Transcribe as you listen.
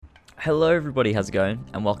Hello, everybody. How's it going?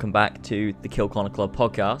 And welcome back to the Kill Corner Club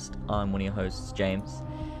podcast. I'm one of your hosts, James,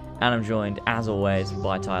 and I'm joined, as always,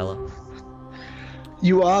 by Tyler.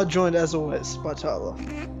 You are joined, as always, by Tyler.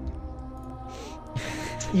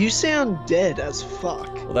 You sound dead as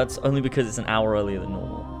fuck. Well, that's only because it's an hour earlier than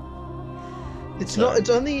normal. It's not. It's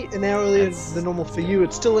only an hour earlier than normal for you.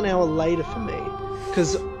 It's still an hour later for me.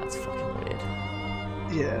 Because That's fucking weird.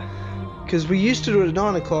 yeah, because we used to do it at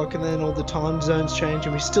 9 o'clock, and then all the time zones change,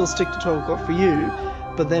 and we still stick to 12 o'clock for you.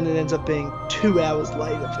 But then it ends up being 2 hours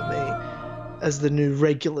later for me as the new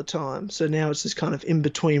regular time. So now it's just kind of in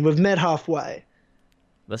between. We've met halfway.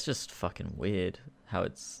 That's just fucking weird how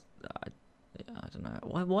it's... I don't know.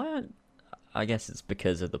 Why aren't... I guess it's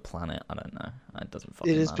because of the planet. I don't know. It doesn't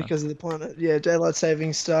fucking It is matter. because of the planet. Yeah, daylight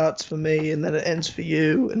saving starts for me, and then it ends for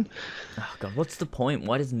you. And Oh, God, what's the point?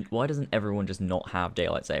 Why doesn't everyone just not have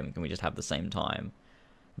daylight saving? Can we just have the same time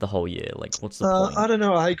the whole year? Like, what's the point? I don't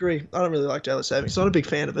know. I agree. I don't really like daylight savings. Not a big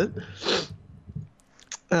fan of it.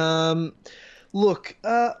 Look,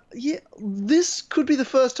 yeah, this could be the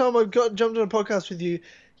first time I've jumped on a podcast with you.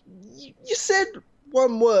 You said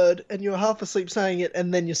one word and you were half asleep saying it,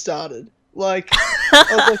 and then you started. Like,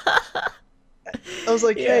 I was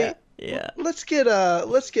like, hey, Yeah. let's get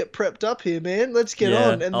prepped up here, man. Let's get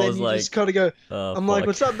Yeah, on. And I then was you like, just kind of go, Oh, I'm like, fuck.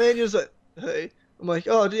 what's up, man? You're just like, hey. I'm like,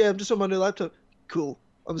 oh, yeah, I'm just on my new laptop. Cool.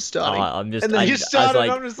 I'm starting. I'm just... And then I you was started, like,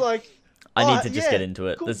 and I'm just like, I need oh, to just yeah, get into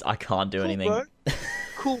it. cool. I can't do Cool, anything. bro.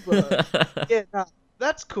 Cool, bro. Yeah, nah,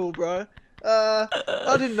 that's cool, bro.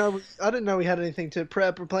 I didn't know we had anything to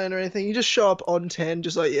prep or plan or anything. You just show up on 10,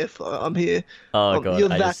 just like, yeah, I'm here. Oh, God.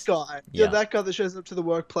 You're I that just... guy. You're Yeah. that guy that shows up to the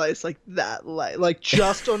workplace like that late, like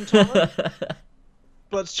just on time,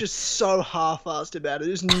 but it's just so half-assed about it.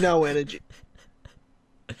 There's no energy.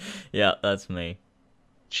 Yeah, that's me.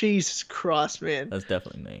 Jesus Christ, man. That's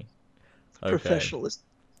definitely me. Okay. Professionalism.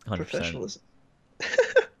 100%. Professionalism.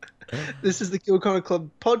 This is the Kill Connor Club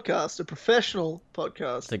podcast, a professional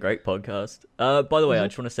podcast. It's a great podcast. By the way, I Mhm.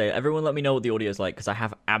 just want to say, everyone let me know what the audio is like, because I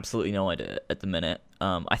have absolutely no idea at the minute.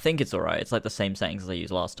 I think it's alright. It's like the same settings as I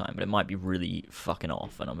used last time, but it might be really fucking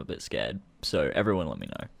off, and I'm a bit scared. So everyone let me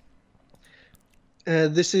know.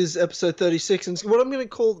 This is episode 36, and it's what I'm going to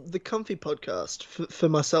call the comfy podcast for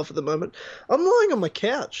myself at the moment. I'm lying on my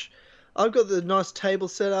couch. I've got the nice table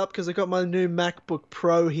set up because I got my new MacBook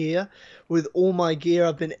Pro here with all my gear.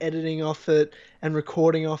 I've been editing off it and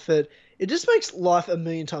recording off it. It just makes life a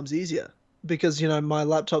million times easier because, you know, my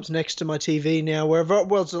laptop's next to my TV now.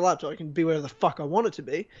 Well, it's a laptop. I can be wherever the fuck I want it to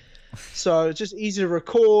be. So it's just easy to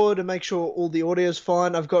record and make sure all the audio is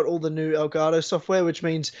fine. I've got all the new Elgato software, which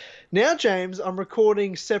means now, James, I'm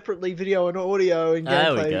recording separately video and audio and There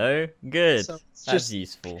gameplay. we go. Good. So it's That's just-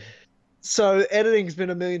 useful. So editing's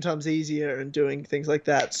been a million times easier and doing things like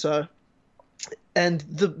that. So, and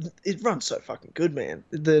it runs so fucking good, man.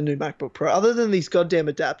 The new MacBook Pro, other than these goddamn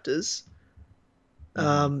adapters,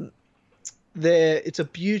 it's a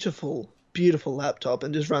beautiful, beautiful laptop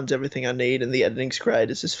and just runs everything I need. And the editing's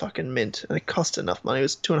great. It's just fucking mint, and it cost enough money. It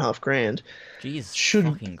was $2,500. Jeez, Should-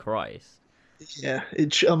 fucking Christ. Yeah,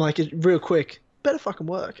 I'm like, real quick, better fucking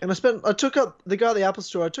work. And I took up the guy at the Apple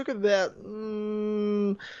Store. I took about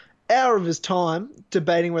hour of his time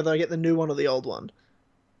debating whether I get the new one or the old one.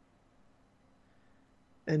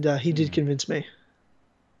 And he did convince me.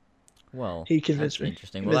 Well, He convinced that's me.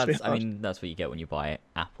 interesting. Well, Convinced me I hard. mean, that's what you get when you buy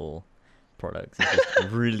Apple products. It's just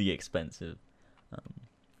really expensive.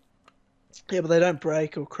 Yeah, but they don't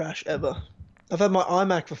break or crash ever. I've had my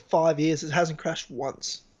iMac for 5 years. It hasn't crashed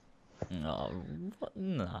once. Oh,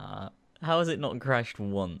 nah. How has it not crashed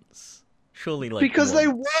once? Surely, like, Because they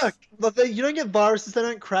once. work. Like you don't get viruses. They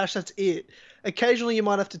don't crash. That's it. Occasionally, you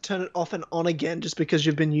might have to turn it off and on again just because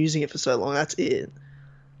you've been using it for so long. That's it.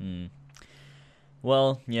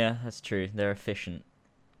 Well, yeah, that's true. They're efficient.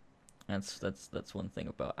 That's one thing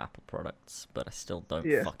about Apple products, but I still don't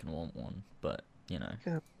Yeah. fucking want one. But you know,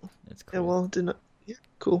 Yeah. it's cool. Yeah, well, didn't. Yeah,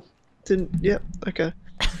 cool. Didn't. Yeah, okay.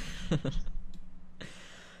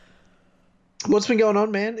 What's been going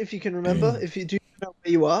on, man? If you can remember, if you do know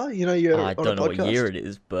where you are, you know you're I on don't a know podcast. what year it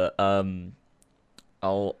is, but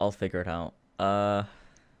I'll figure it out.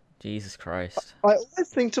 Jesus Christ. I always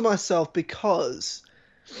think to myself because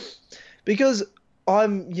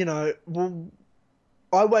I'm, you know, well,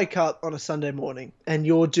 I wake up on a Sunday morning and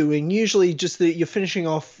you're doing usually just you're finishing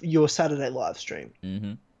off your Saturday live stream,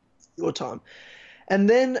 your time. And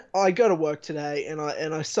then I go to work today and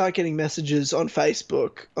I start getting messages on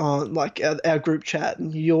Facebook on like our group chat,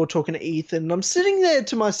 and you're talking to Ethan, and I'm sitting there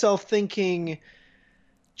to myself thinking,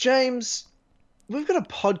 James, we've got a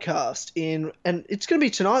podcast in, and it's going to be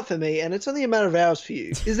tonight for me, and it's only a matter of hours for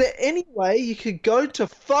you. Is there any way you could go to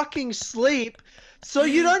fucking sleep so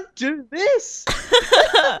you don't do this?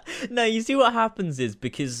 No, you see what happens is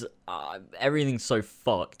because everything's so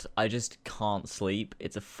fucked, I just can't sleep.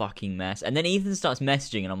 It's a fucking mess. And then Ethan starts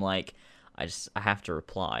messaging, and I'm like, I have to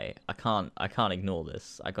reply. I can't ignore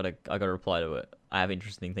this. I gotta reply to it. I have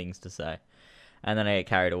interesting things to say. And then I get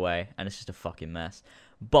carried away, and it's just a fucking mess.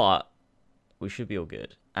 But we should be all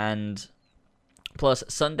good. And plus,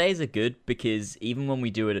 Sundays are good because even when we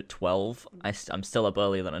do it at 12, I'm still up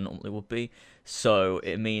earlier than I normally would be. So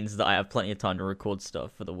it means that I have plenty of time to record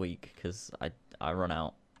stuff for the week because I run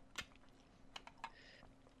out.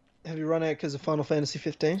 Have you run out because of Final Fantasy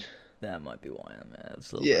 15? That might be why I'm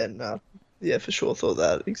Yeah, absolutely. no. Yeah, for sure. Thought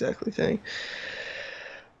that exactly thing.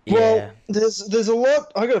 Yeah, Well, there's a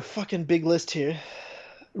lot. I got a fucking big list here.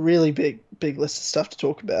 Really big list of stuff to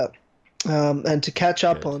talk about, and to catch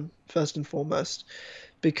up good. on first and foremost.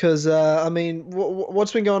 Because I mean,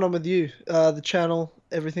 what's been going on with you? The channel,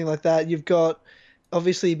 everything like that. You've got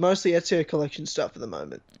obviously mostly Ezio collection stuff at the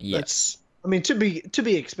moment. Yeah, That's, I mean, to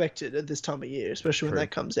be expected at this time of year, especially when true.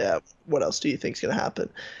 that comes out. What else do you think's going to happen?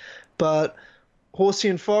 But Horsey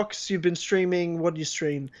and Fox, you've been streaming. What do you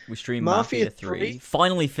stream? We streamed Mafia Mafia 3. 3.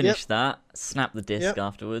 Finally Yep, finished that. Snapped the disc yep.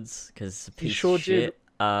 afterwards because it's a You piece of sure did. shit.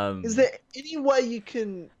 Is there any way you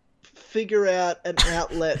can figure out an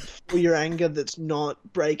outlet for your anger that's not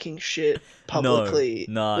breaking shit No, publicly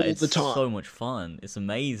nah, all it's the time? so much fun. It's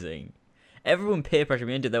amazing. Everyone peer pressured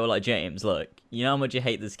me into it. They were like, James, look, you know how much you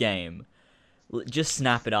hate this game? Just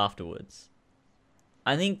snap it afterwards.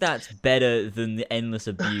 I think that's better than the endless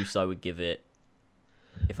abuse I would give it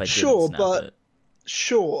if I didn't Sure, snap but it.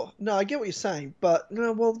 sure. No, I get what you're saying, but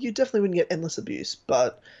no, well, you definitely wouldn't get endless abuse.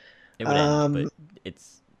 But It would end, but um,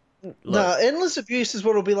 it's no, look. endless abuse is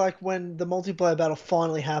what it'll be like when the multiplayer battle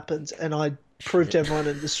finally happens and I prove to everyone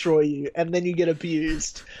and destroy you, and then you get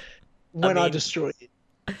abused I when I mean, destroy you.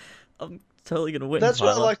 I'm totally gonna win, That's what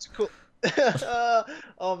I Tyler. like to call.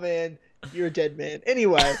 Oh man, you're a dead man.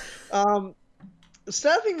 Anyway, um,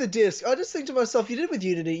 snapping the disc. I just think to myself, you did it with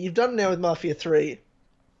Unity. You've done it now with Mafia 3.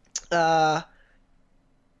 Uh,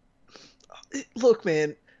 Look,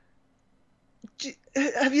 man,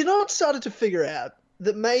 have you not started to figure out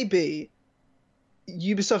that maybe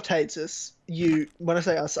Ubisoft hates us? You, when I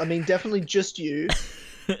say us, I mean definitely just you.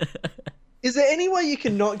 Is there any way you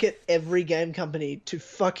can not get every game company to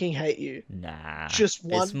fucking hate you Nah, just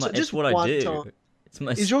it's one, it's just what I one do. time? It's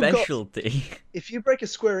my Is your goal? specialty. If you break a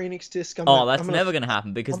Square Enix disc, Oh, that's I'm gonna, never gonna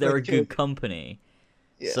happen because I'm they're gonna a kill good you. company.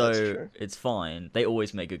 Yeah, that's So true. it's fine. They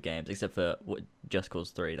always make good games, except for Just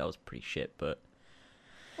Cause 3. That was pretty shit, but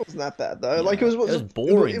It wasn't that bad though. you Like know, it was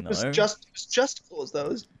boring it was though. just cause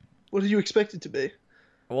though. What did you expect it to be?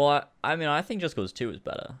 Well, I mean, I think Just Cause 2 was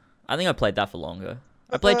better. I think I played that for longer.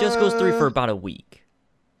 I played Just Cause 3 for Uh, about a week.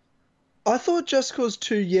 I thought Just Cause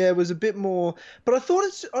 2, yeah, was a bit more, but I thought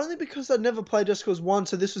it's only because I'd never played Just Cause 1,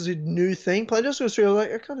 so this was a new thing. Playing Just Cause 3, I was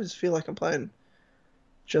like, I kind of just feel like I'm playing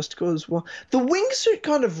Just Cause 1. The wingsuit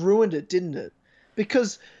kind of ruined it, didn't it?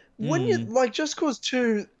 Because when you, Hmm. like, Just Cause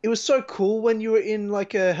 2, it was so cool when you were in,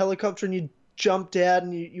 like, a helicopter and you jumped out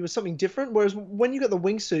and you were something different, whereas when you got the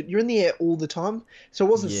wingsuit, you're in the air all the time, so it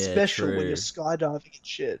wasn't Yeah, special when you're true. skydiving and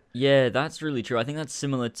shit. Yeah, that's really true. I think that's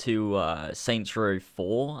similar to Saints Row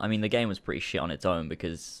 4. I mean, the game was pretty shit on its own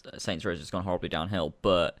because Saints Row's just gone horribly downhill,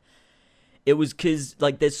 but it was because,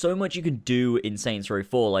 like, there's so much you can do in Saints Row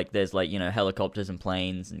 4. Like, there's, like, you know, helicopters and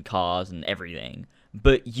planes and cars and everything.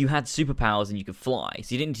 But you had superpowers and you could fly,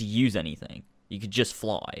 so you didn't need to use anything. You could just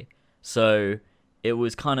fly. So it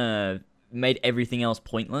was kind of made everything else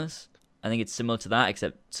pointless. I think it's similar to that,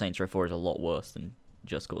 except Saints Row 4 is a lot worse than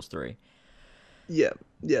Just Cause 3. Yeah,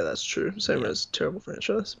 yeah, that's true. Same Yeah. as terrible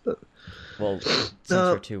franchise, but Well, Saints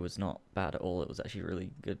uh, Row 2 was not bad at all. It was actually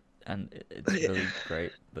really good, and it's yeah, really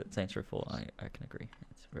great. But Saints Row 4, I can agree.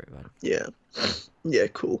 It's very yeah, yeah,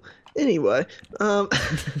 cool. Anyway, um,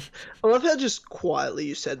 I love how just quietly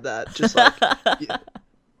you said that, just like, yeah, bad.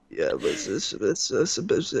 yeah,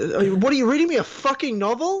 I mean, what are you reading me a fucking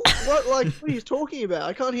novel? What are you talking about?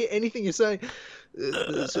 I can't hear anything you're saying. It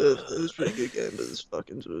was a pretty good game, but this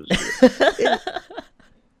fucking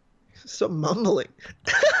stop mumbling.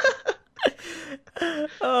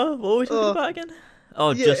 Oh, what were we talking Uh, about again?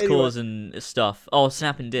 Oh, yeah. Just Anyway, Cause and stuff. Oh,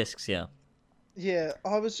 snapping discs, yeah. yeah,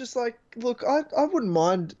 I was just like, look, I wouldn't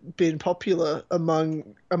mind being popular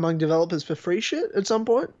among developers for free shit at some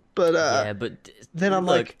point, but Yeah, but then I'm look,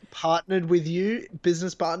 like partnered with you,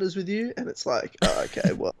 business partners with you, and it's like, oh,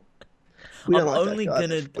 okay, well, we don't I'm like that only guy.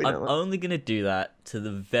 gonna We I'm don't like. only gonna do that to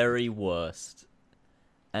the very worst.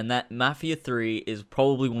 And that Mafia 3 is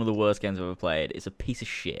probably one of the worst games I've ever played. It's a piece of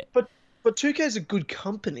shit. But 2K is a good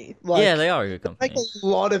company. Yeah, Like, they are a good they make company. a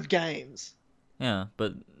lot of games. Yeah,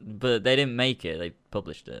 but they didn't make it. They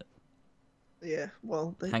published it. Yeah,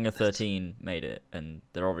 well, Hangar 13 made it, and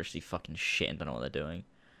they're obviously fucking shit and don't know what they're doing.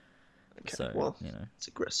 okay, So, well, you know.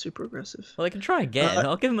 it's super aggressive. Well, they can try again.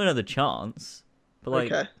 I'll give them another chance. But,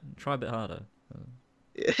 like, Okay. try a bit harder.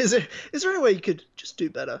 Is there any way you could just do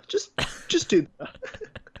better? Just do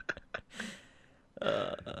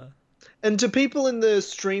better. And to people in the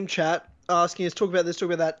stream chat asking us, talk about this, talk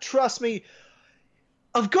about that, trust me,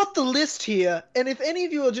 I've got the list here, and if any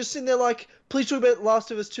of you are just sitting there like, please talk about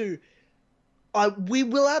Last of Us 2, we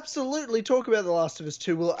will absolutely talk about The Last of Us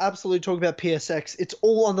 2. We'll absolutely talk about PSX. It's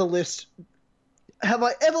all on the list. Have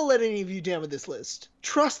I ever let any of you down with this list?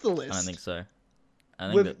 Trust the list. I don't think so.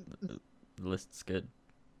 I think the list's good.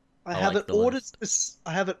 I have like it the ordered. list.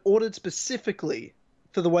 I have it ordered specifically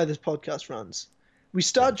for the way this podcast runs. We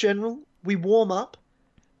start general, we warm up,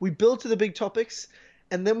 we build to the big topics,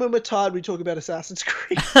 and then when we're tired, we talk about Assassin's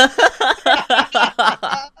Creed.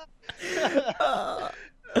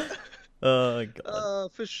 Oh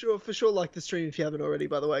god. For sure. Like the stream if you haven't already.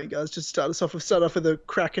 By the way, guys, just start us off. We've started off with a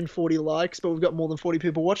cracking 40 likes, but we've got more than 40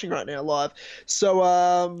 people watching right now live.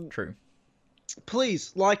 So True.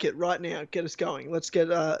 please like it right now. Get us going. Let's get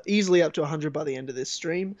easily up to 100 by the end of this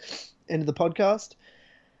stream, end of the podcast.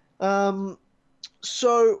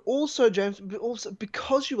 So also, James, also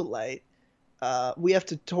because you were late, we have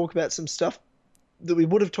to talk about some stuff that we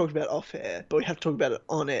would have talked about off air, but we have to talk about it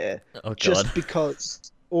on air. Oh god. Just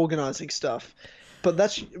because organizing stuff. But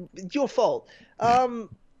that's your fault. End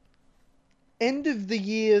of the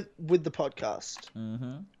year with the podcast.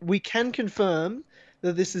 Mm-hmm. We can confirm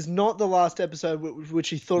that this is not the last episode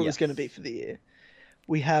which you thought it was going to be for the year.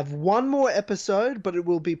 We have one more episode, but it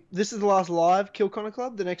will be... This is the last live Kill Connor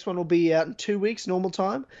Club. The next one will be out in 2 weeks, normal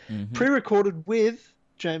time. Mm-hmm. Pre-recorded with...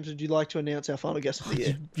 James, would you like to announce our final guest of the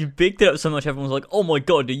year? You bigged it up so much, everyone's like, oh my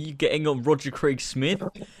god, are you getting on Roger Craig Smith?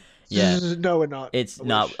 Yeah. No, we're not. It's... I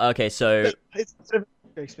No, wish. okay, so... It's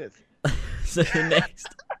Craig Smith. So for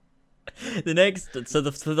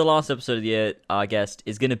the last episode of the year, our guest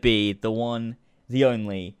is going to be the one, the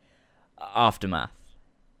only, Aftermath,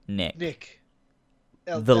 Nick.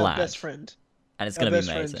 Our lad. best friend. And it's Our going to be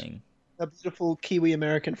best friend. amazing. A beautiful Kiwi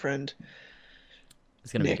American friend.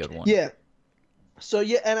 It's going to be a Nick. good one. Yeah. So,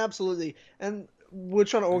 yeah, and absolutely. And we're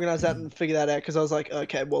trying to organize that and figure that out because I was like,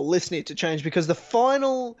 okay, well, lists need to change because the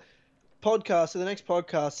final podcast, so the next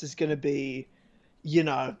podcast is going to be, you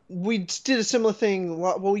know, we did a similar thing.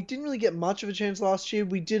 Well, we didn't really get much of a chance last year.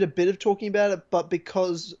 We did a bit of talking about it, but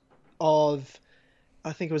because of,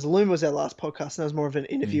 I think it was Loom was our last podcast, and that was more of an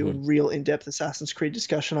interview and real in-depth Assassin's Creed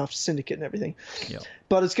discussion after Syndicate and everything. Yeah.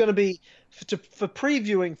 But it's going to be, for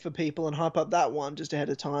previewing for people and hype up that one just ahead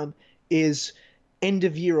of time, is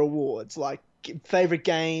end-of-year awards, like favorite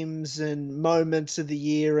games and moments of the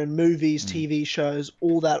year and movies, TV shows,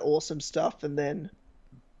 all that awesome stuff, and then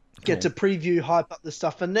get to preview, hype up the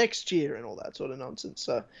stuff for next year and all that sort of nonsense.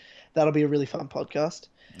 So that'll be a really fun podcast.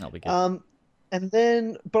 That'll be good. And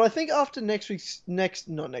then, but I think after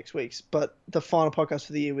not next week's, but the final podcast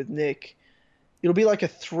for the year with Nick, it'll be like a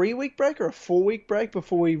 3-week break or a 4-week break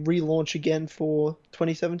before we relaunch again for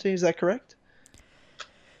 2017. Is that correct?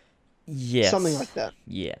 Yes. Something like that.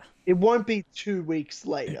 Yeah. It won't be 2 weeks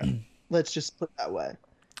later. Let's just put it that way.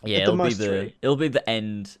 Yeah, At the most 3. it'll be the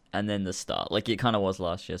end and then the start, like it kind of was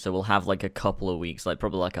last year. So we'll have like a couple of weeks, like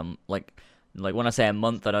probably like when I say a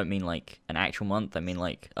month, I don't mean like an actual month. I mean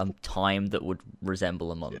like a time that would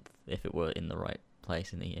resemble a month if it were in the right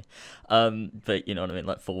place in the year. But you know what I mean,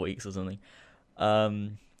 like 4 weeks or something.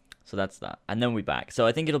 So that's that, and then we'll be back. So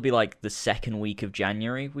I think it'll be like the second week of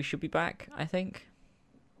January. We should be back. I think.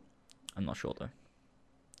 I'm not sure though.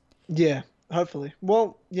 Yeah, hopefully.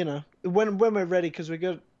 Well, you know, when we're ready, because we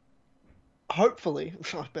got. Hopefully, I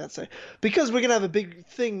was about to say, because we're gonna have a big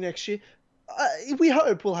thing next year. We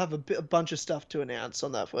hope we'll have a bunch of stuff to announce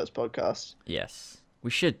on that first podcast. Yes,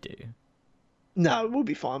 we should do. No, we'll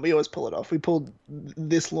be fine. We always pull it off. We pulled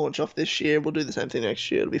this launch off this year. We'll do the same thing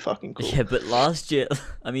next year. It'll be fucking cool. Yeah, but last year,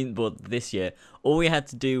 this year, all we had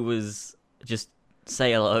to do was just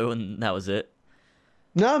say hello, and that was it.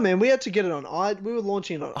 No, man, we had to get it on we were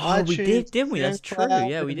launching it on iTunes. Oh, we did, didn't we? That's true.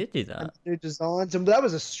 Yeah, we did do that. And new designs, and that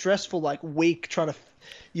was a stressful week trying to,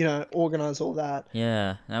 you know, organize all that.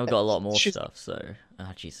 Yeah, now we've got a lot more stuff. So,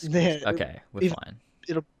 Jesus Christ. Okay, we're fine.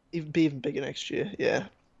 It'll be even bigger next year. Yeah,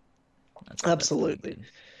 absolutely.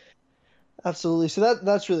 Absolutely. So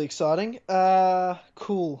that's really exciting.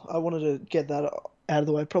 Cool. I wanted to get that out of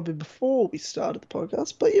the way probably before we started the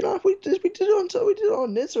podcast. But you know, we did it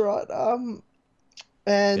on this, all right.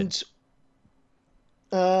 And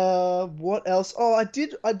Good. what else? Oh, I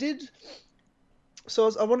did. So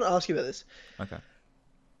I want to ask you about this. Okay.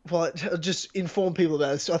 Well, I'll just inform people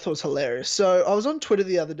about this. I thought it was hilarious. So I was on Twitter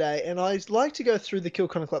the other day, and I like to go through the Kill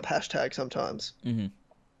Connor Club hashtag sometimes, Mm-hmm.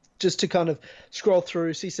 just to kind of scroll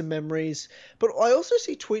through, see some memories. But I also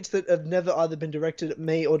see tweets that have never either been directed at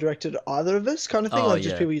me or directed at either of us, kind of thing, Oh, like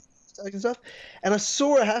just yeah. people use hashtags and stuff. And I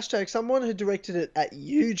saw a hashtag, someone had directed it at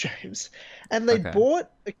you, James, and they Okay. bought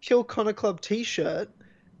a Kill Connor Club T-shirt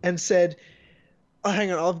and said, "Oh,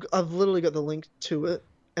 hang on, I've literally got the link to it,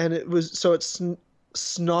 and it was so it's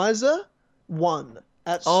Snizer one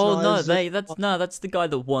at Oh no, Snizer. that's the guy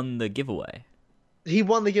that won the giveaway. He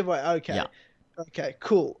won the giveaway. Okay, Yeah. okay,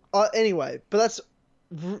 cool. Anyway, but that's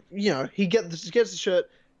he gets the shirt,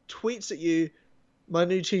 tweets at you. My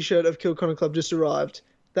new T-shirt of Kill Connor Club just arrived.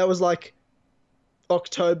 That was like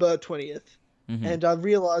October 20th. Mm-hmm. And I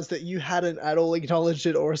realized that you hadn't at all acknowledged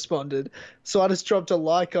it or responded, so I just dropped a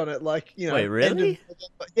like on it, like Wait, end of really?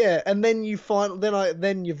 November. Yeah, and then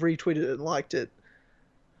then you've retweeted it and liked it.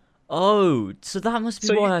 Oh, so that must be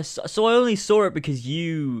So why so I only saw it because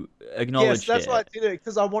you yes, acknowledged that's why I it. did it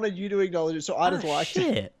because I wanted you to acknowledge it, so I Oh just liked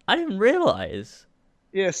it. shit! I didn't realize.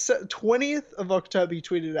 Yes, 20th of October he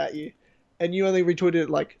tweeted at you, and you only retweeted it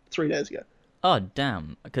like 3 days ago. Oh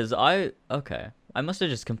damn! Because okay, I must have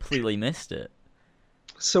just completely missed it.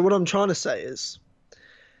 So what I'm trying to say is,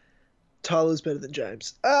 Tyler's better than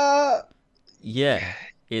James. Yeah,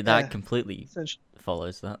 Yeah, that completely essentially.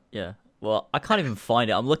 follows that. Yeah. Well, I can't even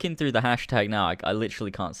find it. I'm looking through the hashtag now. I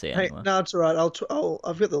literally can't see it Hey, anywhere. no, it's all right.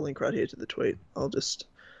 I've got the link right here to the tweet. I'll just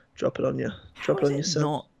drop it on you. How Drop it is on it yourself.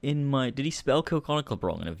 not in my? Did he spell Kill Connor Club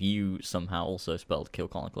wrong? And have you somehow also spelled Kill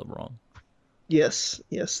Connor Club wrong? Yes,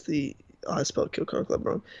 I spelled Kill Connor Club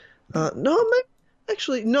wrong. No, mate.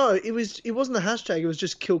 Actually, no. It wasn't the hashtag. It was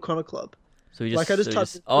just Kill Connor Club. So he Like I just, just so he typed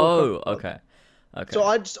just. in Kill Connor Oh, Club. okay, okay. So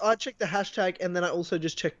I checked the hashtag and then I also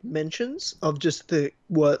just checked mentions of just the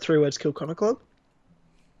three words Kill Connor Club.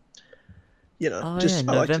 You know, Oh just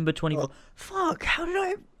yeah, I like to. November 24th. Fuck, how did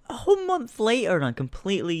I? A whole month later, and I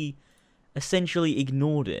completely, essentially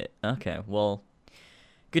ignored it. Okay, well,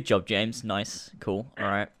 good job, James. Nice, cool. All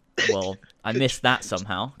right. Well, I missed that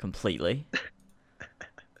somehow completely.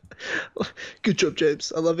 Good job,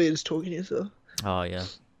 James. I love you just talking to yourself. Oh yeah.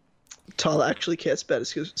 Tyler actually cares about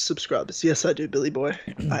his subscribers. Yes, I do, Billy Boy.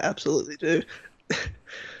 I absolutely do.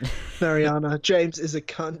 Mariana, James is a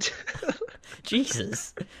cunt.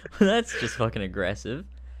 Jesus, that's just fucking aggressive.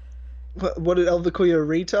 What did Elva call you, a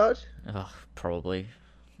retard? Oh, probably.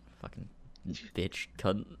 Fucking bitch,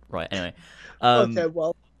 cunt. Right. Anyway. Okay,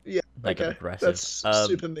 well, yeah, That got okay. aggressive. That's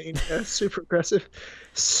super mean. Yeah, super aggressive.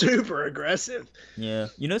 Super aggressive. Yeah.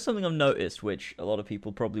 You know something I've noticed, which a lot of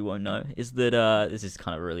people probably won't know, is that this is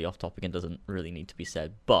kind of really off topic and doesn't really need to be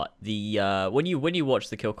said. But the when you watch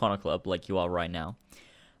the Kill Connor Club like you are right now,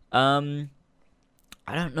 I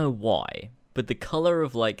don't know why, but the color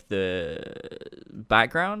of like the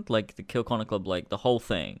background, like the Kill Connor Club, like the whole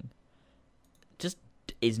thing, just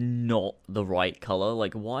is not the right color.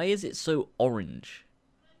 Like, why is it so orange?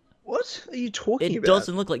 What are you talking It about?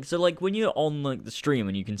 doesn't look like so. Like when you're on like the stream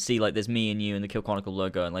and you can see like there's me and you and the Kill Chronicle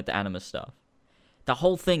logo and like the Animus stuff. The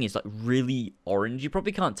whole thing is like really orange. You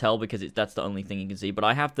probably can't tell because that's the only thing you can see. But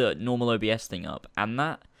I have the normal OBS thing up and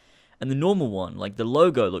the normal one, like the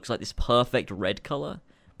logo looks like this perfect red color.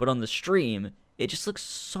 But on the stream, it just looks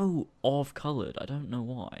so off-colored. I don't know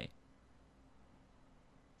why.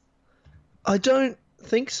 I don't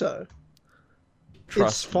think so.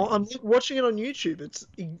 Trust It's fine. me. I'm watching it on YouTube.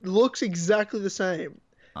 It looks exactly the same.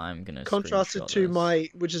 I'm gonna Contrasted screenshot to this.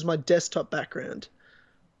 which is my desktop background.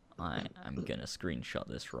 I am gonna screenshot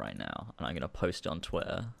this right now, and I'm gonna post it on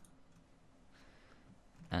Twitter,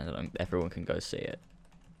 and everyone can go see it.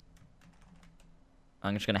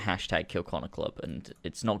 I'm just gonna hashtag Kill Connor Club, and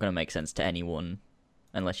it's not gonna make sense to anyone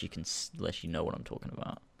unless you know what I'm talking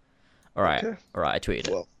about. All right, Okay. all right. I tweeted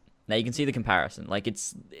it. Well, Now you can see the comparison. Like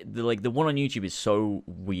the one on YouTube is so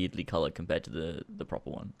weirdly colored compared to the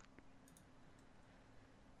proper one.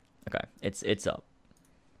 Okay, it's up.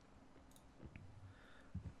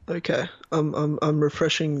 okay. I'm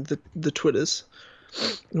refreshing the Twitters.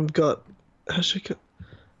 I've got hashtag.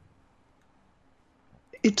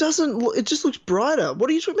 It doesn't. It just looks brighter. What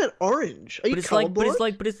are you talking about? Orange? Are you But it's like,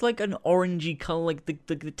 colorblind? but it's like an orangey color. Like the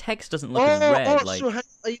text doesn't look Oh, as red. oh, Like so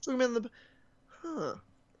are you talking about the? Huh.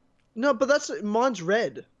 No, but mine's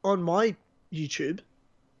red on my YouTube.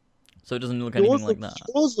 so it doesn't look anything like that.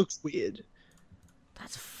 Yours looks weird.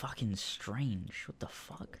 That's fucking strange. What the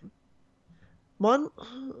fuck? Mine.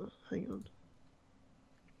 Hang on.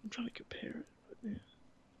 I'm trying to compare it. Right now.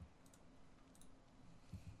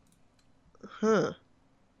 Huh.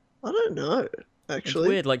 I don't know. It's Actually,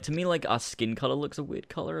 weird. Like to me, like our skin color looks a weird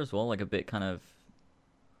color as well. Like a bit kind of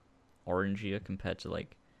orangier compared to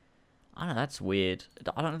like. I don't know. That's weird.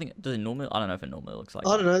 I don't think does it normally. I don't know if it normally looks like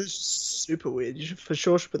I don't that. know. It's super weird. You should for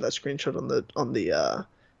sure should put that screenshot on the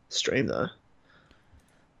stream though,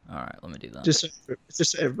 All right, let me do that. just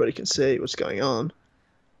so everybody can see what's going on.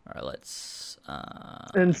 All right, let's.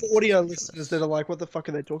 And for audio screenshot listeners this. that are like, what the fuck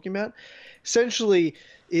are they talking about? Essentially,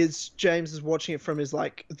 is James is watching it from his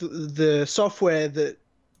like the software that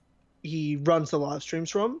he runs the live streams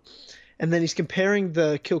from, and then he's comparing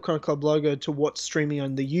the Kill Connor Club logo to what's streaming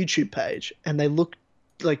on the YouTube page, and they look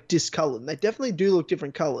like discolored. They definitely do look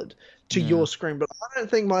different colored to Yeah. your screen, but I don't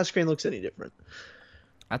think my screen looks any different.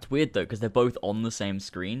 That's weird though, because they're both on the same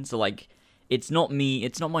screen. So like, it's not me.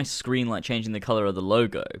 It's not my screen like changing the color of the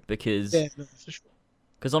logo because Yeah, no, for sure.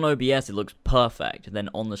 on OBS it looks perfect. Then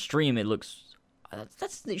on the stream it looks.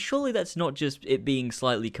 That's surely that's not just it being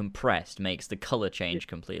slightly compressed makes the color change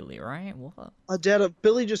completely, right? What? I doubt it.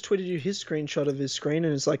 Billy just tweeted you his screenshot of his screen,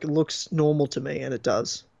 and it's like it looks normal to me, and it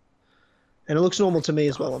does. And it looks normal to me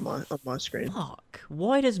as well on my screen. Fuck.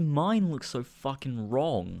 Why does mine look so fucking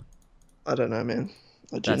wrong? I don't know, man.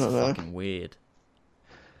 I do That's not know. fucking weird.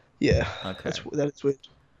 Yeah, Okay. that is weird.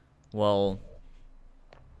 Well,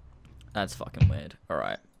 that's fucking weird. All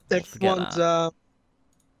right. We'll forget Everyone's that.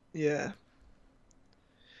 yeah,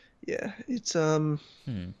 yeah. It's Hmm.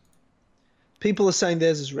 people are saying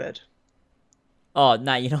theirs is red. Oh,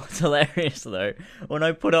 nah, you know what's hilarious though? When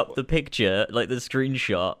I put up the picture, like the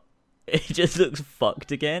screenshot, it just looks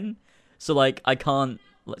fucked again. So like I can't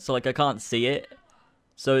see it.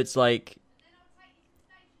 So it's like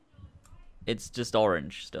it's just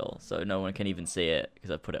orange still. So no one can even see it because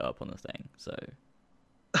I put it up on the thing. So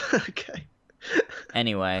Okay.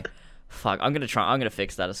 anyway, fuck, I'm gonna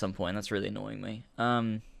fix that at some point. That's really annoying me.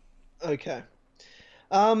 Okay.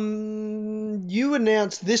 You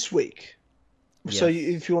announced this week. So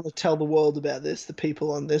Yes. if you want to tell the world about this, the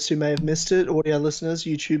people on this who may have missed it, audio listeners,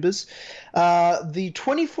 YouTubers, the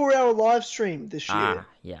 24-hour live stream this year.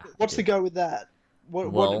 Yeah. What's the go with that?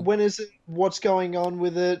 Well- When is it? What's going on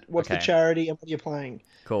with it? What's the Okay. charity and what are you playing?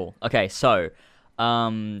 Cool. Okay, so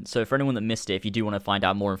for anyone that missed it, if you do want to find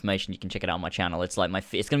out more information, you can check it out on my channel. It's like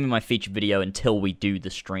it's gonna be my featured video until we do the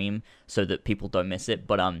stream, so that people don't miss it.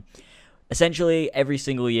 But essentially, every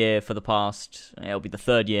single year for the past, it'll be the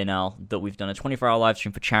third year now that we've done a 24-hour live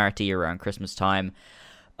stream for charity around Christmas time.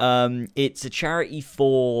 It's a charity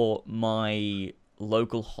for my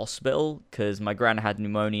local hospital because my gran had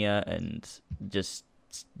pneumonia and just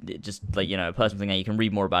like, you know, a personal thing. You can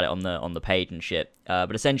read more about it on the page and shit.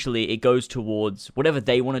 But essentially, it goes towards whatever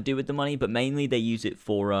they want to do with the money, but mainly they use it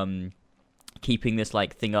for keeping this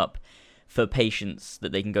like thing up for patients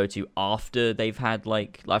that they can go to after they've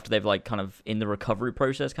kind of in the recovery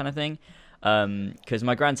process kind of thing. Because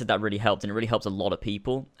my gran said that really helped, and it really helps a lot of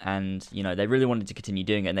people, and you know they really wanted to continue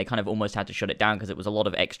doing it, and they kind of almost had to shut it down because it was a lot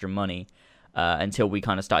of extra money until we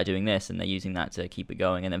kind of started doing this, and they're using that to keep it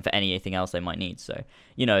going, and then for anything else they might need. So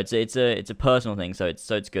you know it's a personal thing, so it's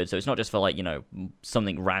good. So it's not just for like, you know,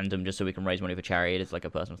 something random just so we can raise money for charity. It's like a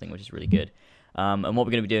personal thing, which is really good. And what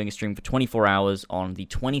we're going to be doing is stream for 24 hours on the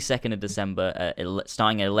 22nd of December,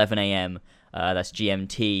 starting at 11 a.m. That's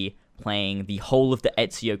GMT, playing the whole of the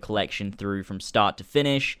Ezio collection through from start to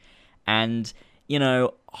finish. And, you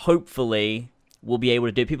know, hopefully we'll be able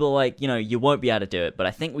to do it. People are like, you know, you won't be able to do it, but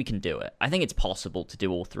I think we can do it. I think it's possible to do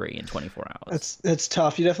all three in 24 hours. That's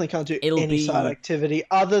tough. You definitely can't do It'll any be- side activity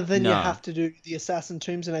other than you No. have to do the Assassin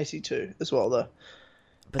Tombs and AC2 as well, though.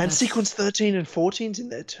 But And that's Sequence 13 and 14's in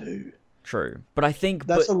there too. true. But I think...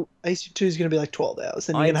 AC2 is going to be like 12 hours.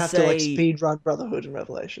 Then you're I'd going to have to like say- speed run Brotherhood and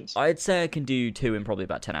Revelations. I'd say I can do 2 in probably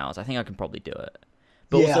about 10 hours. I think I can probably do it.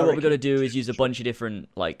 But Yeah, I also what we're reckon going to do is use a bunch of different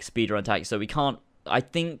like speedrun tactics. So we can't...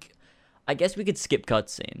 I guess we could skip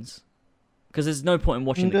cutscenes. Because there's no point in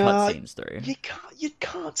watching the No, cutscenes through. You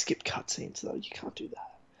can't skip cutscenes though. You can't do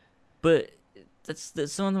that. But that's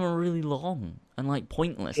some of them are really long and like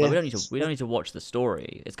pointless. Yeah, Like it's- we don't need to watch the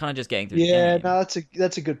story. It's kind of just getting through Yeah, the game. no,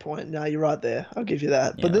 that's a good point. No, you're right there. I'll give you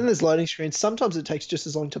that. Yeah. But then there's loading screens. Sometimes it takes just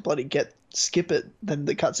as long to bloody skip it than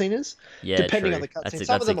the cutscene is. Yeah, depending true. on the cutscene. That's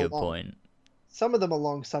Some of a them are good long. point. Some of them are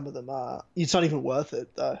long, some of them are. It's not even worth it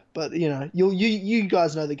though. But you know, you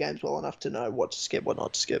guys know the games well enough to know what to skip, what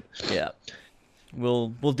not to skip. Yeah. We'll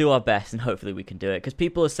do our best and hopefully we can do it. Because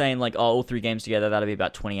people are saying like, oh, all 3 games together, that'll be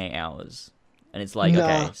about 28 hours. And it's like, okay,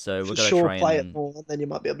 Nah, so we're for gonna sure try play it and more, and then you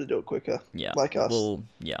might be able to do it quicker. yeah, Like us.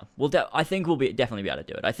 I think we'll definitely be able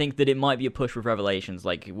to do it. I think that it might be a push with Revelations.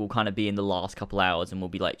 Like we'll kind of be in the last couple hours, and we'll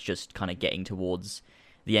be like just kind of getting towards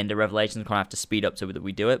the end of Revelations. Kind of have to speed up so that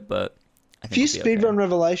we do it, but I If you think we'll be okay. speedrun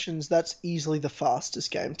Revelations, that's easily the fastest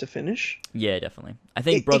game to finish. Yeah, definitely. I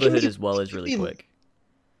think It can Brotherhood be- as well it is can really be- quick.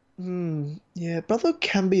 Yeah, Brotherhood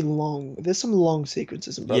can be long. There's some long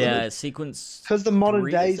sequences in Yeah, Brotherhood. sequence Because the modern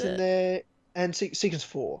 3, days is in it? there, and sequence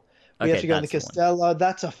 4. We have Okay, to go in the that's the one. Costello.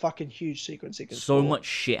 That's a fucking huge sequence. Sequence So 4. much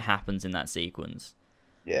shit happens in that sequence.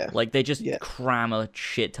 Yeah. Like they just Yeah. cram a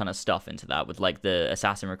shit ton of stuff into that with like the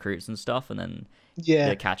assassin recruits and stuff, and then Yeah.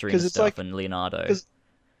 the Katarina 'Cause it's stuff like- and Leonardo. 'cause-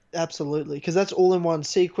 Absolutely, because that's all in one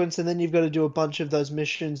sequence, and then you've got to do a bunch of those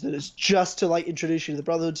missions that is just to like introduce you to the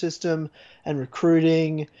Brotherhood system and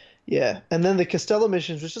recruiting. Yeah, and then the Costello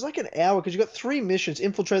missions, which is like an hour, because you've got 3 missions: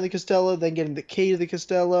 infiltrating the Costello, then getting the key to the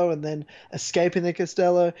Costello, and then escaping the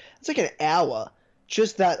Costello. It's like an hour,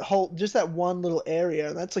 just that one little area,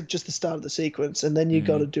 and that's like just the start of the sequence, and then you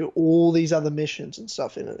got to do all these other missions and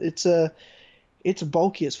stuff in it. It's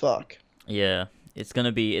bulky as fuck. Yeah, it's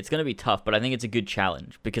gonna be tough, but I think it's a good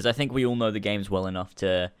challenge because I think we all know the games well enough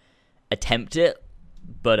to attempt it,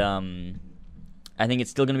 but I think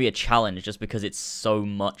it's still gonna be a challenge just because it's so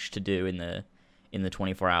much to do in the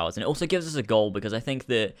 24 hours, and it also gives us a goal because I think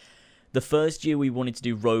that the first year we wanted to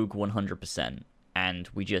do Rogue 100%. And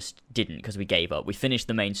we just didn't because we gave up. We finished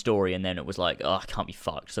the main story and then it was like, oh, I can't be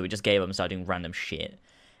fucked. So we just gave up and started doing random shit.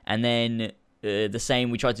 And then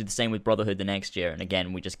we tried to do the same with Brotherhood the next year. And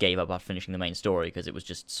again, we just gave up after finishing the main story because it was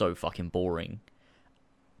just so fucking boring.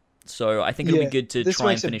 So I think it'll be good to this try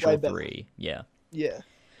and makes it finish way all better. 3. Yeah. Yeah.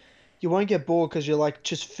 You won't get bored because you're like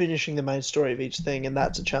just finishing the main story of each thing, and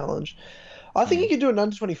that's a challenge. I think you can do it in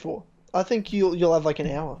under 24. I think you'll have like an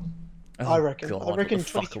hour. I reckon. God, I reckon what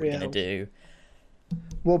the fuck are we 23 gonna hours. do?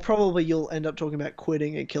 Well, probably you'll end up talking about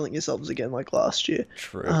quitting and killing yourselves again like last year.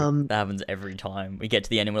 True. Um, That happens every time. We get to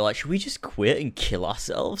the end and we're like, should we just quit and kill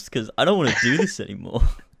ourselves? Because I don't want to do this anymore.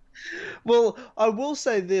 Well, I will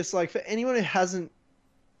say this, like for anyone who hasn't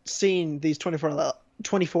seen these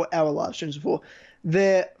 24-hour live streams before,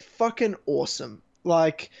 they're fucking awesome.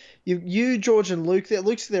 Like you, George, and Luke.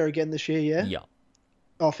 Luke's there again this year, yeah. Yeah.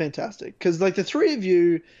 Oh, fantastic! Because like the 3 of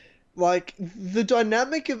you, like the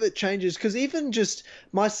dynamic of it changes. Because even just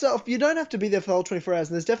myself, you don't have to be there for the whole 24 hours.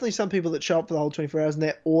 And there's definitely some people that show up for the whole 24 hours and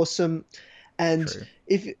they're awesome. And True.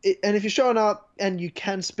 if you're showing up and you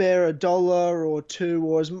can spare $1 or 2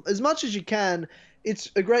 or as much as you can,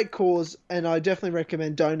 it's a great cause, and I definitely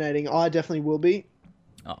recommend donating. I definitely will be.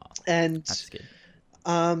 Oh, And that's good.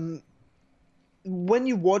 when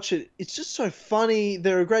you watch it, it's just so funny.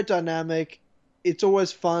 They're a great dynamic. It's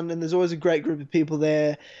always fun, and there's always a great group of people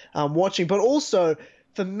there watching. But also,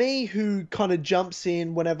 for me, who kind of jumps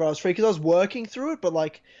in whenever I was free, because I was working through it, but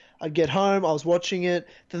like I'd get home, I was watching it.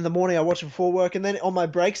 Then in the morning, I watched it before work, and then on my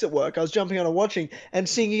breaks at work, I was jumping on and watching and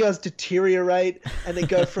seeing you guys deteriorate, and then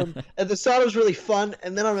go from. At the start, it was really fun,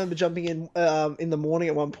 and then I remember jumping in the morning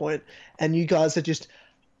at one point, and you guys are just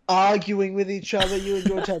arguing with each other. You and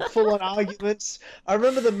George had full-on arguments. I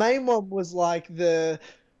remember the main one was like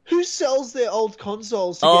who sells their old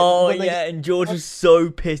consoles to Oh, when they yeah, and George was so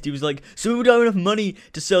pissed. He was like, so we don't have enough money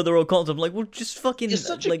to sell their old consoles. I'm like, well, just fucking... You're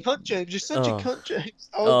such like, a cunt, James. You're such a Oh. cunt, James.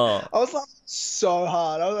 I Oh. was laughing so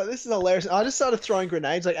hard. I was like, this is hilarious. I just started throwing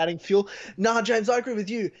grenades, like adding fuel. Nah, James, I agree with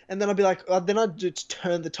you. And then I'd be like, then I'd just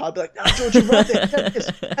turn the tide, be like, nah, George, you're right there. How about this?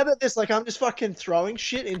 How about this? Like, I'm just fucking throwing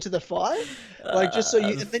shit into the fire. Like, just so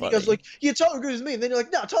you... That's And then you funny. guys are like, yeah, Tyler agrees with me. And then you're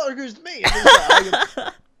like, no, Tyler agrees with me. And then you start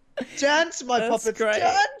arguing. Dance, my That's puppets, great.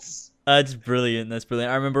 dance! That's brilliant. That's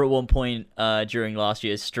brilliant. I remember at one point during last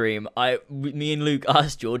year's stream, me and Luke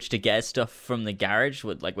asked George to get stuff from the garage,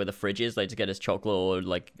 with like where the fridge is, like to get us chocolate or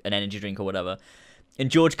like an energy drink or whatever.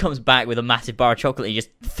 And George comes back with a massive bar of chocolate. And he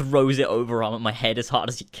just throws it over on my head as hard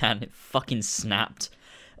as he can. It fucking snapped.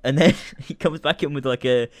 And then he comes back in with like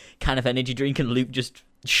a can of energy drink, and Luke just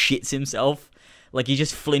shits himself. Like he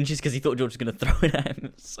just flinches because he thought George was gonna throw it at him.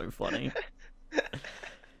 It's so funny.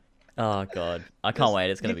 Oh god, I can't wait.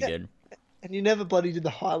 It's gonna be good. And you never bloody did the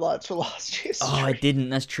highlights for last year's Oh, I stream. didn't.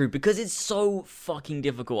 That's true because it's so fucking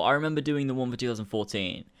difficult. I remember doing the one for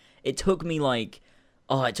 2014. It took me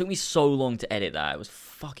it took me so long to edit that. It was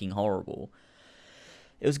fucking horrible.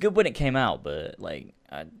 It was good when it came out, but like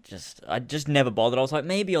I just never bothered. I was like,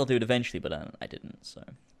 maybe I'll do it eventually, but I didn't. So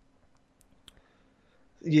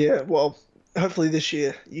Yeah, well, hopefully this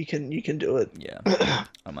year you can do it. yeah,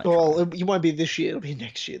 I might. Try. Well, you won't be this year; it'll be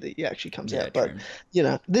next year that it actually comes Yeah, out. But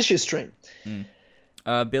true. this year's stream.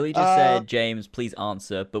 Billy just said, James, please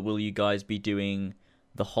answer. But will you guys be doing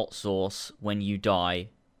the hot sauce when you die,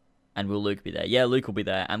 and will Luke be there? Yeah, Luke will be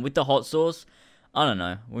there. And with the hot sauce, I don't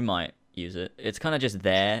know, we might use it. It's kind of just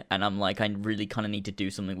there, and I'm like, I really kind of need to do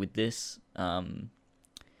something with this.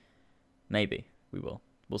 Maybe we will.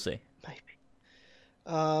 We'll see. Maybe.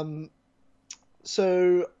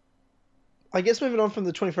 So, I guess moving on from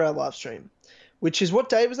the 24-hour live stream, which is what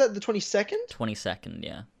day was that? The 22nd? 22nd,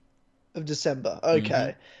 yeah. Of December.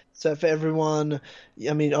 Okay. So for everyone,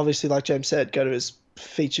 I mean, obviously, like James said, go to his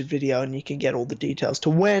featured video and you can get all the details to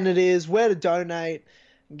when it is, where to donate,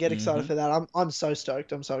 and get excited for that. I'm so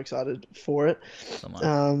stoked. I'm so excited for it.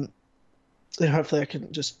 And hopefully I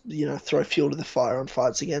can just, throw fuel to the fire on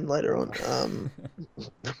fights again later on.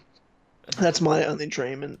 That's my only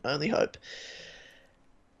dream and only hope.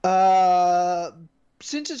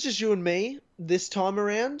 Since it's just you and me this time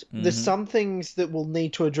around, there's some things that we'll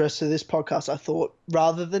need to address to this podcast, I thought,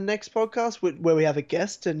 rather than next podcast where we have a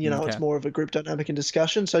guest and, it's more of a group dynamic and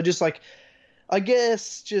discussion. So just I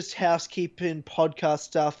guess just housekeeping podcast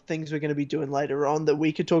stuff, things we're going to be doing later on that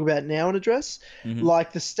we could talk about now and address,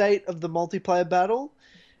 like the state of the multiplayer battle.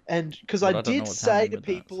 And because I did say to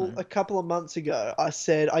people a couple of months ago, I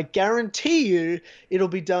said, I guarantee you it'll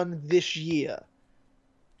be done this year.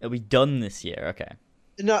 It'll be done this year, okay.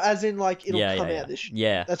 No, as in it'll come out this year.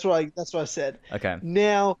 Yeah. That's what I said. Okay.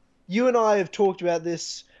 Now, you and I have talked about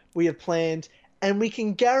this, we have planned, and we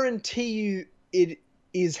can guarantee you it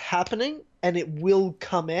is happening and it will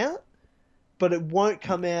come out, but it won't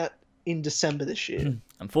come out in December this year.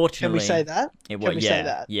 Unfortunately. Can we say that? Can we say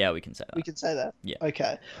that? Yeah, we can say that. We can say that? Yeah.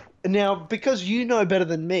 Okay. Now, because you know better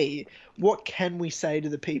than me, what can we say to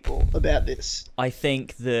the people about this? I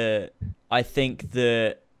think the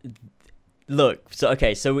look, so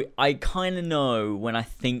I kind of know when I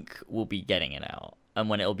think we'll be getting it out and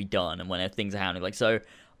when it'll be done and when things are happening. So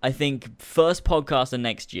I think first podcast of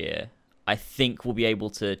next year, I think we'll be able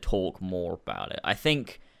to talk more about it. I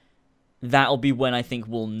think that'll be when I think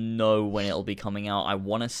we'll know when it'll be coming out, I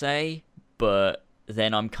want to say, but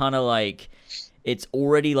then I'm kind of like, it's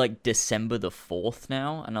already December the 4th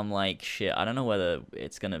now, and I'm like, shit, I don't know whether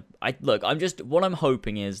it's gonna... what I'm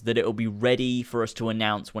hoping is that it'll be ready for us to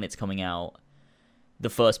announce when it's coming out the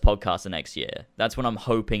first podcast of next year. That's when I'm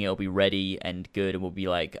hoping it'll be ready and good, and we'll be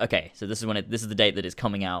like, okay, so this is the date that it's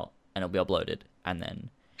coming out, and it'll be uploaded, and then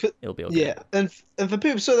it'll be okay. Yeah, and for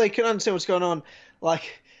people, so they can understand what's going on,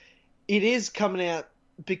 it is coming out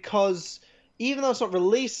because even though it's not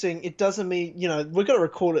releasing, it doesn't mean, we're going to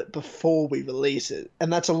record it before we release it.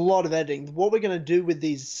 And that's a lot of editing. What we're going to do with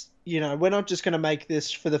these, we're not just going to make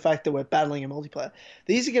this for the fact that we're battling in multiplayer.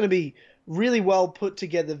 These are going to be really well put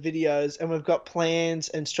together videos, and we've got plans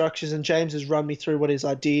and structures, and James has run me through what his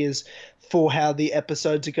ideas for how the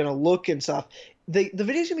episodes are going to look and stuff. The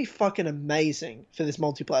video's going to be fucking amazing for this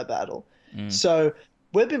multiplayer battle. So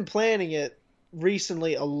we've been planning it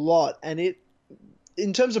recently a lot, and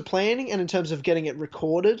in terms of planning and in terms of getting it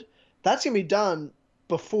recorded, that's going to be done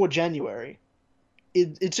before January.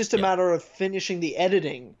 It's just a matter of finishing the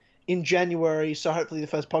editing in January, so hopefully the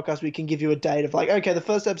first podcast we can give you a date of okay, the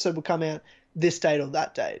first episode will come out this date or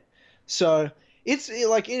that date. So it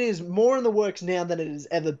is more in the works now than it has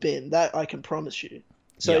ever been. That I can promise you.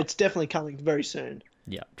 So it's definitely coming very soon.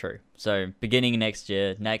 Yeah, true. So beginning next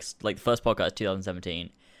year, the first podcast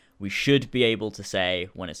 2017, we should be able to say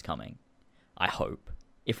when it's coming. I hope.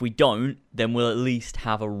 If we don't, then we'll at least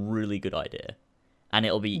have a really good idea. And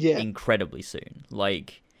it'll be incredibly soon.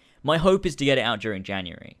 My hope is to get it out during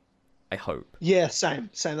January. I hope. Yeah,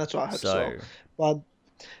 same. That's what I hope so.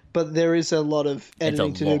 But there is a lot of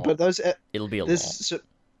editing to do. But it'll be a lot.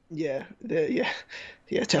 Yeah,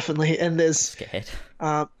 definitely. And there's... I'm scared.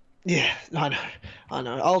 Yeah, I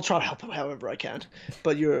know. I'll try to help however I can.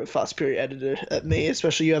 But you're a far superior editor at me,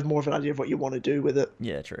 especially you have more of an idea of what you want to do with it.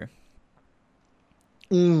 Yeah, true.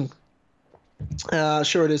 Sure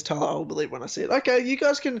it is, Tyler. I'll believe when I see it. Okay, you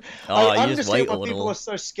guys can... I understand why people are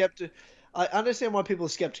so skeptical. I understand why people are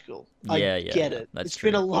skeptical. I get it. It's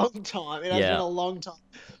been a long time. It has been a long time.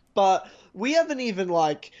 But we haven't even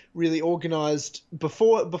really organized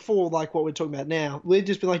before what we're talking about now. We've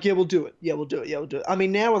just been we'll do it. Yeah, we'll do it. Yeah, we'll do it. I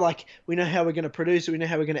mean, now we're we know how we're going to produce it. We know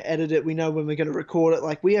how we're going to edit it. We know when we're going to record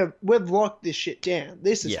it. We've locked this shit down.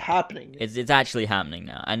 This is happening. It's actually happening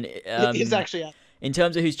now. And it's actually happening. In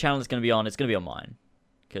terms of whose channel it's going to be on, it's going to be on mine.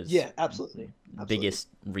 Absolutely. Biggest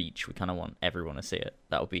reach. We kind of want everyone to see it.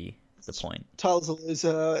 That would be the point. Tyler's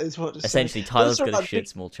is what. Essentially, Tyler's got a shit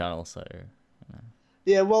small channel, so.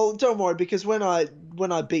 Yeah, well, don't worry, because when I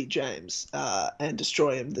beat James and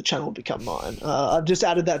destroy him, the channel will become mine. I've just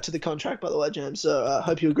added that to the contract, by the way, James. So I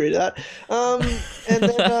hope you agree to that. And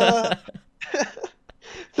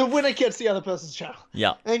then The winner gets the other person's channel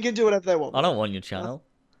Yeah. and can do whatever they want. I don't want your channel.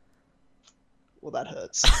 Well, that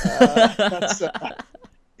hurts.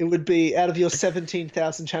 It would be out of your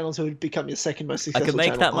 17,000 channels, it would become your second most I successful could make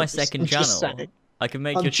channel. that my I'm just second channel. saying. I could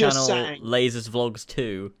make I'm your just channel saying. Lasers Vlogs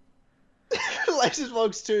 2. Lasers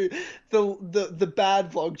Vlogs 2, the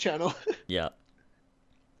bad vlog channel. Yeah.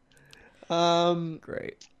 Um.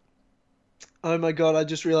 Great. Oh my god! I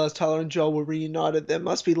just realized Tyler and Joel were reunited. There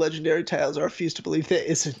must be legendary tales. I refuse to believe there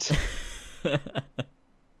isn't.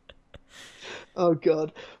 Oh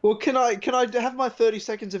god. Well, can I have my 30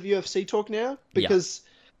 seconds of UFC talk now? Because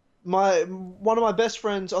one of my best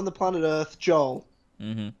friends on the planet Earth, Joel,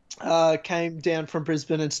 came down from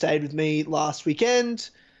Brisbane and stayed with me last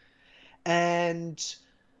weekend, and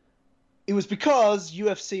it was because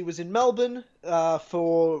UFC was in Melbourne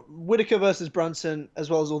for Whittaker versus Brunson, as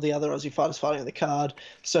well as all the other Aussie fighters fighting on the card.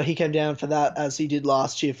 So he came down for that, as he did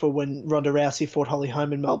last year for when Ronda Rousey fought Holly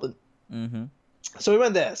Holm in Melbourne. Mm-hmm. So we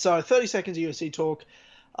went there. So 30 seconds of UFC talk.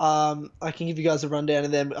 I can give you guys a rundown,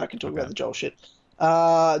 and then I can talk about the Joel shit. Do you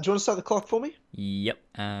want to start the clock for me? Yep,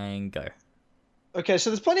 and go. Okay, so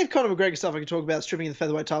there's plenty of Conor McGregor stuff I can talk about. Stripping the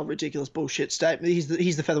featherweight title, ridiculous bullshit statement. He's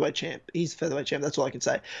the featherweight champ. He's the featherweight champ. That's all I can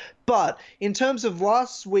say. But in terms of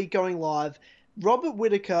last week going live, Robert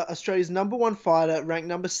Whittaker, Australia's #1 fighter, ranked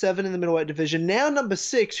number 7 in the middleweight division, now number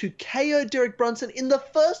 6, who KO'd Derek Brunson in the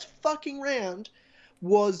first fucking round,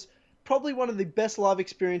 was probably one of the best live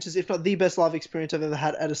experiences, if not the best live experience I've ever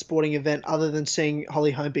had at a sporting event, other than seeing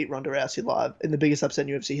Holly Holm beat Ronda Rousey live in the biggest upset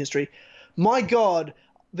in UFC history. My God,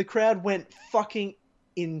 the crowd went fucking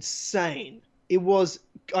insane. I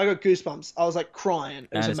got goosebumps. I was like crying.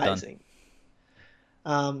 It was amazing.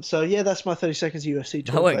 So yeah, that's my 30 seconds of UFC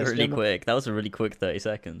talk. That went really quick. That was a really quick 30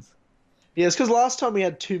 seconds. Yeah, it's because last time we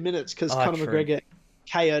had 2 minutes because Conor true. McGregor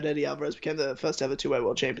KO'd Eddie Alvarez, became the first ever two-way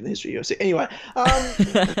world champion in the history of UFC. Anyway,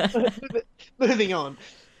 moving on.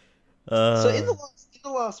 So in the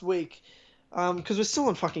last week, because we're still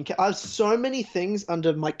on fucking, I have so many things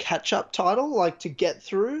under my catch-up title, like to get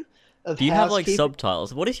through. Do you have like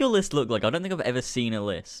subtitles? What does your list look like? I don't think I've ever seen a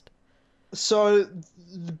list. So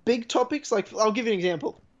the big topics, like I'll give you an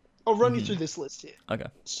example. I'll run you through this list here. Okay.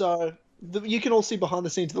 So you can all see behind the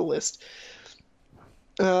scenes of the list.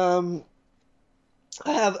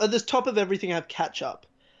 I have at the top of everything, I have catch up.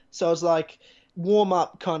 So it's like warm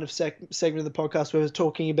up kind of segment of the podcast where we're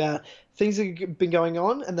talking about things that have been going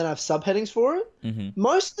on, and then I have subheadings for it. Mm-hmm.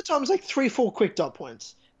 Most of the time it's like 3-4 quick dot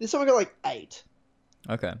points. This time I got like 8.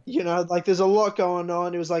 Okay. You know, like there's a lot going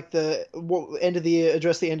on. It was like end of the year,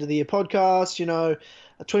 address the end of the year podcast, you know,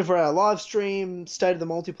 a 24-hour live stream, state of the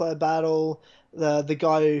multiplayer battle, the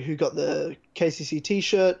guy who got the KCC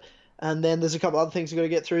t-shirt, and then there's a couple other things we've got to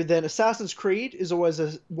get through. Then Assassin's Creed is always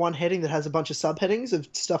one heading that has a bunch of subheadings of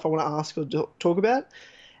stuff I want to ask or talk about.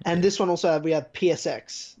 And this one also we have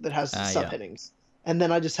PSX that has subheadings. Yeah. And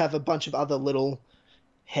then I just have a bunch of other little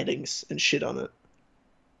headings and shit on it.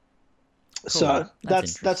 Cool. So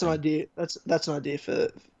that's an idea. That's an idea for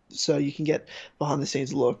so you can get behind the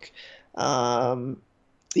scenes look, into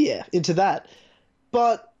that.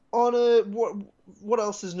 But on what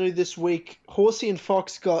else is new this week? Horsey and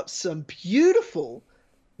Fox got some beautiful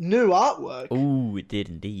new artwork. Ooh, it did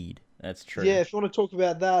indeed. That's true. Yeah, if you want to talk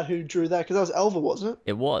about that, who drew that? Because that was Elva, wasn't it?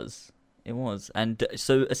 It was. And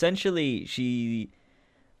so essentially, she's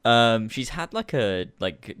had like a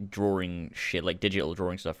drawing shit, like digital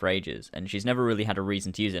drawing stuff for ages, and she's never really had a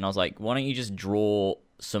reason to use it. And I was like, why don't you just draw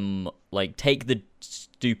some, like, take the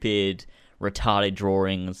stupid, retarded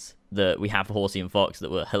drawings that we have for Horsey and Fox that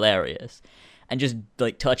were hilarious, and just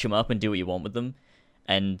like touch them up and do what you want with them.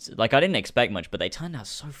 And like, I didn't expect much, but they turned out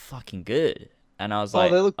so fucking good. And I was like,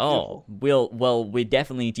 we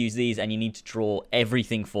definitely need to use these, and you need to draw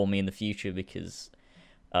everything for me in the future because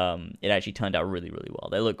it actually turned out really, really well.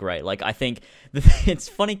 They look great. Like, I think it's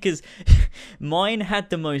funny because mine had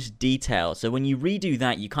the most detail. So when you redo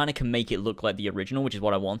that, you kind of can make it look like the original, which is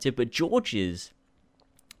what I wanted. But George's,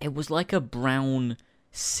 it was like a brown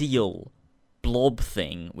seal blob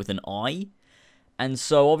thing with an eye. And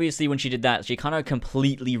so, obviously, when she did that, she kind of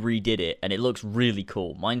completely redid it, and it looks really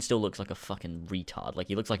cool. Mine still looks like a fucking retard. Like,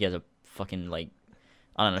 he looks like he has a fucking, like,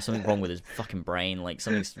 I don't know, something wrong with his fucking brain. Like,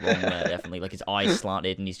 something's wrong there, definitely. Like, his eyes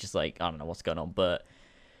slanted, and he's just like, I don't know what's going on, but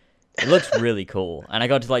it looks really cool. And I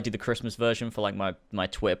got to, like, do the Christmas version for, like, my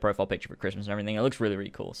Twitter profile picture for Christmas and everything. It looks really,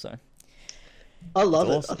 really cool, so. I love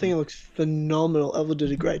it. Awesome. I think it looks phenomenal. Elva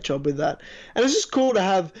did a great job with that. And it's just cool to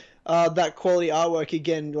have that quality artwork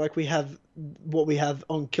again, like we have what we have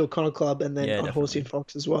on Kill Connor Club and then on Horsey and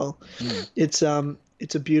Fox as well. It's a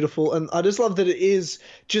beautiful, and I just love that it is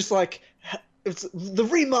just like It's the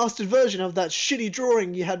remastered version of that shitty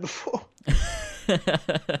drawing you had before.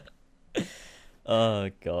 Oh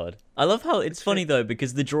god. I love how it's funny though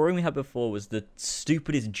because the drawing we had before was the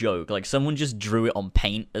stupidest joke. Like someone just drew it on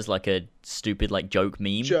paint as like a stupid like joke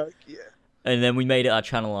meme. Joke, yeah. And then we made it our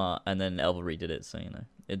channel art and then Elva redid it, so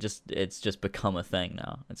it's just become a thing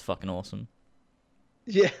now. It's fucking awesome.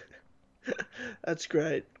 Yeah. That's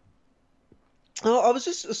great. Oh, I've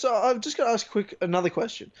just got to ask another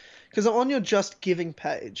question because I'm on your Just Giving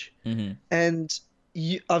page, Mm-hmm. and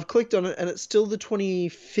I've clicked on it, and it's still the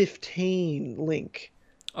 2015 link.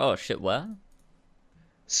 Oh shit, where?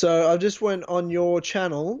 So I just went on your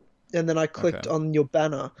channel, and then I clicked Okay. on your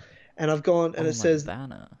banner, and I've gone, and Oh it my says,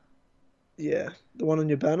 banner. yeah, the one on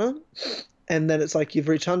your banner, and then it's like you've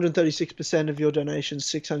reached 136% of your donations,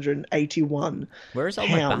 681 Where is it on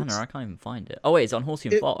my banner? pounds. I can't even find it. Oh wait, it's on Horsey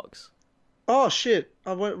and It, Fox. oh shit!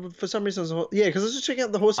 I went for some reason. Yeah, because I was just checking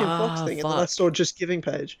out the Horsey and Fox Ah, thing, and then I fuck. saw Just Giving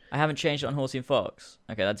page. I haven't changed it on Horsey and Fox.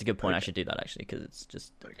 Okay, that's a good point. I Okay. should do that actually because it's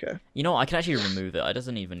just Okay. you know what? I can actually remove it. It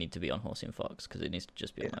doesn't even need to be on Horsey and Fox because it needs to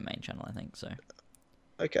just be on Yeah. my main channel. I think so.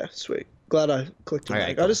 Okay, sweet. Glad I clicked on Okay,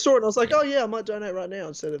 that. I cool. just saw it and I was like, Yeah. oh yeah, I might donate right now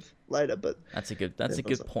instead of later, but That's a then good I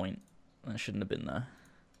was like, point. That shouldn't have been there.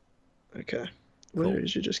 okay. Cool. Where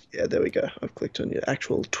is you just yeah, there we go. I've clicked on your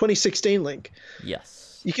actual 2016 link.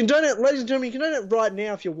 Yes, You can donate, ladies and gentlemen, you can donate right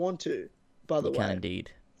now if you want to, by the you can way,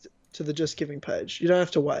 indeed. to the Just Giving page. You don't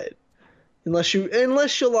have to wait. Unless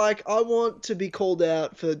you're like, I want to be called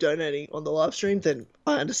out for donating on the live stream, then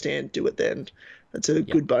I understand, do it then. That's a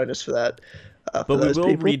good bonus for that. For But we those will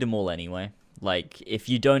people. read them all anyway. Like, if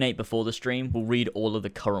you donate before the stream, we'll read all of the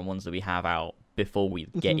current ones that we have out before we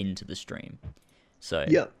get into the stream. So,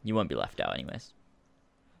 Yeah. you won't be left out anyways.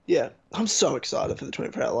 Yeah, I'm so excited for the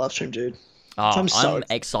 24-hour live stream, dude. Oh, I'm so I'm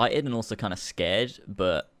excited and also kind of scared,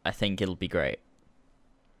 but I think it'll be great.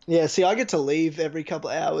 Yeah, see, I get to leave every couple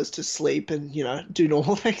of hours to sleep and, do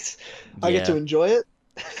normal things. I get to Yeah. enjoy it.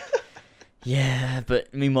 Yeah,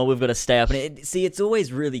 but meanwhile we've got to stay up, and see, it's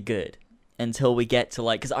always really good until we get to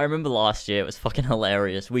like, because I remember last year it was fucking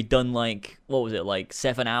hilarious. We'd done like, what was it, like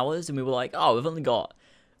 7 hours, and we were like, oh, we've only got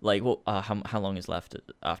like, what? How long is left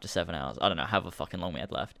after 7 hours? I don't know, however fucking long we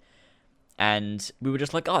had left, and we were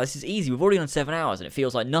just like, oh, this is easy. We've already done 7 hours, and it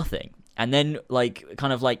feels like nothing. And then like,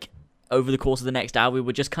 kind of like over the course of the next hour, we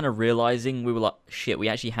were just kind of realizing we were like, shit, we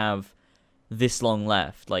actually have this long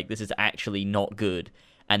left. Like, this is actually not good.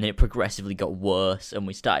 And then it progressively got worse, and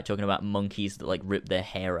we started talking about monkeys that like rip their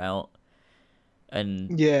hair out,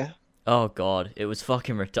 and Yeah. oh god, it was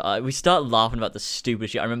fucking retarded. We started laughing about the stupid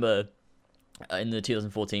shit. I remember in the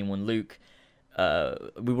 2014 when Luke,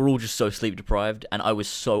 we were all just so sleep deprived, and I was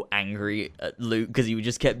so angry at Luke because he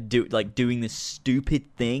just kept doing this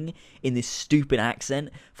stupid thing in this stupid accent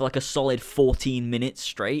for like a solid 14 minutes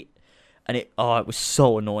straight, and it was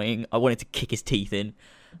so annoying. I wanted to kick his teeth in.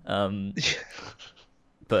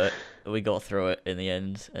 But we got through it in the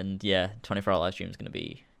end, and yeah, 24-hour live stream is gonna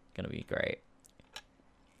be great.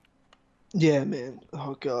 Yeah, man.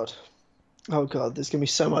 Oh, God. Oh, God. There's going to be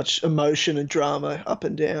so much emotion and drama up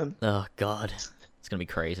and down. Oh god, it's gonna be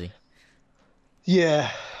crazy. Yeah.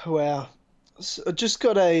 Wow. So I just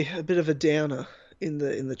got a bit of a downer in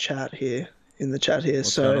the chat here. What's going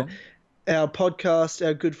So on? our podcast,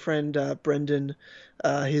 our good friend Brendan,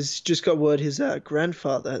 he's just got word his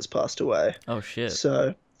grandfather has passed away. Oh shit.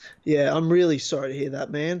 So, yeah, I'm really sorry to hear that,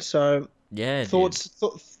 man. So Yeah, dude.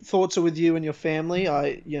 thoughts are with you and your family.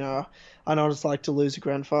 I know what it's like to lose a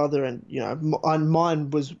grandfather, and mine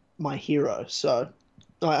was my hero. So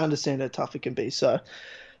I understand how tough it can be. So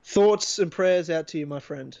thoughts and prayers out to you, my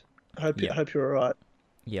friend. Yeah. Hope you're all right.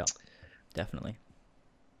 Yeah, definitely.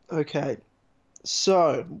 Okay,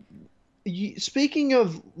 so speaking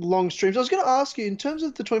of long streams, I was going to ask you in terms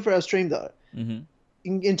of the 24-hour stream though. Mhm.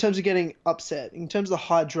 In terms of getting upset, in terms of the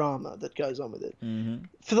high drama that goes on with it. Mhm.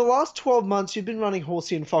 For the last 12 months, you've been running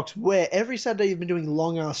Horsey and Fox, where every Saturday you've been doing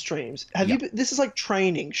long-ass streams. This is like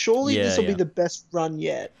training. Surely Yeah, this will be yeah. the best run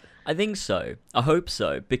yet. I think so. I hope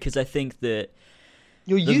so because I think that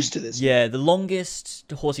You're used to this. yeah, the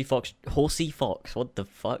longest Horsey Fox. What the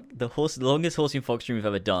fuck? The longest Horsey and Fox stream we've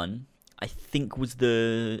ever done, I think, was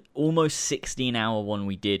the almost 16-hour one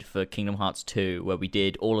we did for Kingdom Hearts 2, where we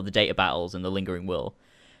did all of the data battles and the Lingering Will.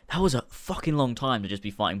 That was a fucking long time to just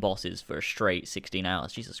be fighting bosses for a straight 16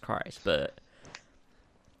 hours. Jesus Christ. But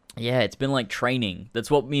yeah, it's been like training.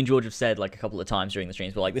 That's what me and George have said like a couple of times during the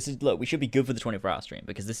streams. We're like, look, we should be good for the 24-hour stream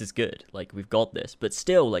because this is good. Like, we've got this. But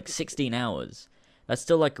still, like 16 hours. That's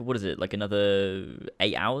still like, what is it? Like another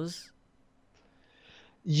 8 hours?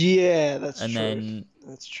 Yeah, that's And true. then,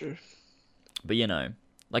 That's true. but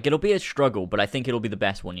Like, it'll be a struggle, but I think it'll be the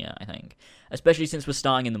best one yet, I think. Especially since we're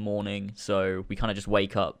starting in the morning, so we kind of just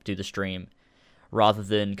wake up, do the stream, rather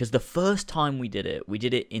than... Because the first time we did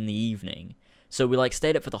it in the evening. So we, like,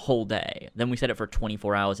 stayed up for the whole day. Then we stayed up for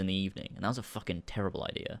 24 hours in the evening. And that was a fucking terrible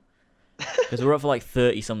idea. Because we were up for, like,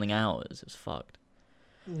 30-something hours. It was fucked.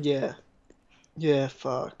 Yeah. Yeah,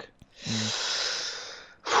 fuck.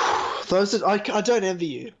 I don't envy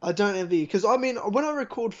you. I don't envy you. Because, I mean, when I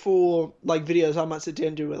record for, like, videos, I might sit down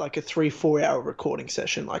and do, like, a 3-4 hour recording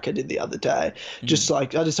session like I did the other day. Just,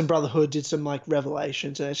 like, I did some Brotherhood, did some, like,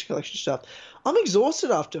 Revelations and Extra Collection stuff. I'm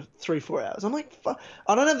exhausted after 3-4 hours. I'm like, fuck.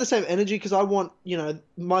 I don't have the same energy because I want, you know,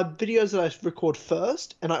 my videos that I record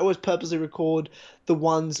first, and I always purposely record the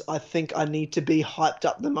ones I think I need to be hyped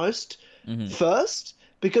up the most first.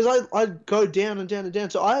 Because I go down and down and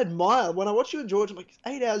down. So I admire, when I watch you and George, I'm like,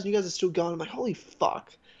 8 hours and you guys are still going. I'm like, holy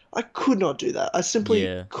fuck. I could not do that. I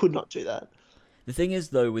simply could not do that. The thing is,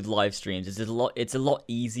 though, with live streams, is it's a lot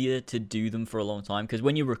easier to do them for a long time. Because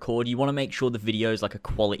when you record, you want to make sure the video is like a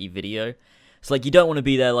quality video. So, like, you don't want to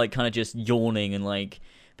be there, like, kind of just yawning and, like,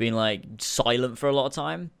 being, like, silent for a lot of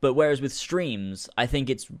time. But whereas with streams, I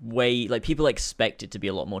think it's way, like, people expect it to be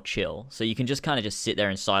a lot more chill. So you can just kind of just sit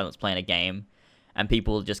there in silence playing a game. And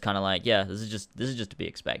people just kind of like, yeah, this is just to be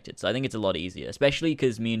expected. So I think it's a lot easier, especially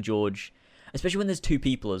because me and George, especially when there's two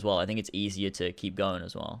people as well, I think it's easier to keep going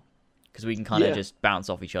as well. Because we can kind of just bounce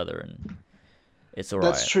off each other and it's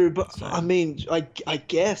alright. That's true, but so. I mean, I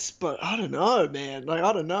guess, but I don't know, man. Like,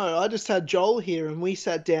 I don't know. I just had Joel here and we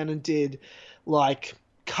sat down and did like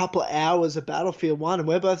a couple of hours of Battlefield 1 and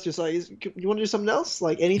we're both just like, you want to do something else?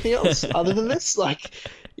 Like anything else other than this? Like,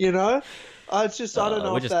 you know? I don't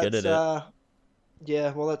know if that's... good at it.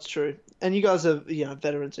 Yeah, well, that's true. And you guys are, you know,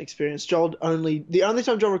 veterans and experienced. The only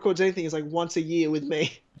time Joel records anything is like once a year with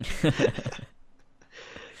me.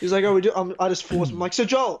 He's like, I just force him. I'm like, so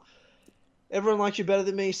Joel, everyone likes you better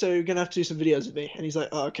than me, so you're going to have to do some videos with me. And he's like,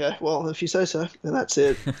 oh, okay, well, if you say so, then that's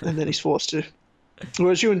it. And then he's forced to.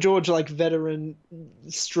 Whereas you and George are like veteran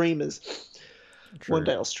streamers. True. One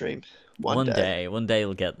day I'll stream. One day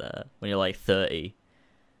you'll get there when you're like 30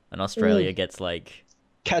 and Australia gets like...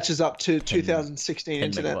 catches up to 2016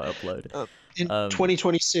 internet. Upload. In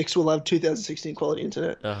 2026, we'll have 2016 quality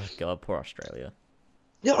internet. Oh god, poor Australia.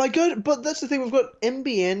 Yeah, but that's the thing. We've got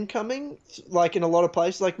NBN coming, like in a lot of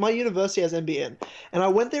places. Like my university has NBN, and I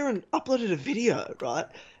went there and uploaded a video, right?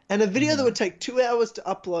 And a video that would take 2 hours to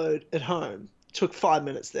upload at home took 5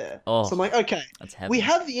 minutes there. Oh, so I'm like, okay, we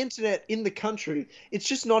have the internet in the country. It's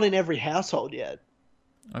just not in every household yet.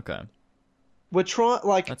 Okay. We're trying.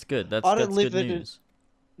 Like that's good. That's good news.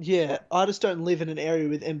 Yeah, I just don't live in an area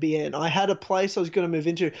with NBN. I had a place I was going to move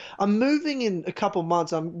into. I'm moving in a couple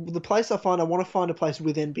months. The place I want to find a place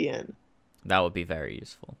with NBN. That would be very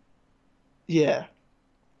useful. Yeah,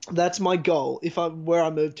 that's my goal. Where I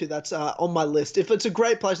move to, that's on my list. If it's a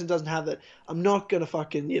great place and doesn't have it, I'm not going to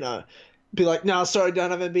fucking, be like, no, sorry, don't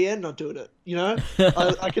have NBN, not doing it.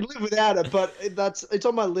 I can live without it, but it's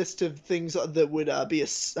on my list of things that would be a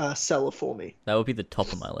seller for me. That would be the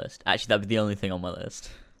top of my list. Actually, that'd be the only thing on my list.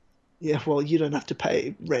 Yeah, well, you don't have to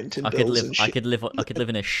pay rent and bills and shit. I could live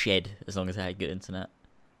in a shed as long as I had good internet.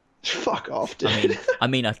 Fuck off, dude. I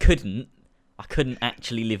mean, I couldn't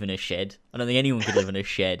actually live in a shed. I don't think anyone could live in a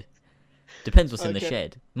shed. Depends what's in the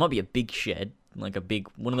shed. It might be a big shed, like a big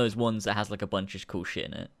one of those ones that has like a bunch of cool shit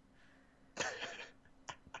in it.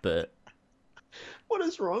 But what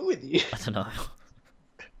is wrong with you? I don't know.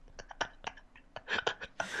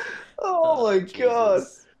 Oh my god.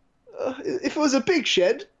 If it was a big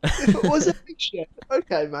shed.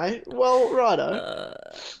 Okay, mate. Well, righto.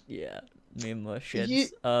 Yeah, me and my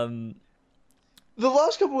sheds. The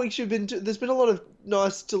last couple of weeks there's been a lot of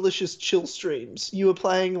nice, delicious chill streams. You were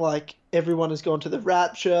playing like Everyone Has Gone to the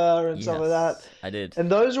Rapture and stuff like that. I did. And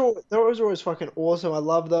those are always fucking awesome. I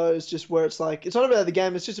love those. Just where it's like, it's not about the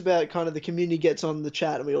game. It's just about kind of the community gets on the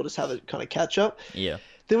chat and we all just have a kind of catch up. Yeah.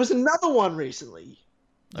 There was another one recently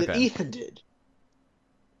that Ethan did.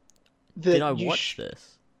 Did I watch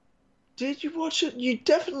this? Did you watch it? You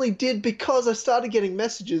definitely did, because I started getting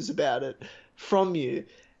messages about it from you.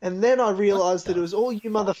 And then I realized that it was all you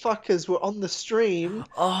motherfuckers were on the stream.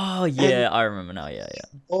 Oh, yeah, I remember now, yeah.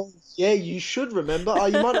 Oh, yeah, you should remember.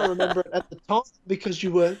 You might not remember it at the time because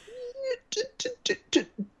you were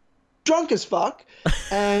drunk as fuck.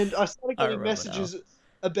 And I started getting messages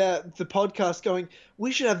about the podcast going,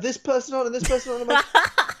 we should have this person on and this person on. I'm like,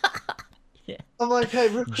 yeah. I'm like, hey,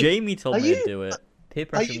 Rick, Jamie told me to do it.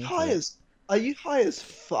 Are you high as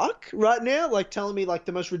fuck right now? Like telling me like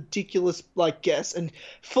the most ridiculous like guess and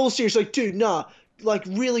full serious like, dude, nah, like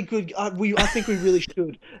really good. I think we really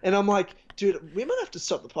should. And I'm like, dude, we might have to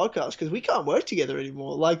stop the podcast because we can't work together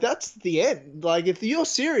anymore. Like that's the end. Like if you're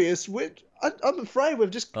serious, I'm afraid we've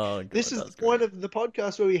just. Oh, God, this is the that's point great. of the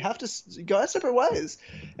podcast where we have to go our separate ways.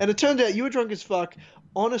 And it turned out you were drunk as fuck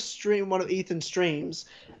on a stream, one of Ethan's streams,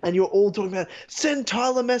 and you're all talking about send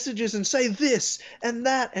Tyler messages and say this and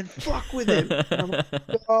that and fuck with him. And I'm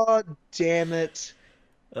like, God damn it.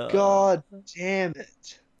 God damn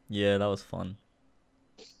it. Yeah, that was fun.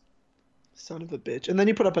 Son of a bitch. And then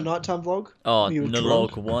you put up a nighttime vlog? Oh, You were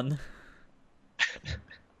Nalog drunk? 1.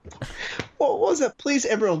 What was that? Please,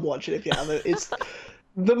 everyone watch it if you haven't. It's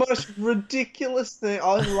the most ridiculous thing.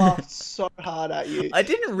 I laughed so hard at you. I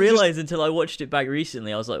didn't realize until I watched it back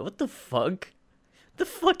recently. I was like, what the fuck? The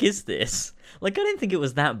fuck is this? Like, I didn't think it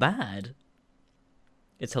was that bad.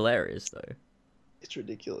 It's hilarious, though. It's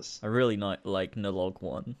ridiculous. I really like Nalog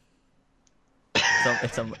 1.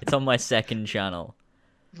 It's on my second channel.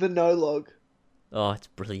 The no log. Oh, it's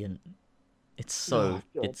brilliant. It's God.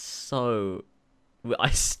 so... It's so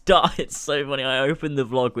funny. I opened the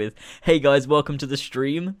vlog with, "Hey guys, welcome to the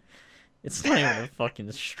stream." It's not even a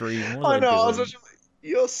fucking stream. What was I know. I was doing? watching,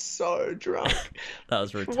 you're so drunk. That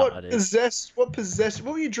was What retarded. possessed? What possessed?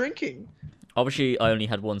 What were you drinking? Obviously, I only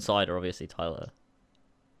had one cider, obviously, Tyler.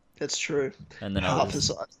 That's true. And then Half a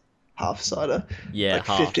cider. Half a cider. Yeah, like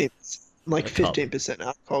half. 15. Like A cup. 15%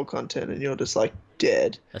 alcohol content, and you're just like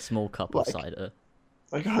dead. A small cup Like- of cider.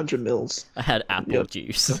 Like 100 mils. I had apple Yep.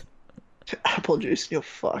 juice. Apple juice, and you're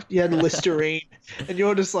fucked. You had Listerine, and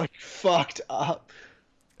you're just like fucked up.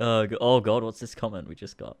 Oh god, what's this comment we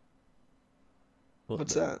just got?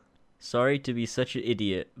 What's that? Sorry to be such an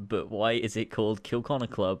idiot, but why is it called Kill Connor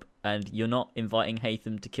Club? And you're not inviting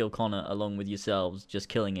Hatham to kill Connor along with yourselves, just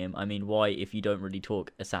killing him. I mean, why if you don't really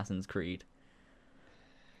talk Assassin's Creed?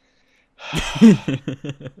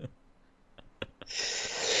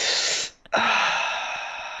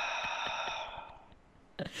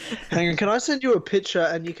 Hang on, can I send you a picture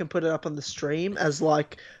and you can put it up on the stream as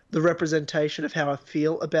like the representation of how I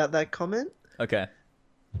feel about that comment? Okay.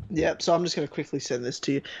 Yeah, so I'm just going to quickly send this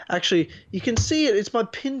to you. Actually, you can see it. It's my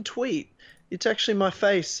pinned tweet. It's actually my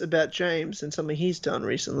face about James and something he's done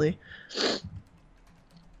recently.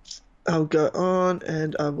 I'll go on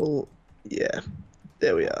and I will... Yeah,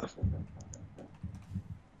 there we are.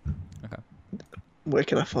 Okay. Where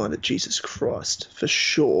can I find it? Jesus Christ. For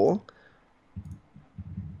sure.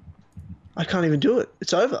 I can't even do it.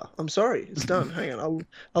 It's over. I'm sorry. It's done. Hang on.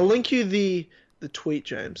 I'll link you the tweet,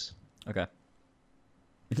 James. Okay.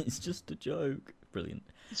 It's just a joke. Brilliant.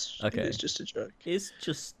 Okay. It's just a joke. It's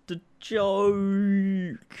just a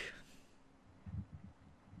joke.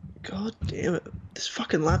 God damn it. This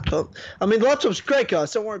fucking laptop. I mean, the laptop's great,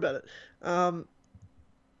 guys. Don't worry about it.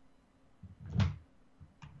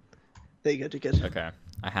 There you go, dickhead. Okay.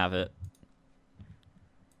 I have it.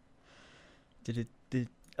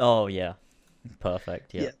 Oh, yeah.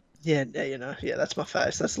 Perfect. Yeah. Yeah, you know. Yeah, that's my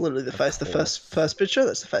face. That's literally the face. The course. first picture,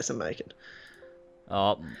 that's the face I'm making.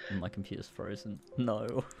 Oh, my computer's frozen.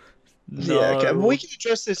 No. Yeah, okay. No. Well, we can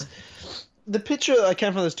address this. The picture I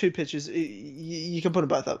came from, those two pictures, you can put them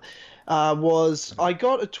both up, was I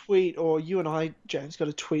got a tweet, or you and I, James, got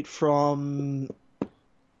a tweet from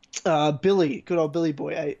Billy, good old Billy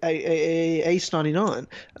boy, Ace99,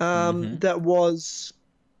 that was...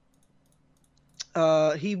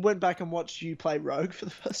 he went back and watched you play Rogue for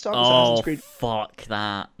the first time. Oh, Assassin's Creed. fuck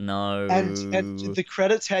that. No. And the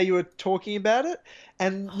credits, how you were talking about it,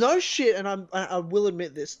 and no shit. And I will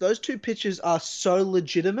admit this: those two pictures are so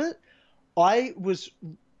legitimate. I was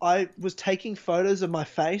taking photos of my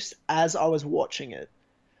face as I was watching it.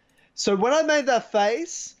 So when I made that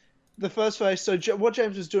face, the first face. So what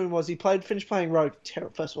James was doing was he finished playing Rogue.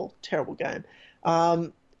 First of all, terrible game.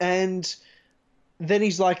 And then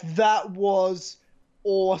he's like, "That was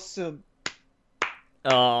awesome."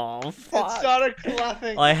 Oh, fuck. And started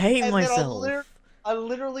clapping. I hate And then myself. I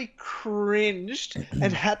literally cringed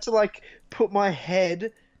and had to like put my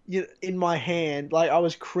head in my hand, like I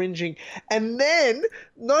was cringing. And then,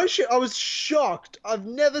 no shit, I was shocked. I've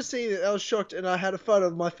never seen it. I was shocked, and I had a photo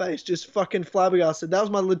of my face just fucking flabbergasted. That was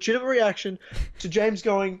my legitimate reaction to James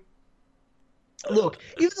going, "Look,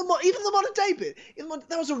 even the modern day bit,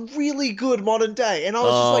 that was a really good modern day." And I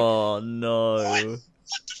was just like, Oh, no. what the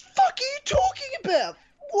fuck are you talking about?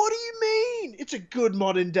 What do you mean? It's a good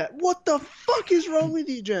modern day. What the fuck is wrong with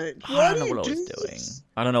you, James? I Why don't do know you what I do was doing. this?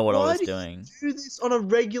 I don't know what I Why was do you doing. do this on a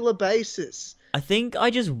regular basis? I think I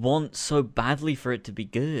just want so badly for it to be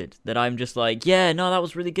good that I'm just like, yeah, no, that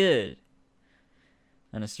was really good.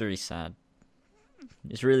 And it's really sad.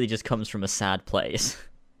 It really just comes from a sad place.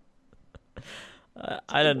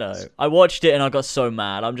 I don't know. I watched it and I got so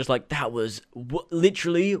mad. I'm just like, that was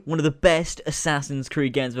literally one of the best Assassin's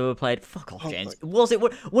Creed games I've ever played. Fuck off, James. Was it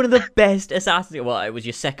one of the best Assassin's? Well, it was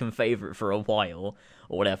your second favorite for a while,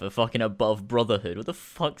 or whatever. Fucking above Brotherhood. What the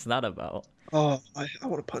fuck's that about? Oh, I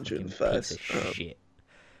want to punch you in the face. Piece of shit.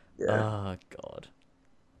 Yeah. Oh god.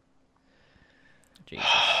 Jesus.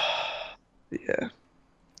 Yeah.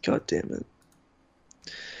 God damn it.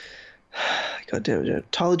 God damn it, Joe.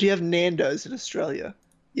 Tyler, do you have Nando's in Australia?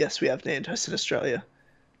 Yes, we have Nando's in Australia.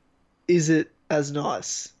 Is it as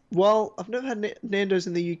nice? Well, I've never had Nando's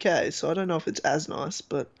in the UK, so I don't know if it's as nice,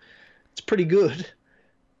 but it's pretty good.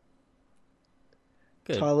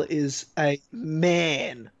 Good. Tyler is a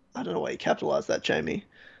man. I don't know why you capitalized that, Jamie.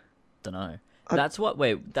 Don't know. That's what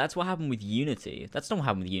happened with Unity. That's not what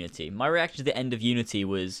happened with Unity. My reaction to the end of Unity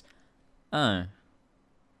was, that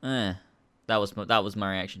was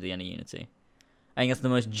my reaction to the end of Unity. I think that's the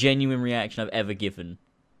most genuine reaction I've ever given.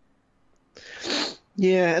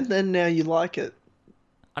 Yeah, and then now you like it.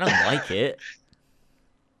 I don't like it.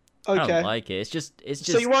 Okay. I don't like it. It's just.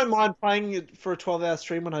 So you won't mind playing it for a 12-hour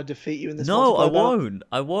stream when I defeat you in this? No, I multiplayer battle? won't.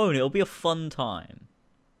 I won't. It'll be a fun time.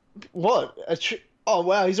 What? Oh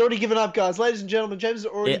wow, he's already given up, guys. Ladies and gentlemen, James has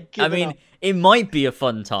already given up. It might be a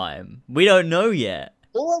fun time. We don't know yet.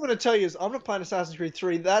 All I'm going to tell you is I'm not playing Assassin's Creed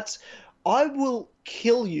 3. I will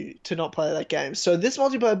kill you to not play that game. So this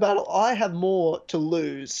multiplayer battle, I have more to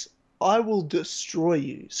lose. I will destroy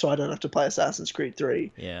you so I don't have to play Assassin's Creed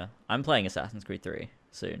 3. Yeah, I'm playing Assassin's Creed 3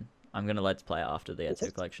 soon. I'm going to let's play it after the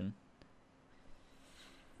Ezio collection.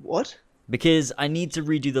 What? Because I need to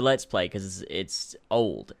redo the Let's Play because it's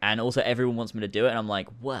old. And also everyone wants me to do it. And I'm like,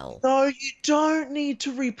 well... No, you don't need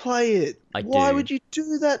to replay it. Why would you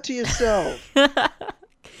do that to yourself?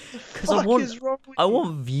 Because I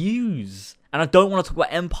want views. And I don't want to talk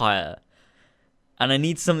about Empire. And I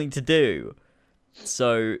need something to do.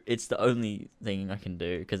 So it's the only thing I can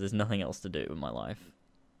do because there's nothing else to do in my life.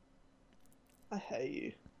 I hate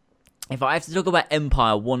you. If I have to talk about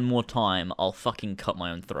Empire one more time, I'll fucking cut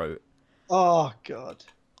my own throat. Oh, God.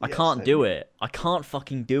 I can't do it. I can't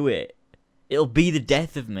fucking do it. It'll be the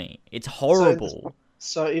death of me. It's horrible.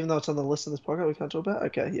 So even though it's on the list of this podcast, we can't talk about it?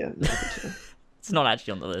 Okay, yeah. It's not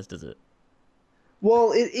actually on the list, is it?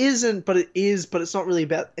 Well, it isn't, but it is, but it's not really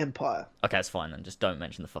about Empire. Okay, it's fine then. Just don't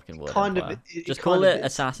mention the fucking word Kind Empire. of. Just call it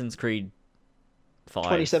Assassin's Creed 5.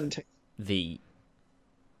 2017.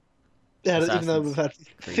 Even though we've had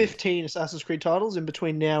 15 Assassin's Creed titles in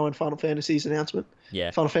between now and Final Fantasy's announcement.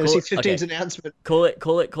 Yeah. Final Fantasy 15's announcement. Call it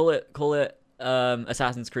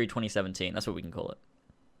Assassin's Creed 2017. That's what we can call it.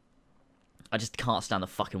 I just can't stand the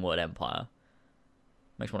fucking word Empire.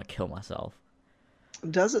 Makes me want to kill myself.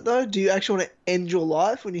 Does it though? Do you actually want to end your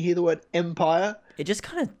life when you hear the word Empire? It just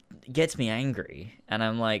kind of gets me angry. And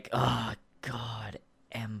I'm like, oh, God,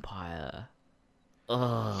 Empire.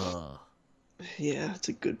 Ugh. Yeah, that's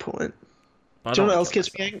a good point. Do you know what else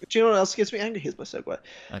gets me angry? Do you know what else gets me angry? Here's my segue.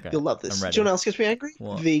 Okay. You'll love this. Do you know what else gets me angry?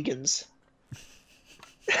 What? Vegans.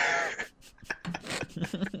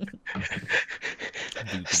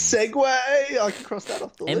 Segue. I can cross that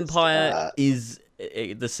off the list. Empire is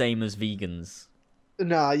the same as vegans.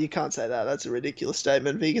 No, you can't say that. That's a ridiculous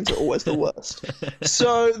statement. Vegans are always the worst.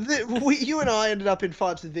 So you and I ended up in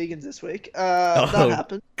fights with vegans this week. That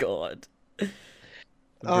happened. God.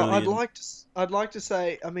 I'd like to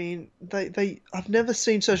say, I mean, I've never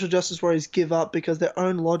seen social justice warriors give up because their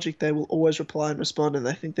own logic, they will always reply and respond and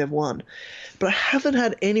they think they've won. But I haven't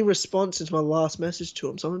had any response since my last message to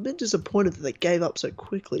them, so I'm a bit disappointed that they gave up so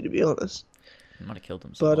quickly, to be honest. They might have killed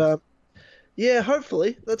themselves. But, yeah,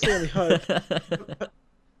 hopefully. That's the only hope.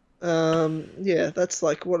 Yeah, that's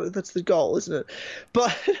the goal, isn't it?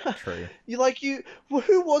 But True.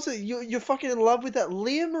 Who was it? You're fucking in love with that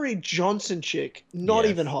Leah Marie Johnson chick. Not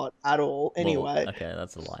even hot at all. Anyway. Well, okay,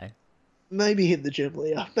 that's a lie. Maybe hit the gym,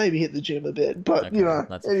 Leah. Maybe hit the gym a bit, but okay,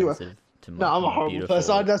 that's anyway. To no, I'm a horrible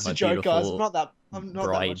person. That's a joke, guys. I'm not that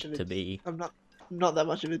bride much of to be. I'm not that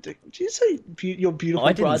much of a dick. Did you say you're beautiful?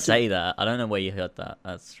 I didn't say that. I don't know where you heard that.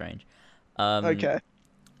 That's strange. Okay.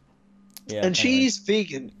 Yeah, and she's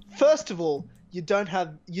vegan. First of all, you don't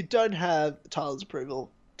have Tyler's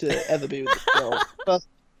approval to ever be with this girl.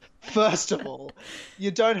 First of all,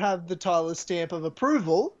 you don't have the Tyler stamp of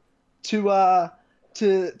approval to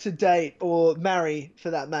date or marry,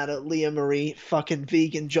 for that matter, Leah Marie fucking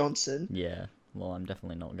vegan Johnson. Yeah. Well, I'm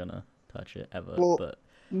definitely not gonna touch it ever. Well, but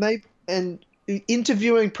maybe and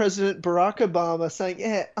interviewing President Barack Obama saying,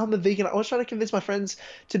 "Yeah, I'm a vegan. I was trying to convince my friends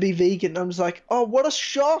to be vegan." I was like, "Oh, what a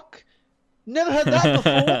shock! Never heard that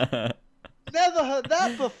before. Never heard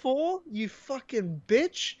that before. You fucking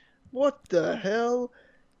bitch. What the hell?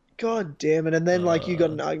 God damn it. And then, like, you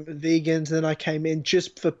got Uh, an argument with vegans, and then I came in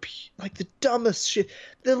just for, like, the dumbest shit.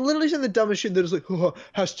 They're literally saying the dumbest shit. They're just like, oh,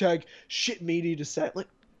 hashtag shit meaty to say. Like,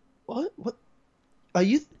 what? What? Are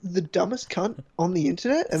you the dumbest cunt on the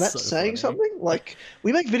internet? And it's that's so saying funny. something? Like,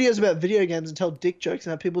 we make videos about video games and tell dick jokes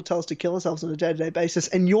and have people tell us to kill ourselves on a day-to-day basis,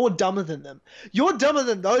 and you're dumber than them. You're dumber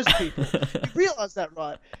than those people. You realize that,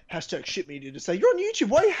 right? Hashtag shit media to say. You're on YouTube.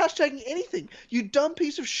 Why are you hashtagging anything? You dumb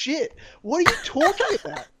piece of shit. What are you talking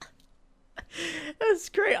about? That's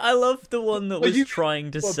great. I love the one that was you-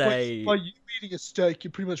 trying to Well, say. by you eating a steak,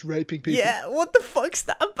 you're pretty much raping people. Yeah, what the fuck's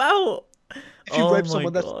that about? If you Oh rape my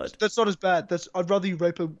someone, God. that's not as bad. I'd rather you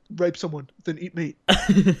rape someone than eat meat.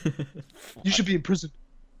 You should be in prison.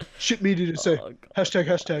 Shit media to say. Oh, God.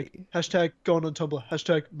 Hashtag going on Tumblr.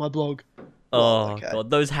 Hashtag my blog. Oh okay. God,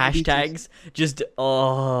 those hashtags just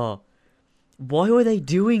why were they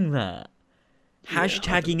doing that? Yeah, I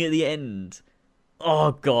Hashtagging at the end.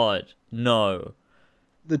 Oh God, no.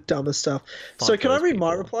 The dumbest stuff. Fuck So can I those read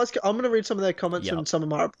my people. replies? I'm going to read some of their comments Yep. and some of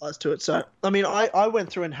my replies to it. So, I mean, I went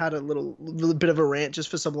through and had a little bit of a rant just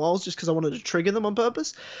for some lols, just because I wanted to trigger them on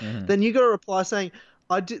purpose. Mhm. Then you got a reply saying,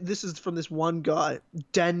 this is from this one guy,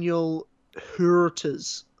 Daniel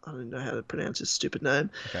Hurtas. I don't know how to pronounce his stupid name.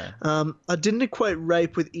 Okay. I didn't equate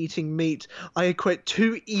rape with eating meat. I equate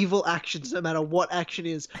two evil actions, no matter what action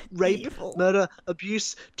is. Rape, Evil. murder,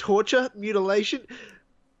 abuse, torture, mutilation,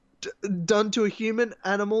 done to a human,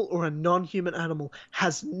 animal, or a non-human animal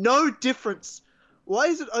has no difference. Why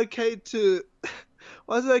is it okay to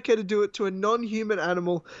do it to a non-human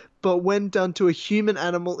animal, but when done to a human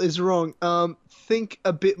animal is wrong? Think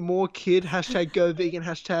a bit more, kid. Hashtag go vegan.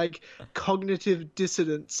 Hashtag cognitive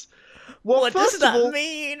dissonance. Well, What does first that of all,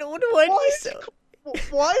 mean? What do I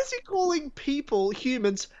why is he calling people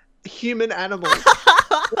humans human animals?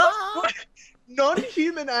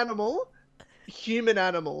 Non-human animal, human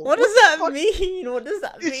animal. What does the that fuck? mean? What does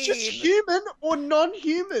that mean? It's just human or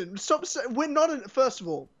non-human. Stop saying we're not. First of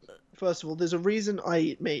all, there's a reason I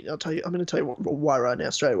eat meat. I'm going to tell you why right now,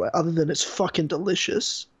 straight away. Other than it's fucking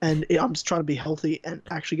delicious, and I'm just trying to be healthy and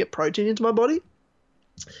actually get protein into my body.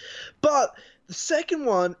 But the second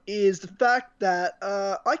one is the fact that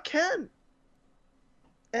I can.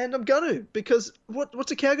 And I'm gonna, because what's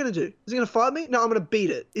a cow gonna do? Is it gonna fight me? No, I'm gonna beat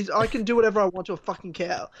it. I can do whatever I want to a fucking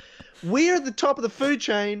cow. We're at the top of the food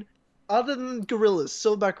chain, other than gorillas,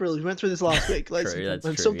 silverback gorillas. We went through this last week. Ladies True, and that's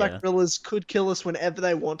gentlemen. true, Silverback yeah. gorillas could kill us whenever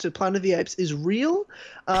they wanted. Planet of the Apes is real,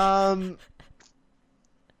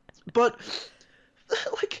 but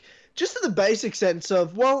like just in the basic sense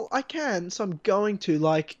of, well, I can, so I'm going to.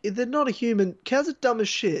 Like, if they're not a human. Cows are dumb as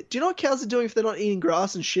shit. Do you know what cows are doing if they're not eating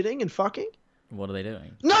grass and shitting and fucking? What are they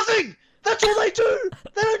doing? Nothing! That's all they do!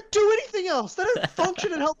 They don't do anything else! They don't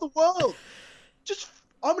function and help the world!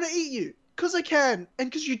 I'm gonna eat you. Because I can. And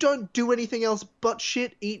because you don't do anything else but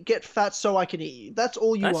shit, eat, get fat so I can eat you. That's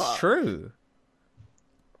all you are. That's true.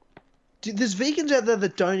 There's vegans out there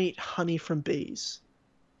that don't eat honey from bees.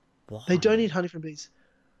 Why? They don't eat honey from bees.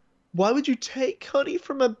 Why would you take honey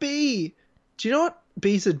from a bee? Do you know what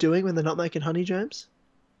bees are doing when they're not making honey, James?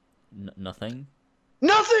 Nothing.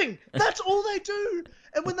 Nothing! That's all they do!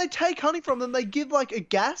 And when they take honey from them, they give like a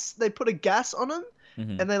gas, they put a gas on them,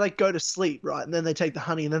 Mhm. and they like go to sleep, right? And then they take the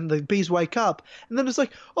honey, and then the bees wake up, and then it's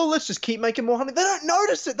like, oh, let's just keep making more honey. They don't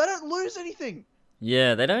notice it, they don't lose anything.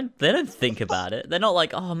 Yeah, they don't think about it. They're not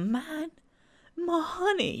like, oh man, more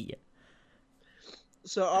honey.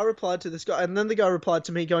 So I replied to this guy, and then the guy replied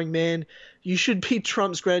to me going, man, you should be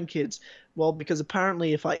Trump's grandkids. Well, because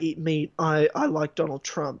apparently if I eat meat, I like Donald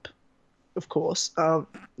Trump. Of course.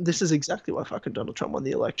 This is exactly why fucking Donald Trump won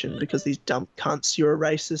the election, because these dumb cunts, you're a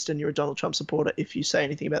racist and you're a Donald Trump supporter if you say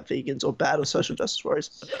anything about vegans or bad or social justice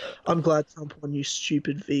warriors. I'm glad Trump won, you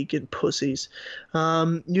stupid vegan pussies.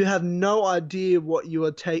 You have no idea what you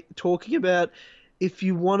are talking about. If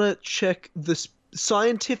you want to check the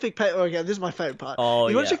scientific paper, okay, this is my favorite part. Oh,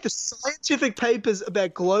 You want to yeah. check the scientific papers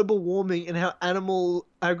about global warming and how animal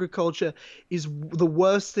agriculture is the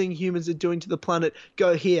worst thing humans are doing to the planet?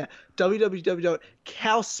 Go here,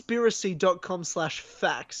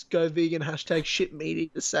 www.cowspiracy.com/facts. Go vegan, hashtag shit meaty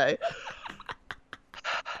to say.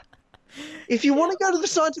 If you want to go to the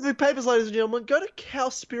scientific papers, ladies and gentlemen, go to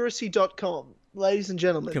cowspiracy.com, ladies and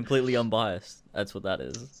gentlemen. Completely unbiased. That's what that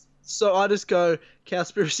is. So I just go,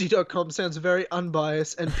 cowspiracy.com sounds very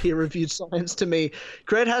unbiased and peer-reviewed science to me.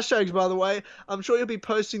 Great hashtags, by the way. I'm sure you'll be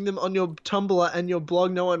posting them on your Tumblr and your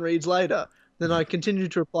blog no one reads later. Then I continue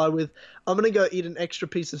to reply with, I'm going to go eat an extra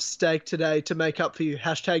piece of steak today to make up for you.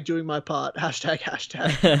 Hashtag doing my part. Hashtag.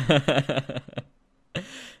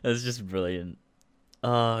 That's just brilliant.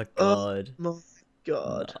 Oh god. My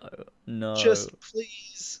God. No. Just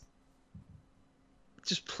please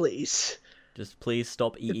just please. Just please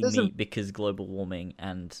stop It eating doesn't. meat because global warming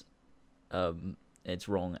and it's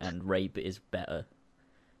wrong and rape is better.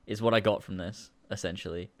 Is what I got from this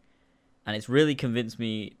essentially, and it's really convinced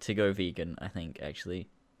me to go vegan. I think actually,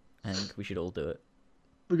 I think we should all do it.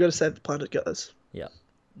 We got to save the planet, guys. Yeah,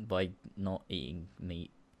 by not eating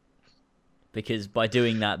meat. Because by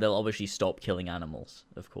doing that, they'll obviously stop killing animals,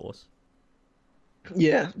 of course.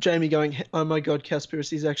 Yeah, Jamie going, oh my god,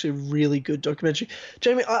 Cowspiracy is actually a really good documentary.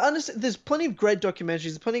 Jamie, I understand there's plenty of great documentaries,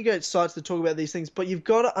 there's plenty of great sites that talk about these things, but you've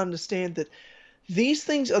got to understand that these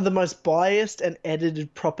things are the most biased and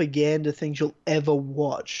edited propaganda things you'll ever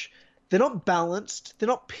watch. They're not balanced, they're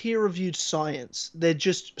not peer-reviewed science. They're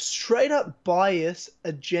just straight up bias,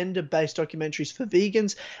 agenda-based documentaries for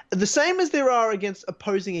vegans. The same as there are against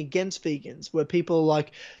opposing against vegans, where people are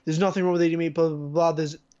like, there's nothing wrong with eating meat, blah, blah, blah.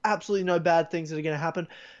 There's absolutely no bad things that are going to happen.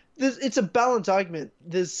 It's a balanced argument.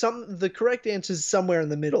 The correct answer is somewhere in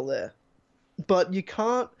the middle there. But you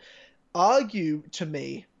can't argue to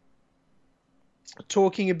me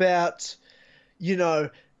talking about, go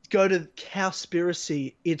to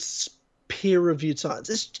Cowspiracy, it's peer-reviewed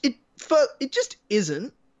science. It just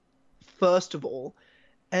isn't, first of all.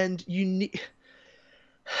 And you need...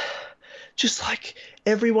 Just like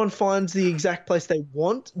everyone finds the exact place they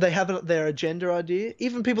want, they have their agenda idea.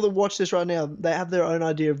 Even people that watch this right now, they have their own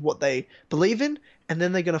idea of what they believe in, and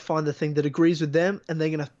then they're going to find the thing that agrees with them, and they're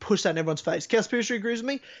going to push that in everyone's face. Cowspiracy agrees with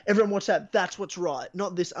me. Everyone watch that. That's what's right.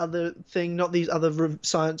 Not this other thing, not these other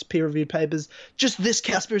science peer-reviewed papers. Just this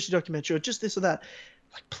Cowspiracy documentary, or just this or that.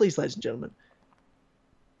 Like, please, ladies and gentlemen,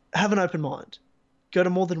 have an open mind. Go to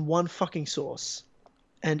more than one fucking source,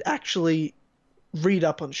 and actually read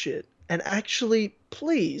up on shit. And actually,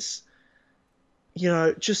 please,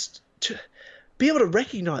 just to be able to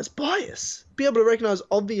recognize bias, be able to recognize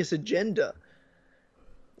obvious agenda.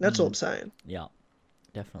 That's all I'm saying. Yeah,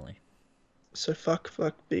 definitely. So fuck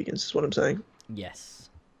vegans is what I'm saying. Yes.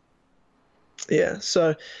 Yeah.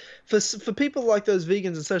 So for people like those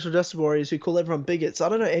vegans and social justice warriors who call everyone bigots, I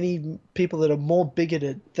don't know any people that are more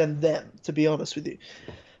bigoted than them, to be honest with you.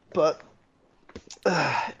 But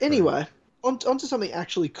anyway. Onto something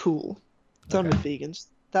actually cool. Done with vegans.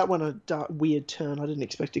 That went a weird turn. I didn't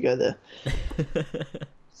expect to go there. As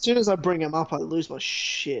soon as I bring them up, I lose my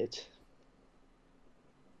shit.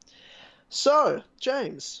 So,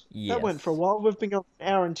 James, that went for a while. We've been going an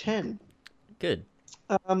hour and 10. Good.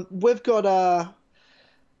 We've got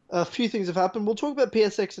a few things have happened. We'll talk about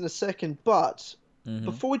PSX in a second, but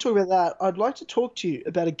before we talk about that, I'd like to talk to you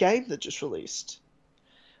about a game that just released.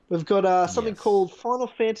 We've got something called Final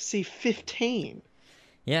Fantasy 15.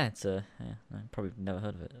 Yeah, it's I probably never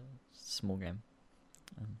heard of it. It's a small game.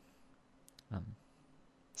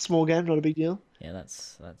 Small game, not a big deal. Yeah,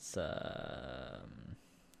 that's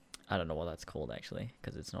I don't know what that's called actually,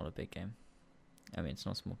 because it's not a big game. I mean, it's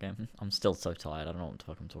not a small game. I'm still so tired. I don't know what the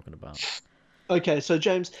fuck I'm talking about. Okay, so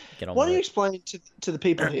James, why don't you explain to the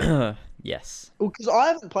people here? Yes. Well, because I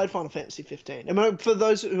haven't played Final Fantasy 15. And for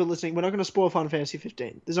those who are listening, we're not going to spoil Final Fantasy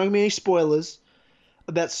 15. There's not going to be any spoilers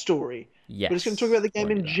about story. Yes. We're just going to talk about the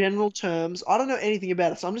game in general terms. I don't know anything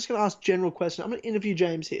about it, so I'm just going to ask general questions. I'm going to interview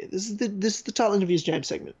James here. This is the title interviews James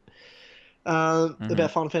segment.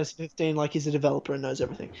 About Final Fantasy 15, like he's a developer and knows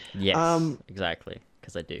everything. Yes, exactly.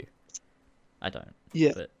 Because I do. I don't.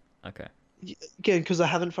 Yeah. But, okay. Again, because I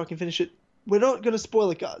haven't fucking finished it. We're not going to spoil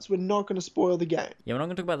it, guys. We're not going to spoil the game. Yeah, we're not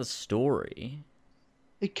going to talk about the story.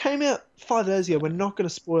 It came out 5 days ago. We're not going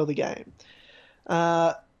to spoil the game.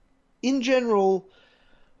 In general,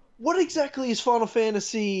 what exactly is Final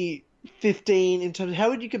Fantasy 15 in terms of how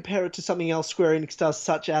would you compare it to something else Square Enix does,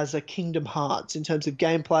 such as a Kingdom Hearts, in terms of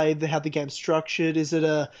gameplay, how the game's structured? Is it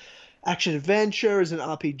a action adventure? Is it an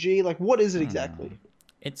RPG? Like, what is it exactly?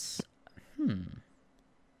 It's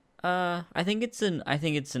I think it's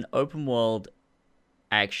an open world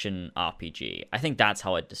action RPG. I think that's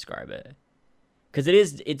how I'd describe it. Because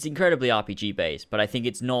it's incredibly RPG based, but I think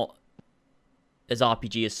it's not as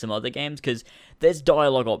RPG as some other games, because there's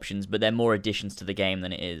dialogue options, but they're more additions to the game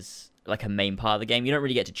than it is like a main part of the game. You don't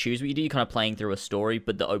really get to choose what you do. You're kind of playing through a story,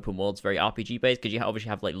 but the open world's very RPG based, because you obviously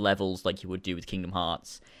have like levels like you would do with Kingdom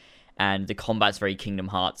Hearts, and the combat's very Kingdom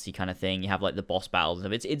Heartsy kind of thing. You have like the boss battles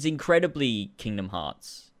and it's incredibly Kingdom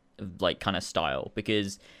Hearts like kind of style,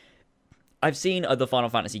 because I've seen other Final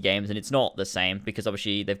Fantasy games and it's not the same, because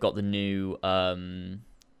obviously they've got the new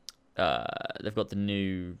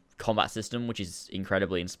combat system, which is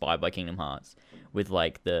incredibly inspired by Kingdom Hearts, with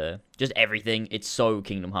like just everything. It's so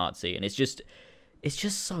Kingdom Heartsy, and it's just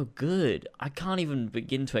so good. I can't even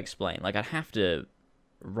begin to explain. Like, I'd have to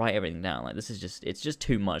write everything down. Like, it's just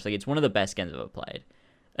too much. Like, it's one of the best games I've ever played,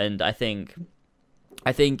 and I think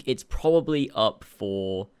I think it's probably up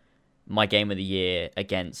for my game of the year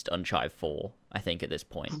against Uncharted 4, I think, at this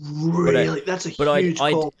point. But I, Really? That's a but I'd huge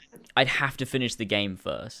I'd call. I'd have to finish the game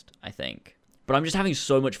first, I think. But I'm just having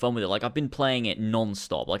so much fun with it. Like I've been playing it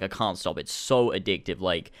non-stop. Like I can't stop. It's so addictive.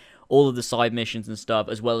 Like all of the side missions and stuff,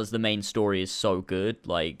 as well as the main story, is so good.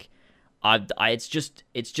 Like it's just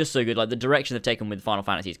so good. Like the direction they've taken with Final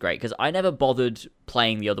Fantasy is great because I never bothered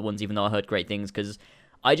playing the other ones, even though I heard great things. Because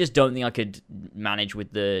I just don't think I could manage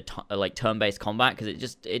with the like turn-based combat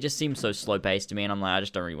because it just seems so slow-paced to me, and I'm like I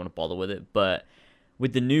just don't really want to bother with it. But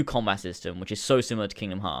with the new combat system, which is so similar to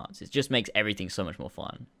Kingdom Hearts, it just makes everything so much more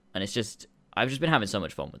fun. And it's just I've just been having so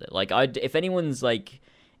much fun with it. Like if anyone's like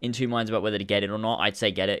in two minds about whether to get it or not, I'd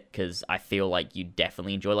say get it because I feel like you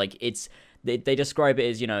definitely enjoy. Like they describe it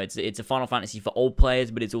as, you know, it's a Final Fantasy for old players,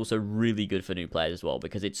 but it's also really good for new players as well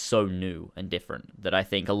because it's so new and different that I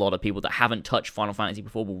think a lot of people that haven't touched Final Fantasy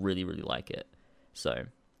before will really, really like it. So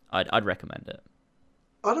I'd recommend it.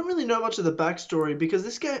 I don't really know much of the backstory because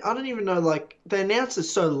this game, I don't even know, like, they announced it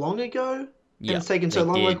so long ago and Yeah, it's taken they so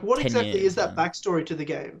long. Like, did what 10 exactly is years, that man. backstory to the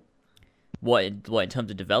game? What in terms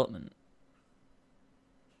of development?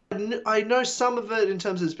 I know some of it in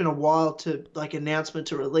terms of it's been a while to, like, announcement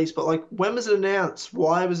to release, but, like, when was it announced?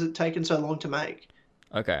 Why was it taken so long to make?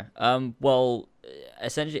 Okay. Well,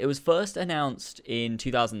 essentially, it was first announced in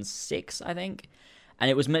 2006, I think, and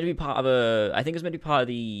it was meant to be part of I think it was meant to be part of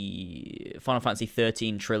the Final Fantasy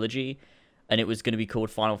 13 trilogy, and it was going to be called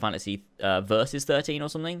Final Fantasy Versus 13 or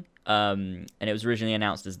something. And it was originally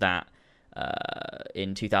announced as that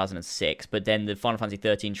in 2006, but then the Final Fantasy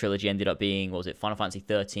 13 trilogy ended up being, what was it, Final Fantasy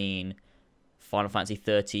 13, Final Fantasy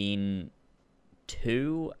 13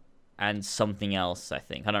 2, and something else, I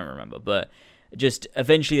think. I don't remember, but just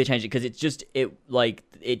eventually they changed it because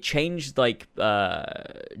it changed like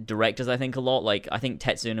directors, I think, a lot. Like I think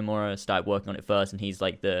Tetsuya Nomura started working on it first, and he's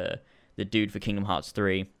like the dude for Kingdom Hearts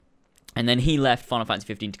 3, and then he left Final Fantasy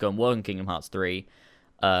 15 to go and work on Kingdom Hearts 3.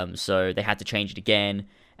 So they had to change it again.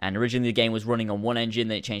 And originally the game was running on one engine,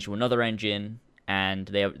 then it changed to another engine, and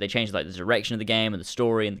they changed like the direction of the game and the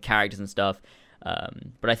story and the characters and stuff.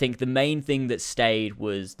 But I think the main thing that stayed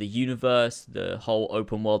was the universe, the whole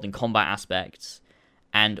open world and combat aspects,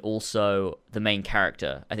 and also the main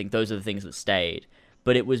character. I think those are the things that stayed.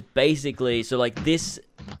 But it was basically so like this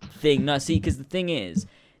thing. No, see, because the thing is,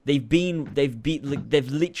 they've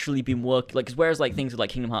literally been working like, cause whereas like things with like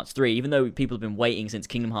Kingdom Hearts 3, even though people have been waiting since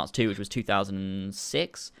Kingdom Hearts 2, which was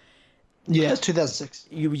 2006. Yeah, it's 2006.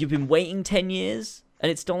 You've been waiting 10 years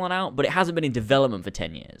and it's still not out, but it hasn't been in development for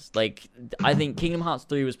 10 years. Like I think Kingdom Hearts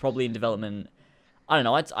 3 was probably in development, I don't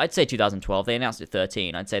know, I'd say 2012. They announced it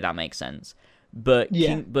 13. I'd say that makes sense. But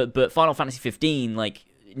Yeah. but Final Fantasy 15, like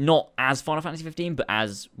not as Final Fantasy 15, but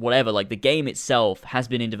as whatever, like the game itself has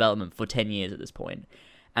been in development for 10 years at this point.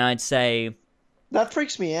 And I'd say, That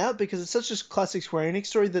freaks me out because it's such a classic Square Enix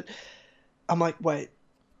story that I'm like, wait,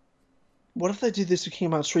 what if they do this with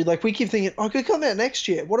Kingdom Hearts 3? Like, we keep thinking, oh, it could come out next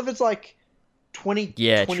year. What if it's like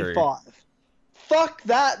yeah, true. 2025? Fuck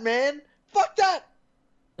that, man. Fuck that.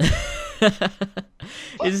 Fuck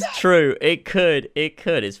It's that. true. It could.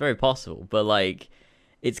 It's very possible. But like,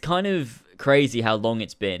 it's kind of crazy how long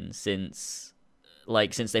it's been since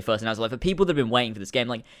they first announced it. Like for people that have been waiting for this game,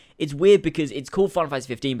 like it's weird because it's called Final Fantasy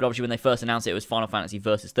 15, but obviously when they first announced it, it was Final Fantasy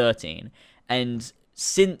Versus 13, and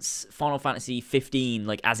since Final Fantasy 15,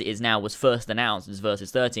 like as it is now, was first announced as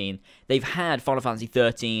Versus 13, they've had Final Fantasy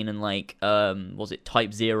 13 and like was it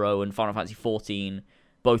Type 0 and Final Fantasy 14,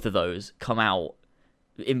 both of those come out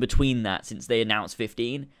in between that since they announced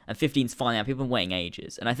 15, and 15's finally out. People have been waiting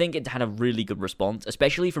ages, and I think it had a really good response,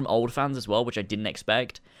 especially from old fans as well, which I didn't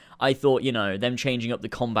expect. I thought, you know, them changing up the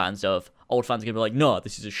combat and stuff, old fans are gonna be like, no,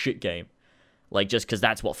 this is a shit game, like just because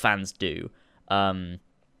that's what fans do.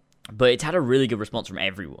 But it's had a really good response from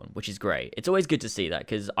everyone, which is great. It's always good to see that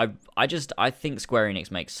because I think Square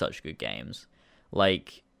Enix makes such good games,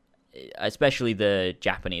 like especially the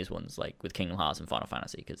Japanese ones, like with Kingdom Hearts and Final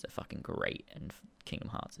Fantasy, because they're fucking great, and Kingdom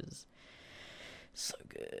Hearts is so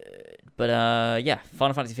good. But yeah,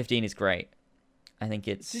 Final Fantasy 15 is great. I think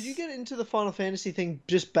it's. Did you get into the Final Fantasy thing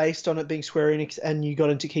just based on it being Square Enix and you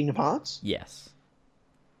got into Kingdom Hearts? Yes,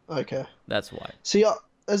 Okay. that's why. See,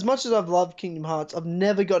 as much as I've loved Kingdom Hearts, I've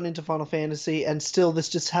never gotten into Final Fantasy, and still this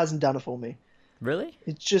just hasn't done it for me. Really?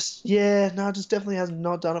 It's just, yeah, no, it just definitely has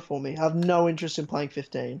not done it for me. I have no interest in playing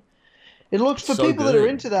 15. It looks, for So people that are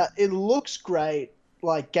good. into that, it looks great.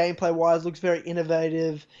 Like, gameplay-wise, looks very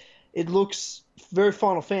innovative. It looks very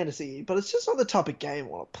Final Fantasy, but it's just not the type of game I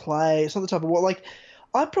want to play. It's not the type of, like,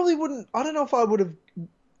 I probably wouldn't, I don't know if I would have,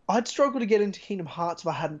 I'd struggle to get into Kingdom Hearts if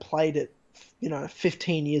I hadn't played it,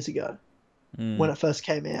 15 years ago. when it first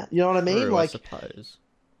came out. You know what I mean? True, I Like, suppose.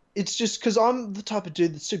 it's just because I'm the type of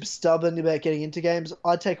dude that's super stubborn about getting into games.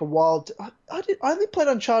 I take a while. I only played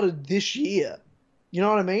Uncharted this year. You know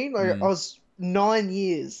what I mean? Like, I was 9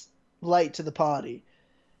 years late to the party,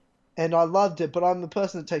 and I loved it. But I'm the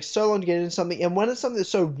person that takes so long to get into something, and when it's something that's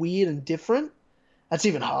so weird and different, that's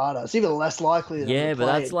even harder. It's even less likely that I'm Yeah, gonna but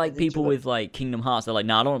play that's it like and people into it. with like Kingdom Hearts. They're like,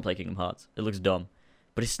 nah, I don't want to play Kingdom Hearts. It looks dumb.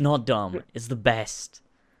 But it's not dumb. It's the best.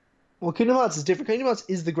 Well, Kingdom Hearts is different. Kingdom Hearts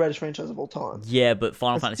is the greatest franchise of all time. Yeah, but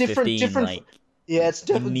Final It's Fantasy different. 15, Different. like, Yeah, it's you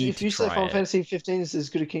definitely. need If to you say try Final it. Fantasy 15 is as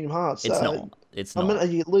good as Kingdom Hearts, It's not. It's I not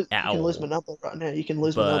mean, you at can lose my all. number right now. You can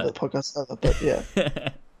lose my But number. Podcast over. But yeah.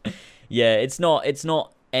 yeah, it's not. It's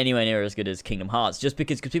not anywhere near as good as Kingdom Hearts. Just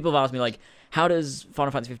because people have asked me like, how does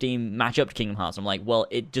Final Fantasy 15 match up to Kingdom Hearts? I'm like, well,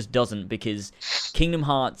 it just doesn't, because Kingdom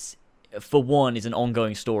Hearts, for one, is an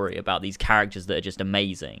ongoing story about these characters that are just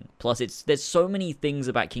amazing. Plus, there's so many things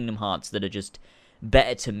about Kingdom Hearts that are just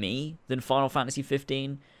better to me than Final Fantasy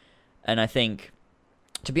 15, and I think.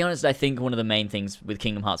 To be honest, I think one of the main things with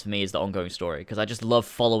Kingdom Hearts for me is the ongoing story, because I just love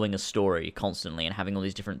following a story constantly and having all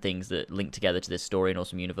these different things that link together to this story and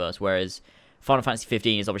awesome universe, whereas Final Fantasy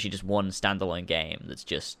 15 is obviously just one standalone game that's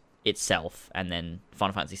just itself, and then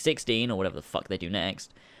Final Fantasy 16, or whatever the fuck they do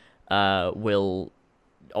next, will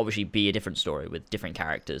obviously be a different story with different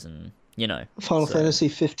characters, and, you know. Final Fantasy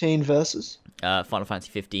 15 versus Final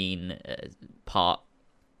Fantasy 15 part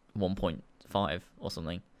 1.5 or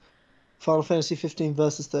something. Final Fantasy 15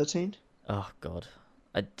 versus 13. Oh god.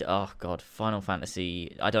 Oh god, Final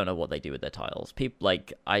Fantasy. I don't know what they do with their titles. People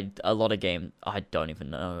like a lot of game I don't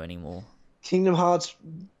even know anymore. Kingdom Hearts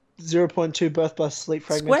 0.2 Birth by Sleep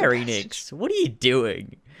Fragment. Square Enix, what are you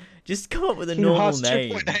doing? Just come up with a Kingdom normal Hearts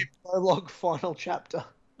name. 2.8 Prologue Final Chapter.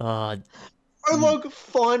 Ah, Prologue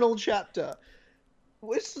Final Chapter.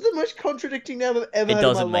 It's the most contradicting name I've ever it heard in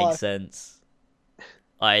doesn't my make life. sense.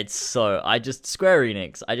 Square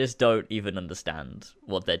Enix, I just don't even understand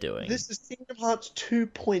what they're doing. This is Kingdom Hearts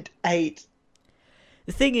 2.8.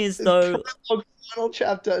 The thing is, though, Prologue Final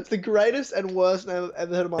Chapter. It's the greatest and worst name I've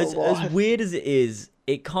ever heard in my life. as weird as it is,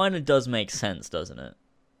 it kind of does make sense, doesn't it?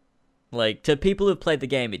 Like, to people who've played the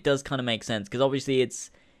game, it does kind of make sense, because obviously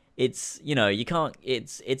it's you know, you can't,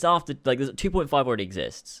 it's after, like, 2.5 already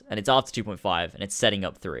exists, and it's after 2.5, and it's setting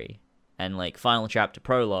up 3, and, like, Final Chapter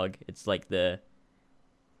Prologue, it's like the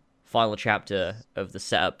final chapter of the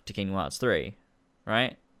setup to Kingdom Hearts 3,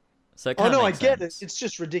 right? So it Oh kind of no, I makes get sense. it. It's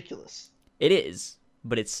just ridiculous. It is,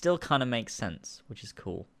 but it still kind of makes sense, which is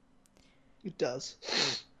cool. It does.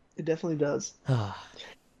 It definitely does.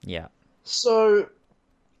 Yeah. So,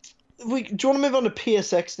 do you want to move on to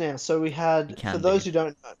PSX now? So we had, can for those do. who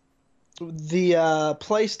don't know, the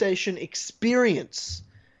PlayStation Experience.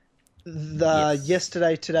 Yes.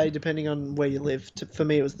 Yesterday, today, depending on where you live. For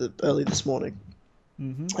me, it was early this morning.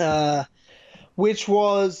 Mm-hmm. Which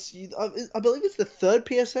was, I believe it's the third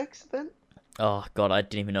PSX event. Oh god, I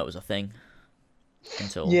didn't even know it was a thing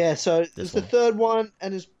until Yeah, so this it's the one. third one,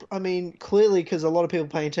 and is, I mean, clearly because a lot of people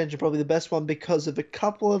paying attention, probably the best one because of a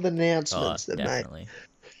couple of announcements they've made.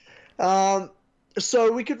 Definitely.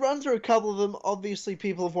 So we could run through a couple of them. Obviously,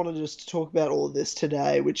 people have wanted us to talk about all of this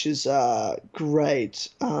today, which is great.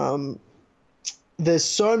 There's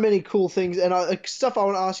so many cool things, and stuff I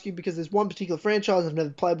want to ask you, because there's one particular franchise I've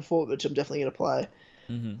never played before, which I'm definitely going to play.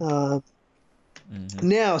 Mm-hmm.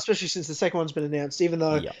 Now, especially since the second one's been announced, even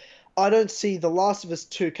though Yeah. I don't see The Last of Us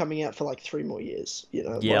 2 coming out for like 3 more years. You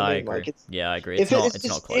know, Yeah, what I mean? agree. Like, Yeah, I agree. It's not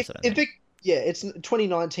close. I don't think. yeah, it's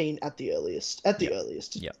 2019 at the earliest. At the Yeah.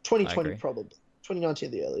 earliest. Yeah, I 2020 agree. probably. 2019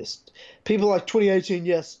 at the earliest. People like 2018,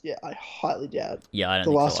 yes. Yeah, I highly doubt Yeah, I don't The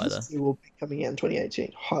think Last so of either. Us 2 will be coming out in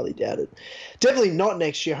 2018. Highly doubt it. Definitely not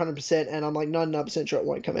next year, 100%, and I'm like 99% sure it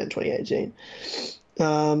won't come out in 2018.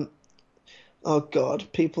 Oh god,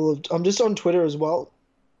 I'm just on Twitter as well,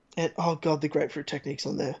 and oh god, the grapefruit technique's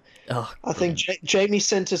on there. Oh, I think Jamie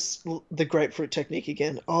sent us the grapefruit technique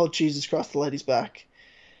again. Oh Jesus Christ, the lady's back.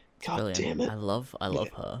 God brilliant. damn it. I love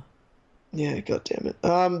her. Yeah, god damn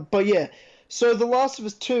it. But yeah, so The Last of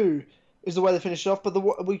Us 2 is the way they finished it off,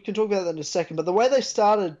 but we can talk about that in a second. But the way they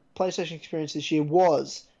started PlayStation Experience this year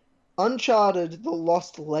was Uncharted: The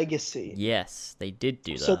Lost Legacy. Yes, they did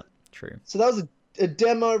do that. So- True. So that was a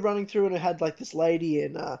demo running through, and it had like this lady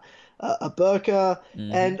in a burqa,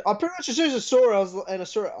 Mhm. and I pretty much, as soon as I saw her, I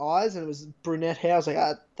saw her eyes, and it was brunette hair. I was like,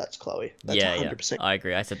 that's Chloe. That's Yeah, 100%. I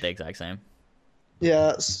agree. I said the exact same.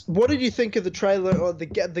 Yeah. What did you think of the trailer or the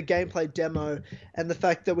gameplay demo, and the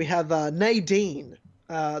fact that we have Nadine,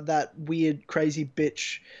 that weird crazy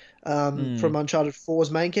bitch from Uncharted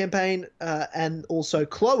 4's main campaign, and also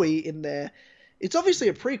Chloe in there? It's obviously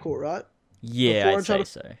a prequel, right? Yeah, Before I'd say Uncharted-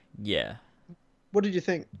 so. Yeah. What did you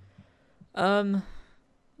think? Um,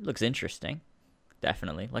 looks interesting.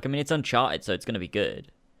 Definitely. Like, I mean, it's Uncharted, so it's gonna be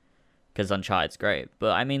good because Uncharted's great.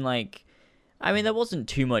 But I mean, like, there wasn't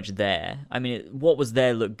too much there. I mean, what was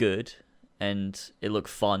there looked good, and it looked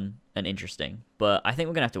fun and interesting. But I think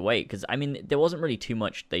we're gonna have to wait because I mean, there wasn't really too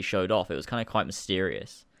much they showed off. It was kind of quite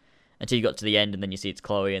mysterious until you got to the end, and then you see it's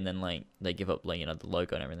Chloe, and then like they give up, like, the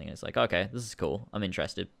logo and everything. And it's like, okay, this is cool. I'm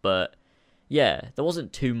interested. But yeah, there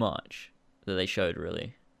wasn't too much that they showed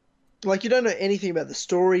really. Like, you don't know anything about the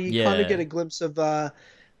story. You kind of Yeah. get a glimpse of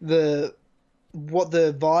the what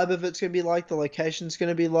the vibe of it's going to be like, the location's going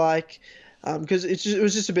to be like, because it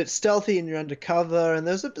was just a bit stealthy and you're undercover, and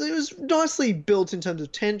it was nicely built in terms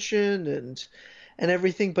of tension and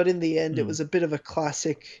everything. But in the end, it Hmm. was a bit of a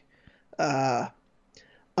classic uh,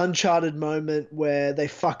 Uncharted moment where they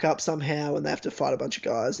fuck up somehow and they have to fight a bunch of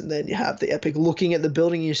guys, and then you have the epic looking at the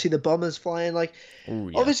building and you see the bombers flying. Like, Oh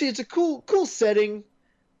yeah. obviously, it's a cool setting,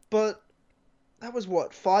 but that was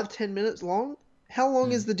what, 5-10 minutes long? How long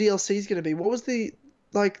Hmm. is the DLCs going to be? What was the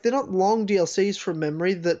like? They're not long DLCs from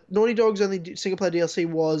memory. That Naughty Dog's only single player DLC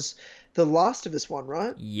was the Last of Us one,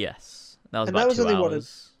 right? Yes, that was And that about was two only what,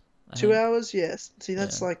 hours, I two think. hours? Yes. See, Yeah,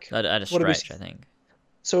 that's like, at a what have we? stretch, I think.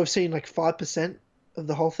 So we've seen like 5% of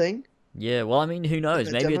the whole thing Yeah, well, I mean, who in knows?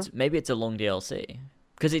 the demo. Maybe it's a long DLC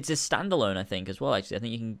because it's a standalone, I think, as well. Actually, I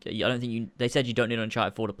think you can. I don't think you. They said you don't need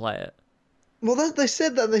Uncharted 4 to play it. Well, they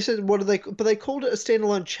said that. And they said, what do they? But they called it a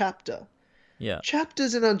standalone chapter. Yeah.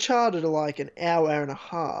 Chapters in Uncharted are like an hour and a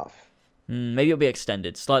half. Maybe it'll be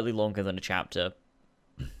extended, slightly longer than a chapter,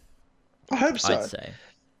 I hope I'd so. say.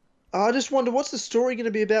 I just wonder, what's the story going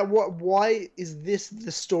to be about? Why is this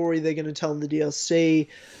the story they're going to tell in the DLC?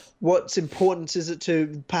 What's importance is it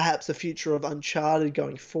to perhaps the future of Uncharted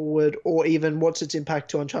going forward, or even what's its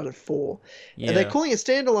impact to Uncharted 4? And they're Yeah. calling it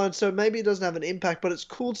standalone, so maybe it doesn't have an impact, but it's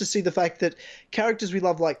cool to see the fact that characters we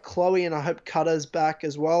love, like Chloe, and I hope Cutter's back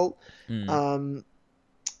as well, Mm. um,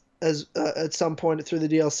 as at some point through the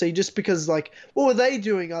DLC, just because, like, what were they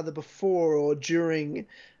doing either before or during?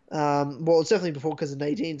 Well, it's definitely before because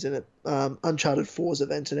Nadine's in it. Uncharted 4's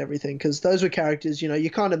event and everything, because those were characters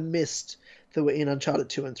you kind of missed that were in Uncharted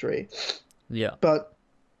 2 and 3. Yeah. But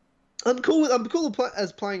I'm cool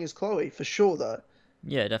as playing as Chloe for sure, though.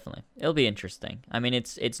 Yeah, definitely. It'll be interesting. I mean,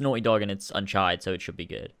 it's Naughty Dog and it's Uncharted, so it should be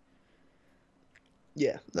good.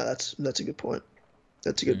 Yeah, no, that's a good point.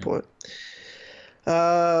 That's a good Mm. point.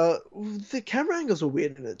 The camera angles were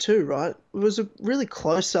weird in it too, right? It was a really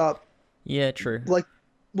close up. Yeah, true. Like,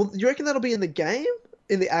 well, you reckon that'll be in the game,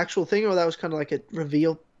 in the actual thing, or that was kind of like a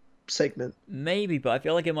reveal segment? Maybe, but I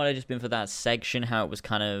feel like it might have just been for that section how it was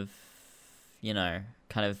kind of,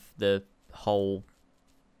 kind of the whole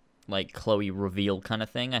like Chloe reveal kind of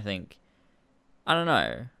thing. I think. I don't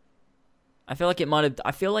know. I feel like it might have.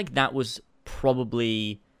 I feel like that was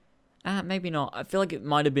probably. Maybe not. I feel like it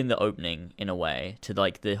might have been the opening in a way to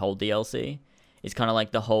like the whole DLC. It's kind of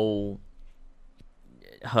like the whole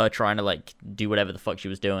her trying to like do whatever the fuck she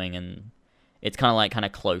was doing, and it's kind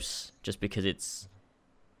of close just because it's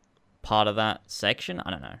part of that section. I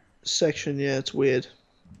don't know. Section, yeah, it's weird.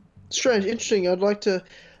 Strange, interesting. I'd like to.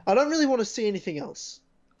 I don't really want to see anything else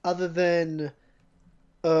other than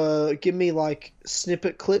give me like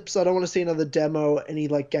snippet clips. I don't want to see another demo or any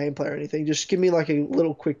like gameplay or anything. Just give me like a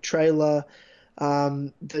little quick trailer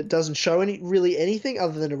that doesn't show anything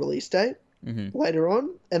other than a release date Hmm. later on,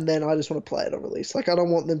 and then I just want to play it on release. Like, I don't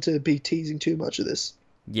want them to be teasing too much of this.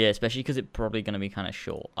 Yeah, especially because it's probably going to be kind of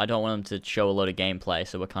short. I don't want them to show a lot of gameplay,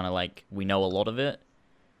 so we're kind of like we know a lot of it.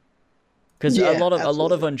 Because Yeah, a lot of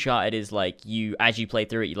absolutely. Uncharted is like you as you play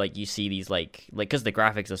through it, you see these because the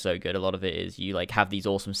graphics are so good. A lot of it is you like have these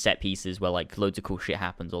awesome set pieces where like loads of cool shit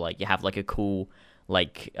happens, or like you have like a cool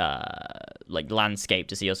like landscape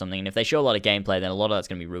to see or something. And if they show a lot of gameplay, then a lot of that's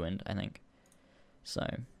gonna be ruined, I think. So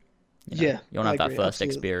Yeah, you want to I have that agree. first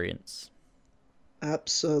Absolutely. experience.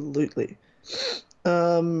 Absolutely.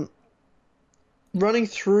 Um, Running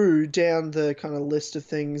through down the kind of list of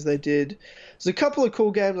things they did, there's a couple of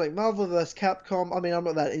cool games like Marvel vs. Capcom. I mean, I'm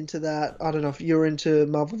not that into that. I don't know if you're into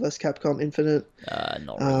Marvel vs. Capcom Infinite.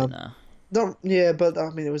 Not really, Um, no. not yeah, but I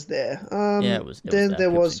mean, it was there. Yeah, it was Then there. there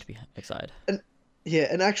People seem was to be excited.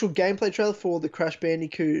 an actual gameplay trailer for the Crash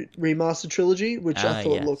Bandicoot remastered trilogy, which I Ah,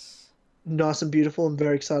 thought looked yes. nice and beautiful. I'm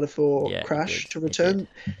very excited for Yeah, it Crash did. to It did. return.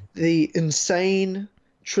 The Insane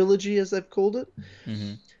trilogy, as they've called it.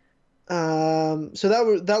 Hmm. So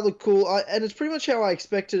that looked cool, and it's pretty much how I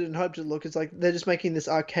expected and hoped it look. It's like they're just making this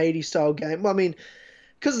arcadey style game. Well, I mean,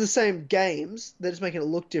 because of the same games, they're just making it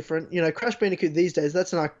look different. Crash Bandicoot these days,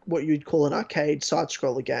 that's what you'd call an arcade side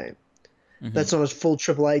scroller game. Mm-hmm. That's not a full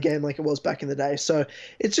AAA game like it was back in the day. So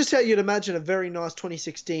it's just how you'd imagine a very nice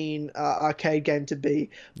 2016 arcade game to be.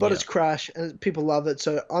 But Yeah. it's Crash, and people love it.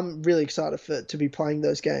 So I'm really excited to be playing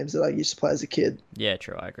those games that I used to play as a kid. Yeah,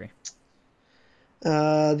 true. I agree.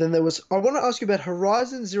 Then I want to ask you about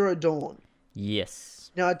Horizon Zero Dawn. Yes.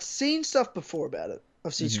 Now, I'd seen stuff before about it.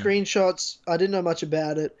 I've seen Mm-hmm. screenshots. I didn't know much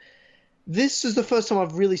about it. This is the first time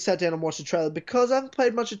I've really sat down and watched a trailer because I haven't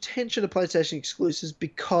paid much attention to PlayStation exclusives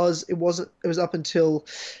because it was up until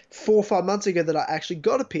 4 or 5 months ago that I actually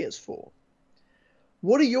got a PS4.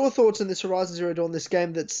 What are your thoughts on this Horizon Zero Dawn, this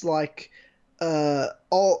game that's like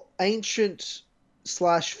all ancient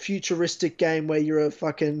 / futuristic game where you're a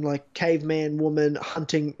fucking like caveman woman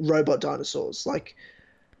hunting robot dinosaurs? Like,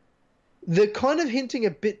 they're kind of hinting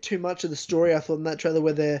a bit too much of the story, I thought, in that trailer,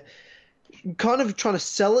 where they're kind of trying to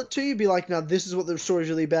sell it to you, be like, now this is what the story's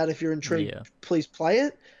really about. If you're intrigued, Yeah. please play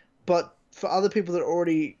it. But for other people that are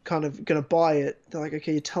already kind of going to buy it, they're like,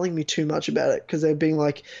 okay, you're telling me too much about it, because they're being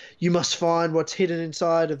like, you must find what's hidden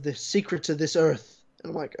inside of the secrets of this earth.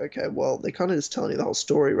 And I'm like, okay, well, they're kind of just telling you the whole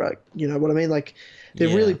story, right? You know what I mean? Like, they're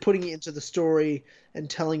Yeah. really putting you into the story and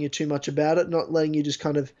telling you too much about it, not letting you just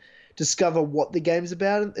kind of discover what the game's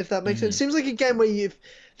about, if that makes sense. It seems like a game where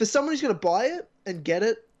for someone who's going to buy it and get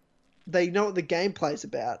it, they know what the gameplay's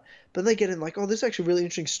about, but they get in like, oh, this is actually a really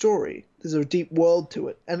interesting story. There's a deep world to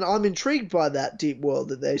it. And I'm intrigued by that deep world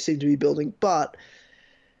that they seem to be building, but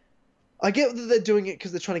I get that they're doing it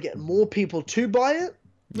because they're trying to get more people to buy it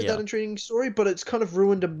with Yeah. that intriguing story, but it's kind of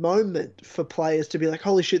ruined a moment for players to be like,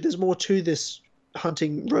 holy shit, there's more to this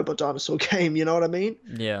hunting robot dinosaur game, you know what I mean?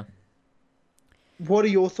 Yeah. What are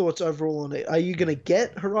your thoughts overall on it? Are you going to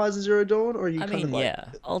get Horizon Zero Dawn, or are you I kind mean, of like... yeah,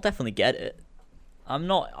 I'll definitely get it. I'm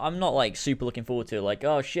not like super looking forward to it, like,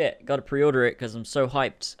 oh shit, gotta pre-order it because I'm so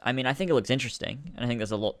hyped. I mean, I think it looks interesting, and I think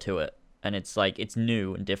there's a lot to it, and it's like, it's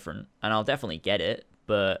new and different, and I'll definitely get it,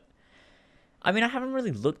 but I mean, I haven't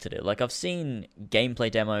really looked at it. Like, I've seen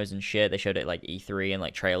gameplay demos and shit, they showed it like E3 and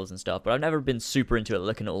like trailers and stuff, but I've never been super into it,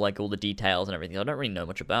 looking at all the details and everything. I don't really know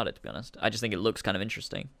much about it, to be honest. I just think it looks kind of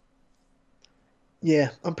interesting.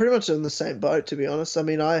 Yeah, I'm pretty much in the same boat, to be honest. I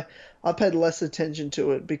mean, I paid less attention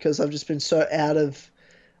to it because I've just been so out of,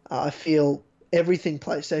 I feel, everything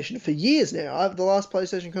PlayStation for years now. The last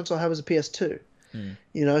PlayStation console I had was a PS2.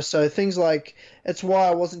 You know, so things like, it's why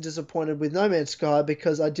I wasn't disappointed with No Man's Sky,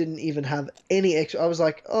 because I didn't even have any extra. I was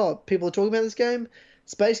like, oh, people are talking about this game,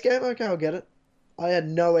 space game, okay, I'll get it. I had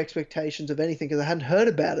no expectations of anything because I hadn't heard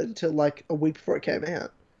about it until like a week before it came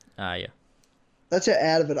out. Yeah, That's how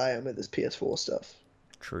out of it I am with this PS4 stuff.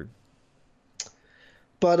 true.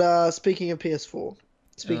 But speaking of PS4,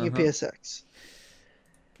 speaking of PSX,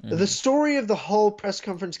 the story of the whole press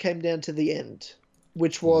conference came down to the end,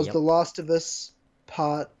 which was Yep. The Last of Us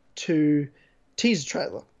Part 2 teaser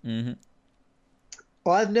trailer. Mm-hmm.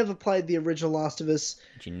 I've never played the original Last of Us,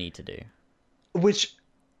 What you need to do. which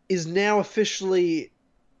is now officially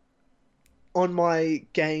on my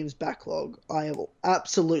games backlog. I will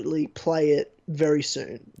absolutely play it very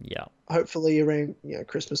soon. Yeah. Hopefully around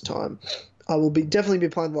Christmas time. I will definitely be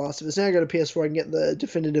playing The Last of Us. Now I go to PS4, I can get the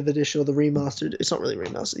definitive edition or the remastered. It's not really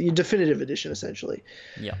remastered. The definitive edition, essentially.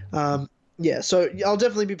 Yeah. Yeah, so I'll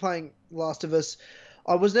definitely be playing Last of Us.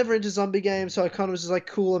 I was never into zombie games, so I kind of was just like,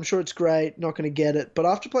 cool, I'm sure it's great, not going to get it. But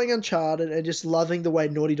after playing Uncharted and just loving the way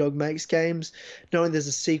Naughty Dog makes games, knowing there's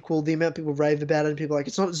a sequel, the amount people rave about it, and people are like,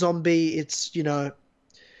 it's not zombie, it's,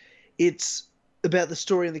 it's about the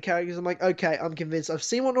story and the characters. I'm like, okay, I'm convinced. I've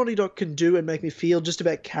seen what Naughty Dog can do and make me feel just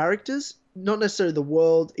about characters, not necessarily the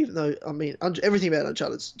world, even though, I mean, everything about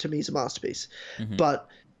Uncharted to me is a masterpiece. But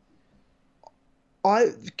I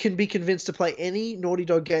can be convinced to play any Naughty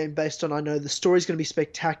Dog game based on, I know the story's going to be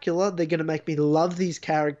spectacular, they're going to make me love these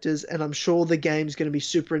characters, and I'm sure the game's going to be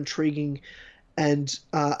super intriguing and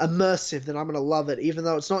immersive, that I'm going to love it. Even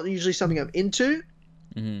though it's not usually something I'm into,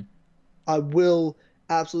 I will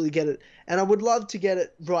absolutely get it. And I would love to get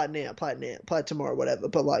it right now, play it tomorrow, whatever.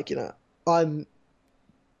 But like, I'm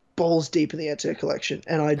balls deep in the Ezio collection,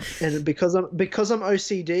 and because I'm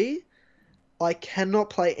OCD, I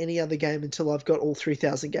cannot play any other game until I've got all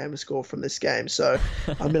 3,000 gamer score from this game. So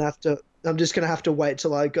I'm just gonna have to wait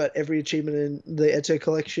till I got every achievement in the Ezio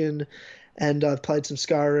collection, and I've played some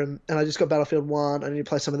Skyrim, and I just got Battlefield 1. I need to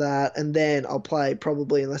play some of that, and then I'll play,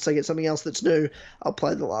 probably, unless I get something else that's new, I'll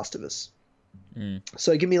play The Last of Us.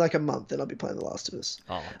 So give me like a month, and I'll be playing The Last of Us.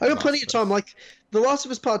 I got plenty of time. Like, The Last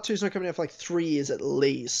of Us Part 2 is not coming out for like 3 years at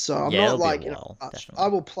least, so I'm not like, I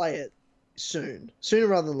will play it sooner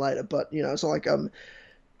rather than later. But it's not like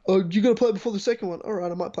oh, you gotta play it before the second one. All right,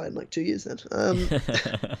 I might play it in like 2 years then.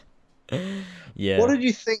 Yeah. What did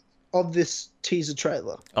you think of this teaser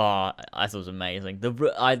trailer? Oh, I thought it was amazing.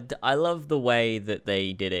 I love the way that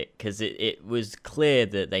they did it because it was clear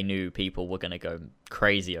that they knew people were gonna go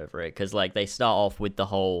crazy over it because like they start off with the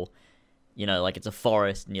whole, like it's a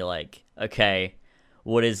forest and you're like, okay,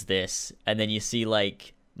 what is this? And then you see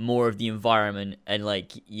like more of the environment and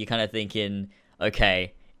like you're kind of thinking,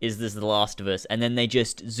 okay, is this The Last of Us? And then they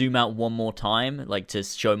just zoom out one more time, like to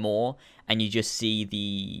show more, and you just see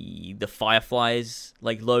the Fireflies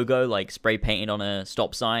like logo like spray painted on a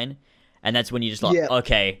stop sign, and that's when you're just like,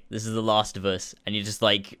 okay, this is The Last of Us, and you're just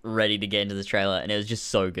like ready to get into the trailer, and it was just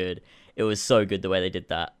so good. It was so good the way they did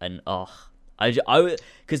that, and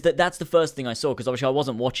because that's the first thing I saw, because obviously I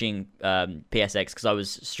wasn't watching PSX because I was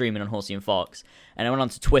streaming on Horsey and Fox, and I went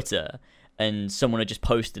onto Twitter, and someone had just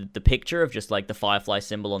posted the picture of just like the Firefly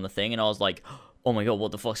symbol on the thing, and I was like, oh my god,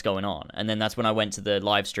 what the fuck's going on? And then that's when I went to the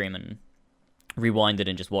live stream and rewinded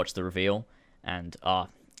and just watched the reveal, and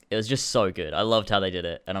it was just so good. I loved how they did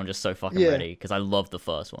it, and I'm just so fucking ready because I loved the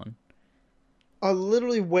first one. I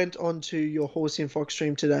literally went onto your Horsey and Fox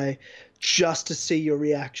stream today just to see your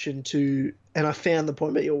reaction to, and I found the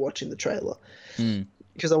point that you were watching the trailer.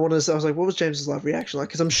 Because I was like, what was James's live reaction like?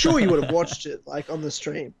 Because I'm sure you would have watched it like on the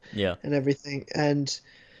stream, and everything. And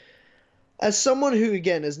as someone who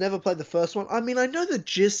again has never played the first one, I mean, I know the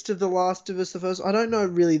gist of The Last of Us, the first. I don't know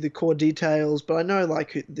really the core details, but I know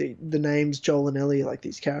like the names Joel and Ellie, like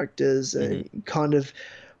these characters, and kind of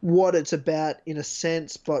what it's about in a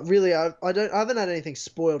sense. But really, I haven't had anything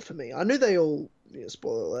spoiled for me. I knew they all.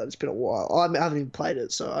 Spoiler alert, it's been a while. I haven't even played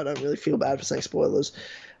it, so I don't really feel bad for saying spoilers.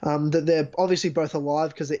 That they're obviously both alive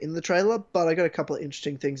because they're in the trailer, but I got a couple of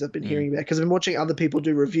interesting things I've been hearing about because I've been watching other people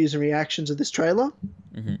do reviews and reactions of this trailer.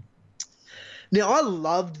 Now, I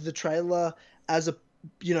loved the trailer as a,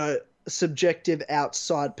 subjective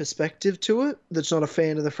outside perspective to it that's not a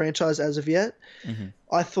fan of the franchise as of yet.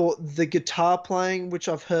 I thought the guitar playing, which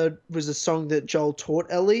I've heard was a song that Joel taught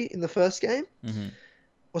Ellie in the first game.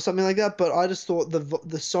 Or something like that, but I just thought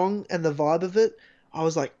the song and the vibe of it, I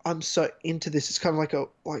was like, I'm so into this. It's kind of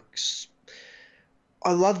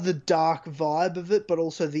I love the dark vibe of it, but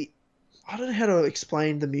also I don't know how to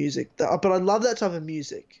explain the music, but I love that type of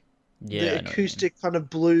music. The acoustic kind of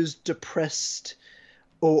blues, depressed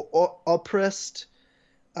or oppressed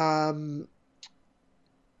kind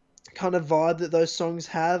of vibe that those songs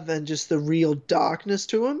have, and just the real darkness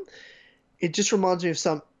to them. It just reminds me of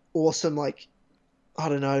some awesome, like, I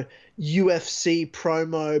don't know, UFC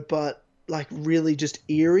promo, but like really just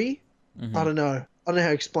eerie. I don't know how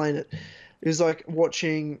to explain it. It was like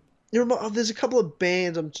watching. There's a couple of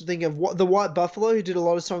bands I'm thinking of. The White Buffalo, who did a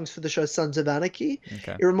lot of songs for the show Sons of Anarchy.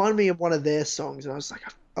 It reminded me of one of their songs, and I was like,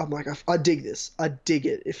 I dig this. I dig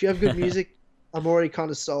it. If you have good music, I'm already kind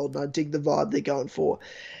of sold, and I dig the vibe they're going for.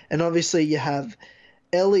 And obviously, you have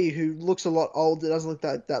Ellie, who looks a lot older. Doesn't look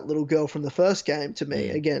like that little girl from the first game to me.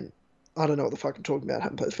 Again, I don't know what the fuck I'm talking about. I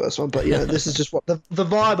haven't played the first one, but this is just what the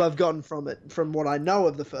vibe I've gotten from it, from what I know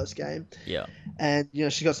of the first game. Yeah. And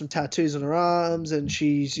she got some tattoos on her arms, and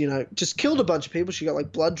she's just killed a bunch of people. She got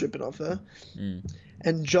like blood dripping off her.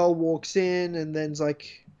 And Joel walks in, and then's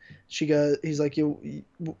like, he's like,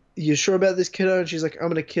 you sure about this, kiddo? And she's like, I'm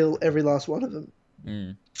gonna kill every last one of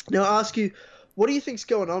them. Now I ask you, what do you think's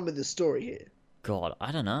going on with this story here? God,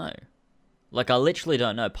 I don't know. Like, I literally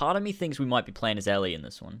don't know. Part of me thinks we might be playing as Ellie in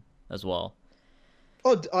this one as well.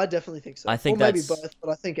 Oh, I definitely think so. I think maybe both, but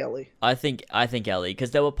I think Ellie. I think Ellie,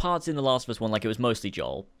 because there were parts in The Last of Us one, like it was mostly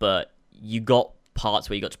Joel, but you got parts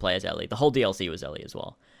where you got to play as Ellie. The whole DLC was Ellie as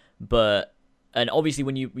well. And obviously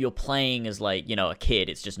when you're playing as like, a kid,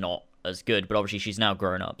 it's just not as good, but obviously she's now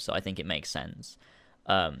grown up, so I think it makes sense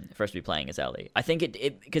for us to be playing as Ellie. I think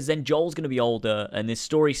it because then Joel's going to be older, and this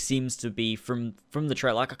story seems to be from the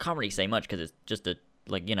trailer. Like, I can't really say much because it's just a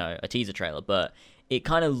teaser trailer, but it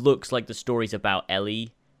kind of looks like the story's about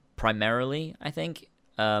Ellie primarily, I think.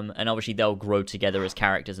 And obviously they'll grow together as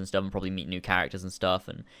characters and stuff, and probably meet new characters and stuff,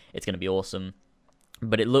 and it's going to be awesome.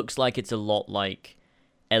 But it looks like it's a lot like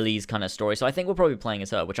Ellie's kind of story, so I think we're probably playing as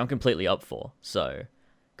her, which I'm completely up for, so...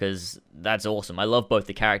 Because that's awesome. I love both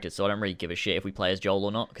the characters, so I don't really give a shit if we play as Joel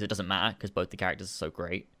or not, because it doesn't matter, because both the characters are so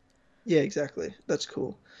great. Yeah, exactly. That's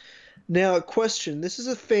cool. Now, a question. This is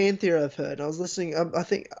a fan theory I've heard. I was listening.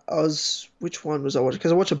 Which one was I watching?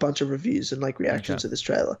 Because I watch a bunch of reviews and like reactions to this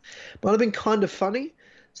trailer. Might have been kind of funny.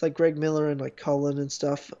 It's like Greg Miller and like Colin and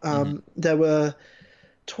stuff. They were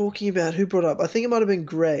talking about who brought it up. I think it might have been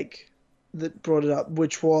Greg that brought it up,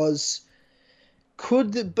 which was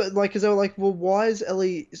but like, because they were like, well, why is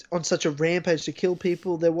Ellie on such a rampage to kill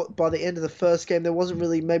people? By the end of the first game, there wasn't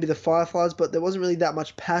really maybe the Fireflies, but there wasn't really that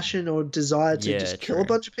much passion or desire to Yeah, just kill a true.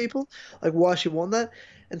 bunch of people. Like, why she want that?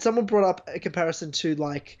 And someone brought up a comparison to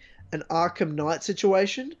like an Arkham Knight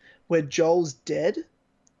situation where Joel's dead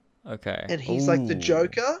Okay. and he's like the Ooh.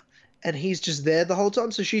 Joker. And he's just there the whole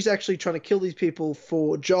time, so she's actually trying to kill these people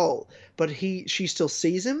for Joel, but she still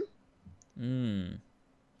sees him. Mm.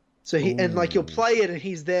 So and like you'll Ooh. play it and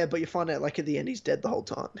he's there, but you find out like at the end he's dead the whole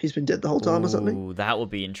time. He's been dead the whole time or something. Ooh, that would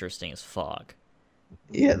be interesting as fuck.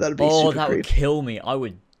 Yeah, that'd be Oh, super that would creepy. kill me. I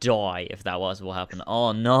would die if that was what happened.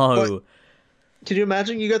 Oh But no. can you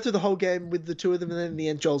imagine you go through the whole game with the two of them and then in the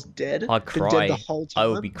end Joel's dead? I'd Been dead the cry. whole I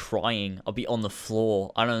would be time? crying. I'd be on the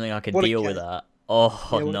floor. I don't think I could What a deal with game. that.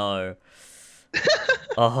 Oh Yeah, what a... no.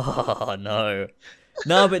 Oh no.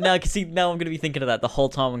 No, but now, cause see, now I'm gonna be thinking of that the whole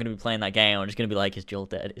time I'm gonna be playing that game. I'm just gonna be like, is Joel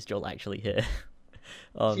dead? Is Joel actually here?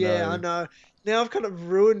 Oh Yeah, I no. know. Now I've kind of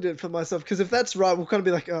ruined it for myself because if that's right, we'll kind of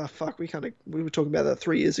be like, oh fuck, we were talking about that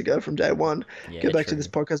 3 years ago from day one. Yeah, Get back to this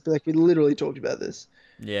true. podcast, be like, we literally talked about this.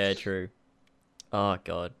 Yeah, true. Oh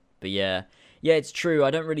god. But yeah. Yeah, it's true.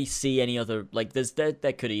 I don't really see any other like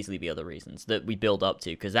there could easily be other reasons that we build up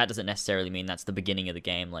to because that doesn't necessarily mean that's the beginning of the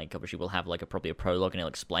game. Like obviously we'll have like probably a prologue and it'll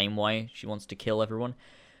explain why she wants to kill everyone.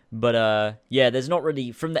 But yeah, there's not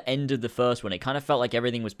really from the end of the first one. It kind of felt like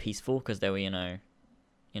everything was peaceful because they were,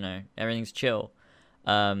 everything's chill.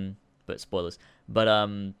 But spoilers. But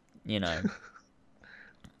you know,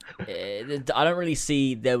 I don't really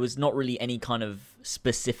see there was not really any kind of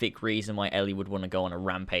specific reason why Ellie would want to go on a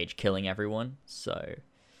rampage killing everyone. So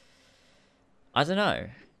I don't know.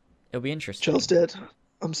 It'll be Joel's interesting. dead.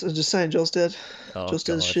 Just saying, Joel's dead. Oh Joel's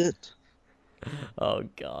dead as god. shit. Oh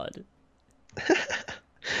god.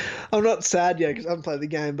 I'm not sad yet because I haven't played the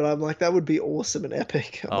game, but I'm like, that would be awesome and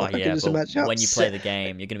epic. Oh I can yeah, just but imagine how when you play upset. the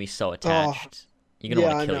game, you're gonna be so Oh, attached. You're gonna yeah,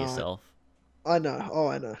 want to I kill know. yourself. I know. Oh,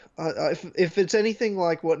 I know. If it's anything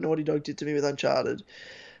like what Naughty Dog did to me with Uncharted,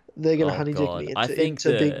 they're gonna Oh honey dick god. me I think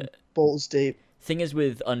into big the balls deep. thing is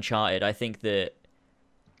with Uncharted, I think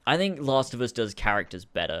Last of Us does characters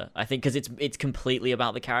better. I think because it's completely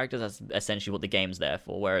about the characters. That's essentially what the game's there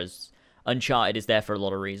for. Whereas Uncharted is there for a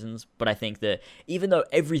lot of reasons. But I think that even though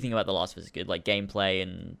everything about The Last of Us is good, like gameplay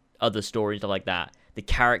and other stories stuff like that, the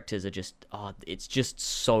characters are just it's just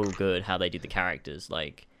so good how they do the characters.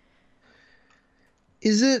 Like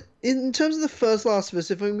Is it in terms of the first Last of Us?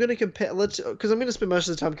 If I'm gonna compare, let's because I'm gonna spend most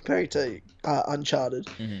of the time comparing to Uncharted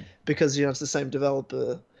mhm, because it's the same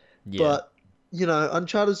developer. yeah, But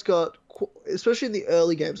Uncharted's got, especially in the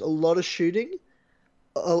early games, a lot of shooting,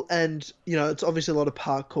 and it's obviously a lot of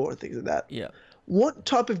parkour and things like that. yeah. What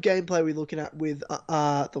type of gameplay are we looking at with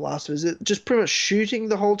The Last of Us? Is it just pretty much shooting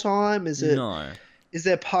the whole time? No, Is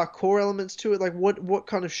there parkour elements to it? Like what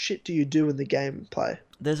kind of shit do you do in the gameplay?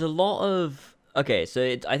 there's a lot of okay.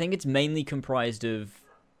 So I think it's mainly comprised of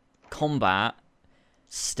combat,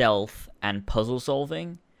 stealth, and puzzle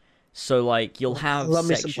solving. So like you'll have Love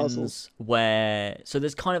me some puzzles. sections where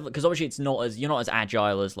there's kind of because obviously it's not as you're not as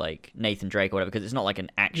agile as like Nathan Drake or whatever because it's not like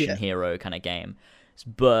an action Yeah. hero kind of game.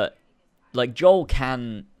 But like Joel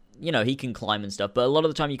can he can climb and stuff, but a lot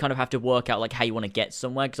of the time you kind of have to work out like how you want to get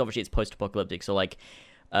somewhere because obviously it's post-apocalyptic. So like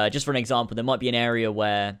just for an example, there might be an area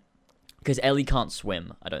where because Ellie can't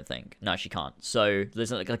swim, I don't think. No, she can't. So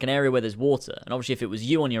there's like an area where there's water, and obviously if it was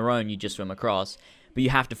you on your own, you'd just swim across. But you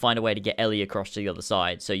have to find a way to get Ellie across to the other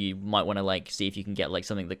side. So you might want to like see if you can get like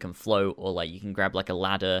something that can float, or like you can grab like a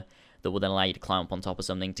ladder that will then allow you to climb up on top of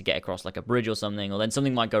something to get across like a bridge or something. Or then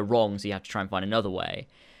something might go wrong, so you have to try and find another way.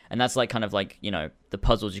 And that's like kind of like the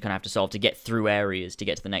puzzles you kind of have to solve to get through areas to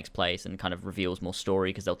get to the next place, and kind of reveals more story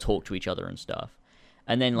because they'll talk to each other and stuff.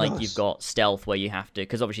 And then like you've Nice. got stealth where you have to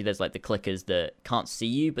because obviously there's like the clickers that can't see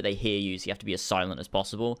you but they hear you, so you have to be as silent as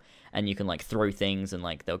possible. And you can like throw things and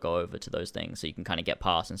like they'll go over to those things, so you can kind of get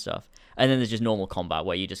past and stuff. And then there's just normal combat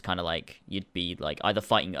where you just kind of like you'd be like either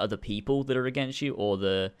fighting other people that are against you or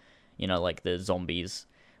the like the zombies,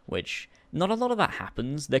 which not a lot of that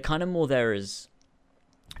happens. They're kind of more there as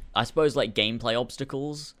I suppose like gameplay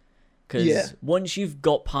obstacles. Yeah. Because once you've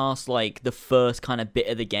got past like the first kind of bit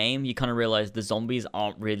of the game, you kind of realize the zombies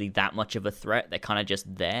aren't really that much of a threat. They're kind of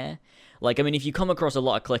just there. Like, I mean, if you come across a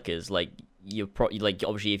lot of clickers, like you're probably like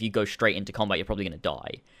obviously if you go straight into combat, you're probably gonna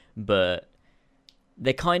die. But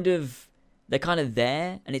they're kind of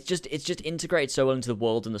there, and it's just integrated so well into the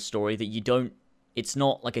world and the story that you don't. It's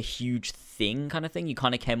not like a huge thing kind of thing. You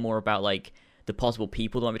kind of care more about like the possible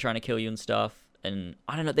people that might be trying to kill you and stuff. And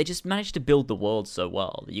I don't know, they just managed to build the world so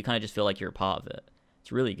well that you kind of just feel like you're a part of it.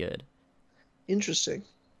 It's really good. Interesting.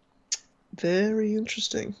 Very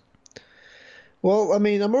interesting. Well, I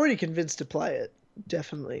mean, I'm already convinced to play it,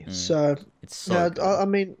 definitely. Mm. So, It's so yeah, good. I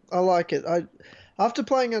mean, I like it. After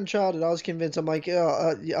playing Uncharted, I was convinced. I'm like,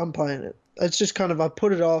 yeah, yeah, I'm playing it. It's just kind of I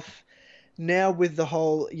put it off. Now with the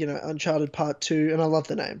whole, Uncharted Part 2, and I love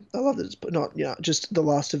the name. I love that it's not, just The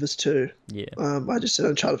Last of Us 2. Yeah. I just said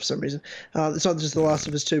Uncharted for some reason. It's not just The Last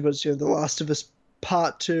of Us 2, but it's, The Last of Us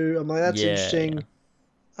Part 2. I'm like, that's Yeah, yeah. interesting.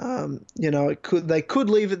 They could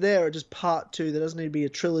leave it there at just Part 2. There doesn't need to be a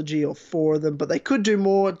trilogy or four of them, but they could do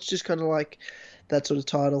more. It's just kind of like that sort of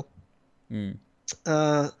title. Mm.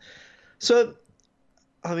 Uh, so,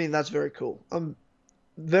 I mean, that's very cool. I'm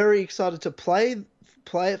very excited to play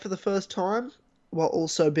it for the first time, while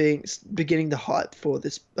also beginning the hype for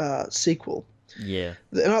this sequel. Yeah.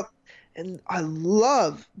 And I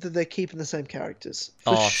love that they're keeping the same characters.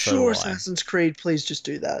 For Oh, so do sure, I. Assassin's Creed, please just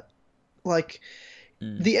do that. Like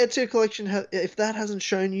Mm. the Ezio collection, if that hasn't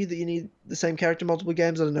shown you that you need the same character in multiple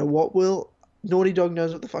games, I don't know what will. Naughty Dog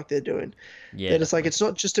knows what the fuck they're doing. Yeah, They're just like, definitely. it's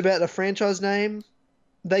not just about a franchise name.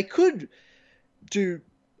 They could do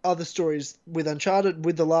other stories with Uncharted,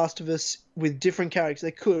 with The Last of Us, with different characters. They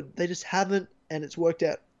could. They just haven't, and it's worked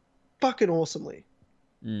out fucking awesomely.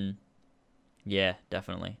 Mm. Yeah,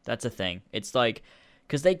 definitely. That's a thing. It's like,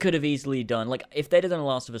 because they could have easily done, like, if they'd have done The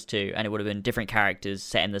Last of Us 2 and it would have been different characters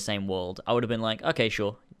set in the same world, I would have been like, okay,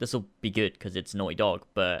 sure, this will be good because it's Naughty Dog.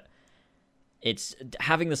 But it's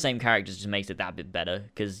having the same characters just makes it that bit better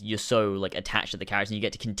because you're so, like, attached to the characters and you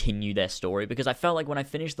get to continue their story. Because I felt like when I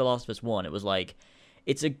finished The Last of Us 1, it was like,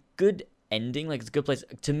 it's a good ending, like, it's a good place.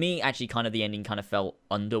 To me, actually, kind of the ending kind of felt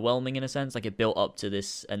underwhelming in a sense. Like, it built up to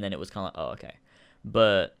this and then it was kind of like, oh, okay.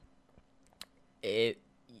 But it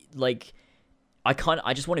like I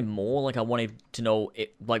just wanted more. Like I wanted to know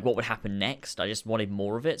it, like what would happen next. I just wanted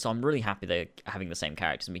more of it. So I'm really happy they're having the same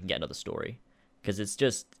characters and we can get another story because it's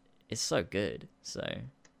so good. So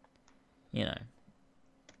you know,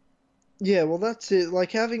 Yeah, well, that's it.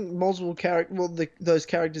 Like having multiple those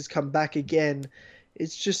characters come back again,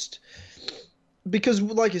 it's just because,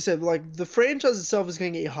 like you said, like the franchise itself is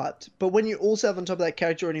going to get you hyped. But when you also have on top of that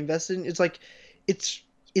character already invested in, it's like it's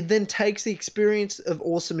it then takes the experience of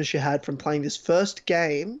awesomeness you had from playing this first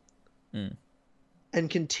game mm, and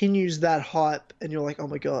continues that hype, and you're like, oh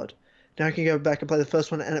my god, now I can go back and play the first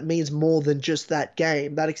one, and it means more than just that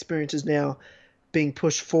game. That experience is now being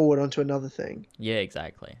pushed forward onto another thing. yeah,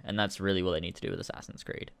 exactly. And that's really what they need to do with Assassin's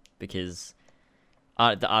Creed because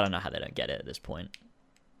I don't know how they don't get it at this point.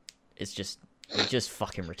 It's just you're just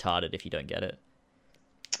fucking retarded if you don't get it.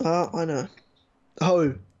 I know.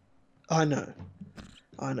 Oh, I know.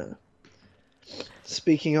 I know.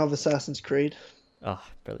 Speaking of Assassin's Creed, Oh,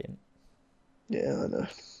 brilliant. yeah, I know.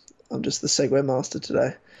 I'm just the segue master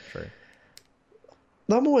today. True.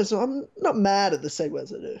 I'm not mad at the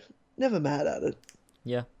segues I do. Never mad at it.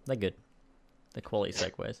 Yeah, they're good. They're quality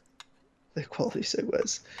segues. They're quality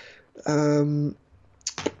segues. Um,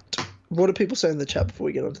 what do people say in the chat before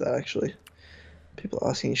we get onto that? Actually, people are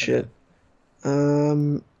asking shit.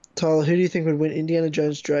 Tyler, who do you think would win, Indiana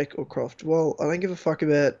Jones, Drake, or Croft? Well, I don't give a fuck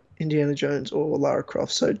about Indiana Jones or Lara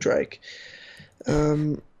Croft, so Drake.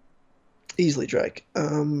 Easily Drake.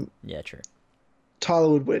 Yeah, true. Tyler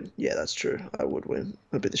would win. Yeah, that's true. I would win.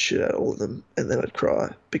 I'd beat the shit out of all of them, and then I'd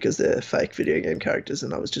cry because they're fake video game characters,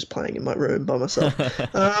 and I was just playing in my room by myself.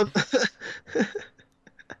 um,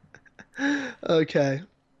 okay.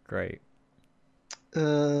 Great.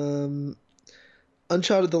 Um,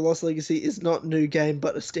 Uncharted: The Lost Legacy is not new game,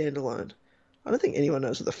 but a standalone. I don't think anyone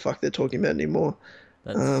knows what the fuck they're talking about anymore.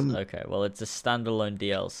 That's okay. Well, it's a standalone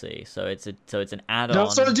DLC, so it's an No, it's not a add-on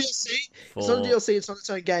DLC. It's not a for. DLC. It's not its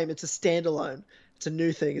own game. It's a standalone. It's a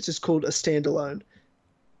new thing. It's just called a standalone.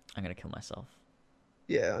 I'm gonna kill myself.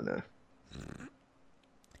 Yeah, I know.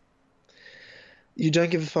 You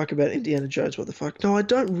don't give a fuck about Indiana Jones. What the fuck? No, I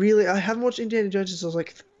don't really. I haven't watched Indiana Jones since I was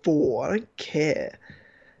like 4. I don't care.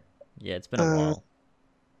 Yeah, it's been a Uh, while.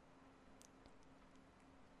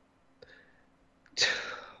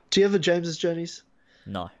 do you have a James's Journeys?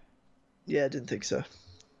 No, Yeah, I didn't think so.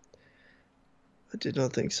 I did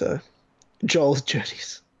not think so. Joel's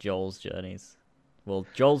Journeys. Joel's journeys. Well,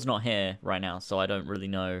 Joel's not here right now, so I don't really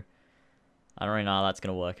know. I don't really know how that's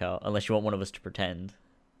gonna work out, unless you want one of us to pretend.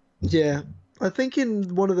 Yeah, I think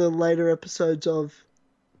in one of the later episodes of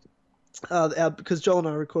because Joel and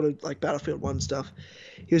I recorded like Battlefield 1 stuff,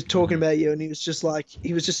 he was talking Mhm. about you, and he was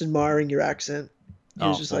just admiring your accent. He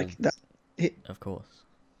was Oh, just well, like that. of course.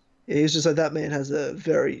 He was just like, that man has a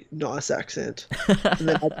very nice accent.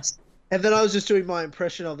 And then I was just doing my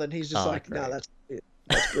impression of it, and he's just Oh, like, no, great. that's it.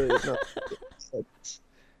 That's brilliant. No. So that's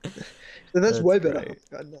That's way better. great.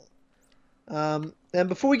 I know. And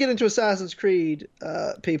before we get into Assassin's Creed,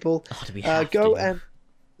 people, Oh, do we have go to? and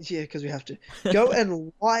yeah, because we have to go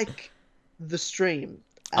and like the stream.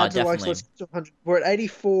 Add the likes. Definitely. Let's get to 100. We're at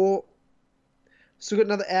 84. Still got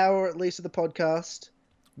another hour at least of the podcast.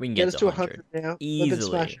 We can Get get us to to 100 100 now. We've been easily.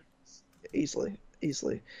 smashing easily,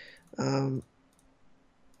 easily. Um,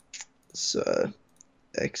 so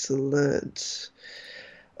excellent.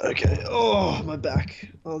 Okay. Oh, my back.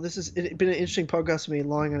 Oh, this has been an interesting podcast for me,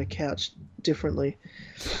 lying on a couch differently.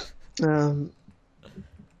 Um,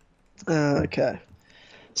 okay.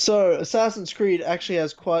 So Assassin's Creed actually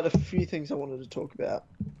has quite a few things I wanted to talk about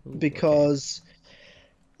Ooh, okay. because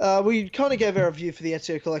we kind of gave our review for the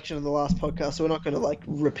Ezio collection in the last podcast, so we're not going to like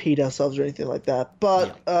repeat ourselves or anything like that.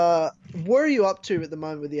 But where are you up to at the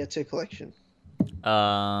moment with the Ezio collection?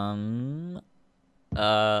 I'm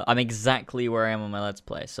exactly where I am on my Let's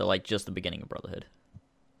Play, so like just the beginning of Brotherhood.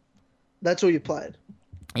 That's all you played.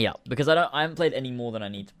 Yeah, because I haven't played any more than I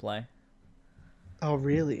need to play. Oh,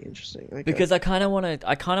 really? Interesting. Okay. Because I kind of want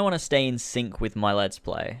to stay in sync with my Let's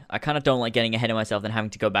Play. I kind of don't like getting ahead of myself and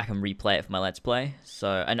having to go back and replay it for my Let's Play. So,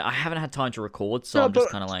 and I haven't had time to record, so No, I'm just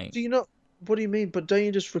but kind of like, do you not? What do you mean? But don't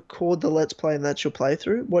you just record the Let's Play and that's your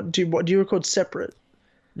playthrough? What do you record separate?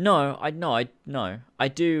 no, I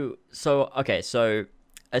do. So, okay, so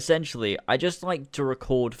essentially, I just like to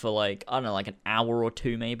record for like, I don't know, like an hour or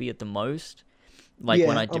two maybe at the most. Like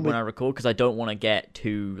when Yeah, I record, because I don't want to get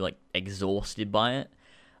too like exhausted by it.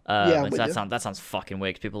 Yeah, I'm Like, with you. that sounds fucking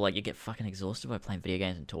weird. 'Cause people are like, you get fucking exhausted by playing video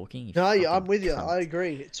games and talking. You No, yeah, I'm fucking with you. cunt. I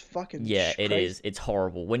agree. It's fucking Yeah, it crazy. is. It's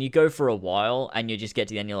horrible. When you go for a while and you just get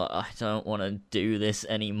to the end, you're like, I don't want to do this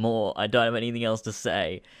anymore. I don't have anything else to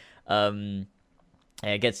say. Yeah,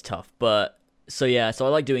 it gets tough. But so yeah, so I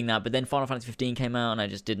like doing that. But then Final Fantasy 15 came out, and I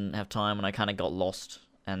just didn't have time, and I kind of got lost,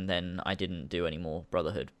 and then I didn't do any more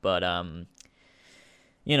Brotherhood. But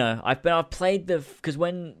you know, I've played because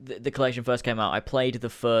when the collection first came out, I played the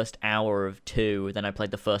first hour of 2, then I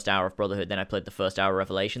played the first hour of Brotherhood, then I played the first hour of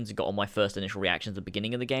Revelations, and got all my first initial reactions at the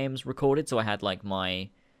beginning of the games recorded, so I had like my,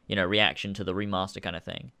 you know, reaction to the remaster kind of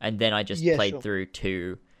thing, and then I just played Sure. through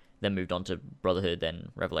 2, then moved on to Brotherhood, then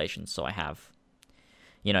Revelations, so I have,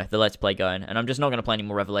 you know, the Let's Play going, and I'm just not going to play any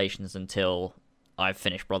more Revelations until I've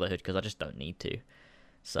finished Brotherhood, because I just don't need to,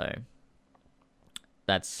 so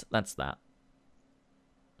that's that.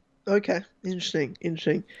 Okay, interesting.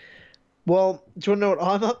 Well, do you want to know what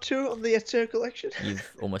I'm up to on the Ezio collection? You've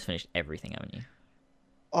almost finished everything, haven't you?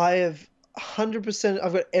 I have 100%.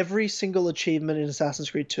 I've got every single achievement in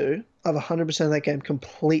Assassin's Creed 2. I have 100% of that game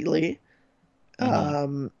completely.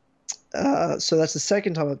 Mm-hmm. So that's the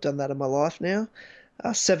second time I've done that in my life now.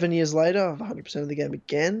 7 years later, I have 100% of the game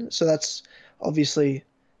again. So that's obviously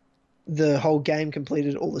the whole game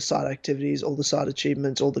completed, all the side activities, all the side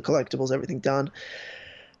achievements, all the collectibles, everything done.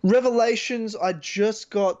 Revelations, I just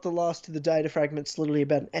got the last of the data fragments literally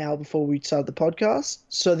about an hour before we started the podcast.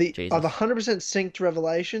 So I've Jesus. 100% synced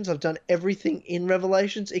Revelations. I've done everything in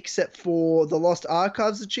Revelations except for the Lost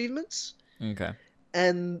Archives achievements. Okay.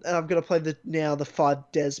 And I've got to play the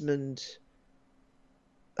 5 Desmond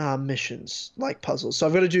missions, like puzzles. So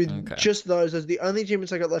I've got to do Okay. just those. Those are the only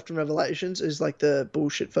achievements I got left in Revelations is like the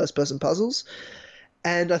bullshit first person puzzles.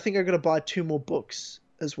 And I think I've got to buy 2 more books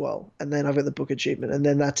as well. And then I've got the book achievement. And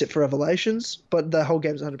then that's it for Revelations. But the whole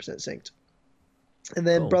game's 100% synced. And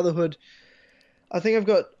then Cool. Brotherhood, I think I've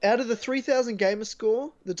got, out of the 3,000 gamer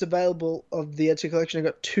score that's available of the Ezio collection, I've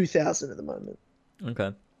got 2,000 at the moment.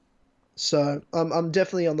 Okay. So I'm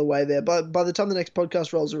definitely on the way there. But by the time the next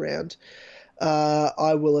podcast rolls around,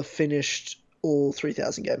 I will have finished all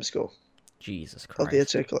 3,000 gamer score Jesus of the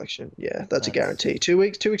Christ. Ezio collection. Yeah, that's a That's- guarantee. 2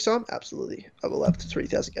 weeks time, absolutely. I will have the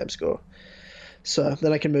 3,000 game score. So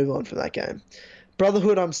then I can move on from that game.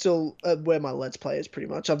 Brotherhood, I'm still where my Let's Play is pretty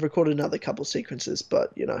much. I've recorded another couple sequences,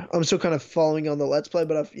 but you know, I'm still kind of following on the Let's Play.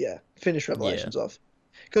 But I've finished Revelations off.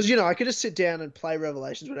 Because, you know, I could just sit down and play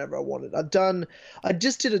Revelations whenever I wanted. I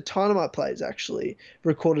just did a ton of my plays, actually,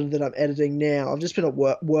 recorded that I'm editing now. I've just been at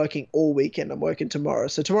working all weekend. I'm working tomorrow.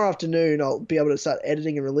 So tomorrow afternoon, I'll be able to start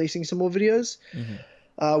editing and releasing some more videos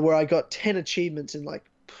where I got 10 achievements in like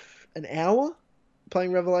an hour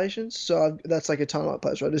playing Revelations. So that's like a ton of my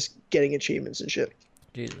plays, right? Just getting achievements and shit.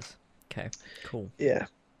 Jesus. Okay. Cool. Yeah.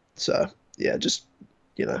 So, yeah, just,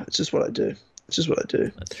 you know, it's just what I do. It's just what I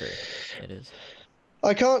do. That's true. It is.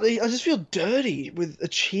 I just feel dirty with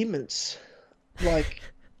achievements. Like,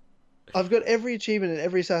 I've got every achievement in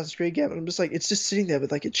every Assassin's Creed game, and I'm just like, it's just sitting there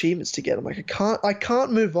with like achievements to get. I'm like, I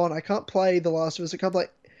can't move on. I can't play The Last of Us. I can't play.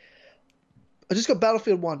 I just got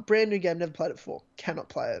Battlefield 1, brand new game, never played it before. Cannot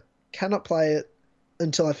play it. Cannot play it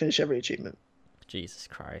until I finish every achievement. Jesus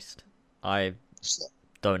Christ. I So,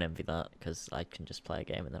 don't envy that because I can just play a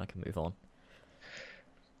game and then I can move on.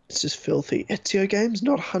 It's just filthy. Ezio games,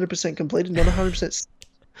 not 100% completed, not 100%.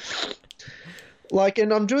 Like,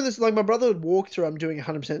 and I'm doing this, like, my brother would walk through, I'm doing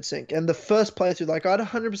 100% sync. And the first playthrough, like, I had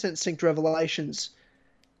 100% synced Revelations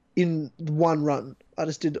in one run. I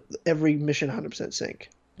just did every mission 100% sync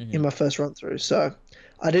in my first run through. So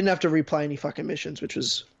I didn't have to replay any fucking missions, which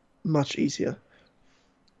was much easier.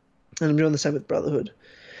 And I'm doing the same with Brotherhood.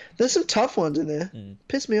 There's some tough ones in there.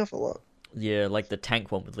 Piss me off a lot. Yeah, like the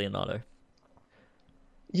tank one with Leonardo.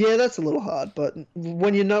 Yeah, that's a little hard, but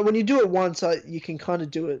when you do it once, you can kind of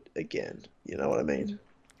do it again. You know what I mean?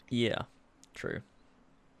 Yeah, true.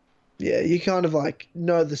 Yeah, you kind of like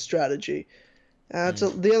know the strategy.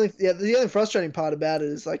 The only frustrating part about it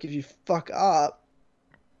is like if you fuck up,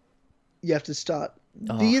 you have to start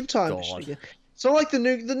the entire mission again. So like the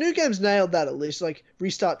new game's nailed that at least. Like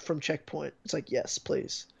restart from checkpoint. It's like yes,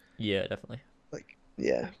 please. Yeah, definitely. Like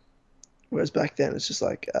yeah. Whereas back then it's just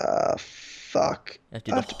like fuck.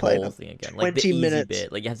 You have to do the whole thing again. Like the easy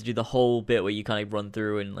bit. Like you have to do the whole bit where you kind of run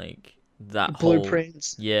through and like that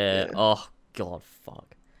blueprints. Yeah. Oh god,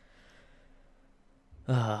 fuck.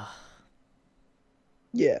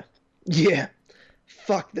 Yeah. Yeah.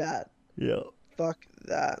 Fuck that. Yeah. Fuck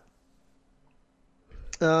that.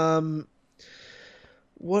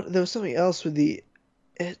 What? There was something else with the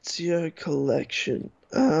Ezio collection.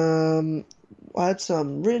 I had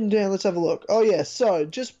some written down. Let's have a look. Oh yeah. So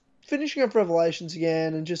just finishing up Revelations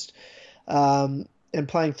again and just and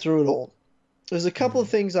playing through it all. There's a couple of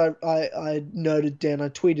things I noted down. I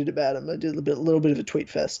tweeted about them. I did a little bit of a tweet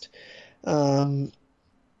fest.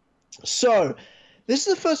 So this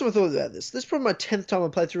is the first time I thought about this. This is probably my 10th time I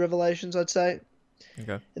played through Revelations, I'd say.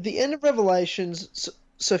 Okay. At the end of Revelations,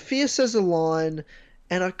 Sophia says a line,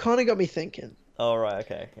 and it kind of got me thinking. Oh, right,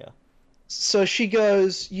 okay, yeah. So she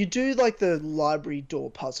goes, you do like the library door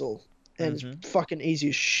puzzle, and it's fucking easy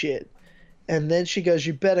as shit. And then she goes,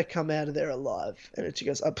 you better come out of there alive. And then she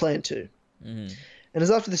goes, I plan to. And it's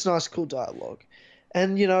after this nice, cool dialogue.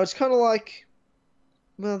 And, you know, it's kind of like,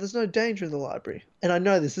 well, there's no danger in the library. And I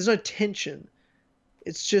know this. There's no tension.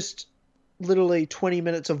 It's just literally 20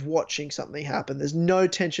 minutes of watching something happen. There's no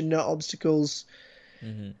tension, no obstacles.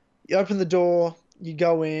 You open the door, you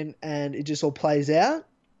go in, and it just all plays out.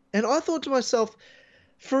 And I thought to myself,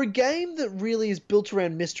 for a game that really is built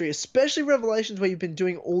around mystery, especially Revelations where you've been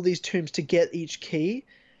doing all these tombs to get each key,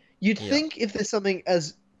 you'd think if there's something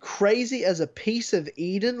as crazy as a piece of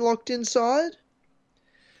Eden locked inside,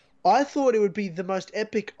 I thought it would be the most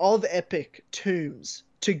epic of epic tombs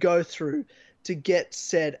to go through to get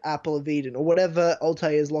said Apple of Eden or whatever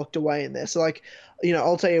Altair is locked away in there. So like, you know,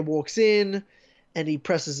 Altair walks in and he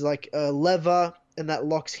presses like a lever and that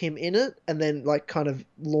locks him in it and then like kind of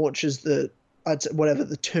launches the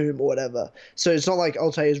tomb or whatever. So it's not like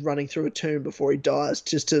Altair is running through a tomb before he dies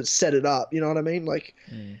just to set it up. You know what I mean? Like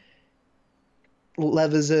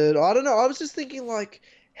levers it. I don't know. I was just thinking like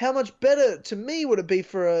how much better to me would it be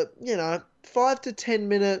for a, you know, 5 to 10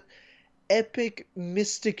 minute epic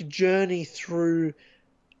mystic journey through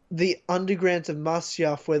the undergrounds of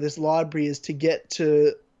Masyaf where this library is to get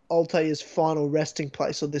to Altair's final resting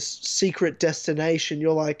place or this secret destination.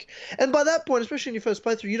 You're like, and by that point, especially in your first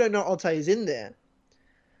playthrough, you don't know Altair's in there.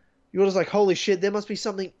 You're just like, holy shit, there must be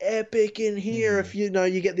something epic in here if you know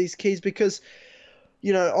you get these keys because,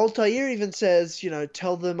 you know, Altair even says, you know,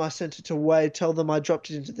 tell them I sent it away, tell them I dropped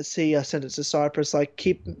it into the sea, I sent it to Cyprus, like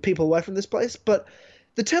keep people away from this place. But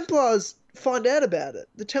the Templars find out about it.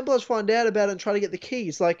 The Templars find out about it and try to get the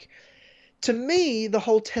keys. Like, to me, the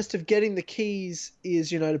whole test of getting the keys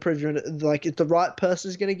is, you know, to prove you're like if the right person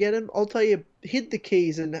is going to get them. Altair hid the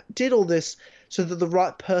keys and did all this so that the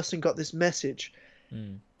right person got this message.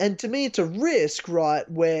 And to me, it's a risk, right,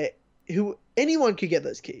 where anyone could get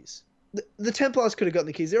those keys. The Templars could have gotten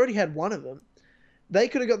the keys. They already had one of them. They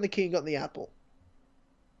could have gotten the key and gotten the apple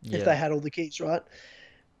if they had all the keys, right?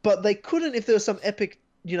 But they couldn't if there was some epic,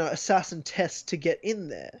 you know, assassin test to get in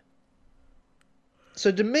there.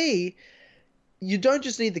 So to me, you don't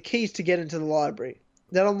just need the keys to get into the library.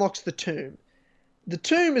 That unlocks the tomb. The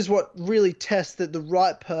tomb is what really tests that the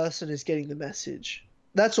right person is getting the message.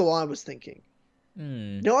 That's all I was thinking.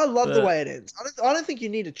 No, I love the way it ends. I don't think you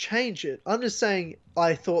need to change it. I'm just saying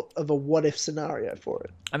I thought of a what-if scenario for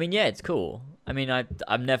it. I mean, yeah, it's cool. I mean,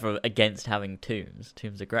 I'm never against having tombs.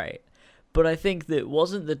 Tombs are great. But I think that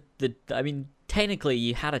wasn't I mean, technically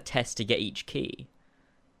you had a test to get each key.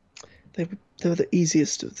 They were the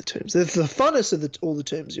easiest of the tombs. They're the funnest of all the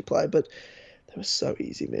tombs you play, but they were so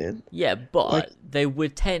easy, man. Yeah, but like, they were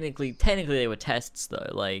technically they were tests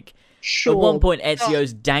though. Like sure, at one point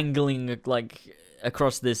Ezio's dangling like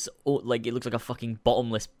across this, like, it looks like a fucking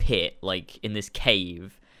bottomless pit, like, in this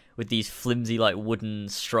cave with these flimsy, like, wooden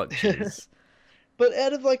structures. But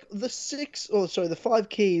out of like the 5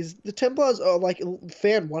 keys, the Templars are like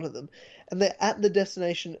found one of them, and they're at the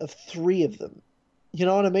destination of 3 of them. You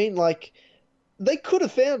know what I mean? Like they could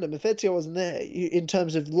have found him if Ezio wasn't there, in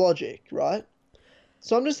terms of logic, right?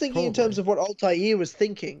 So I'm just thinking in terms Probably. of what Altair was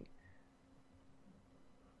thinking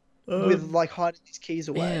with like hiding these keys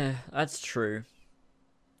away. Yeah, that's true.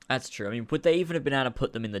 That's true. I mean, would they even have been able to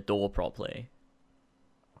put them in the door properly?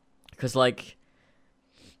 Because, like,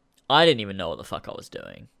 I didn't even know what the fuck I was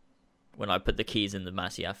doing when I put the keys in the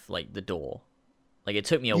Masyaf, like, the door. Like, it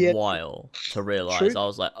took me a Yeah, while to realize. true. I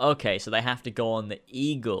was like, okay, so they have to go on the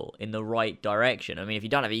eagle in the right direction. I mean, if you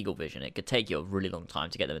don't have eagle vision, it could take you a really long time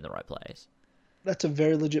to get them in the right place. That's a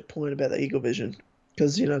very legit point about the Eagle Vision.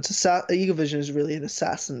 Because, you know, Eagle Vision is really an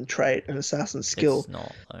assassin trait, an assassin skill. It's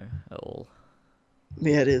not, though, at all.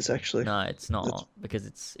 Yeah, it is actually. No, it's not, because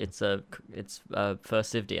it's first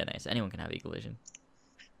Civ DNA, so anyone can have eagle vision.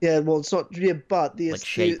 Yeah, well, it's not. Yeah, but Like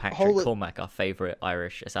Shay the Patrick whole Cormac, our favourite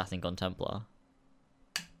Irish assassin gone Templar.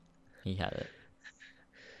 He had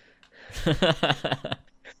it.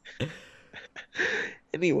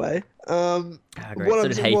 anyway. Great. What So I'm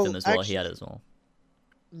did saying, Haytham well, as well. actually, He had it as well.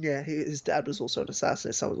 yeah, his dad was also an assassin.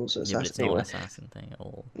 His son was also an Yeah, but assassin. it's not Anyway, an assassin thing at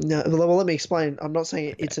all. no, well, let me explain. I'm not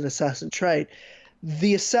saying Okay. it's an assassin trait.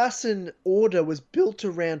 The assassin order was built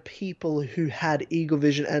around people who had eagle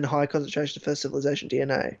vision and high concentration of first civilization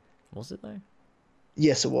DNA. Was it though?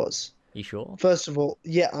 Yes, it was. You sure? First of all,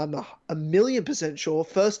 yeah, I'm a million percent sure.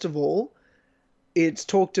 First of all, it's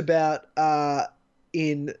talked about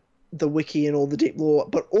in the wiki and all the deep lore,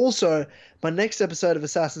 but also my next episode of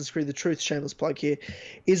Assassin's Creed The Truth, shameless plug here,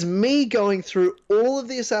 is me going through all of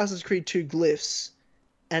the Assassin's Creed 2 glyphs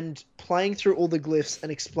and playing through all the glyphs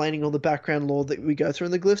and explaining all the background lore that we go through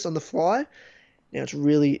in the glyphs on the fly. Now, it's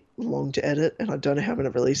really long to edit, and I don't know how I'm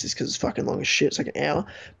going to release this because it's fucking long as shit. It's like an hour.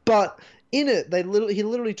 But in it, he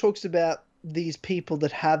literally talks about these people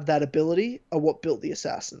that have that ability are what built the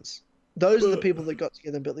assassins. Those are the people that got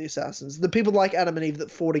together and built the assassins. The people like Adam and Eve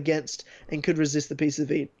that fought against and could resist the piece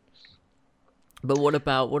of Eden. But what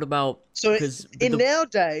about? So Because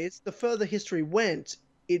nowadays, the further history went,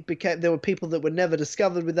 there were people that were never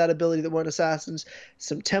discovered with that ability that weren't assassins.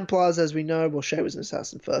 Some Templars, as we know. Well, Shay was an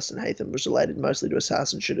assassin first, and Haytham was related mostly to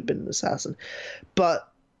assassin. Should have been an assassin,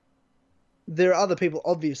 but there are other people,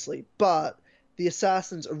 obviously. But the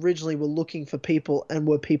assassins originally were looking for people and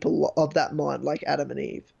were people of that mind, like Adam and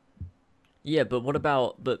Eve. yeah, but what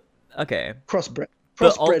about? But okay. Crossbred.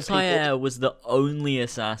 But Crossbred Altair people. was the only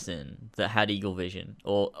assassin that had eagle vision,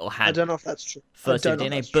 or I had don't know if that's true. first I Civ don't know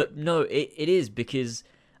if DNA. that's true. But no, it is because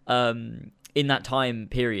in that time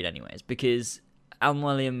period, anyways, because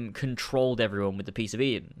Al-Mualim controlled everyone with the piece of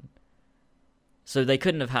Eden. So they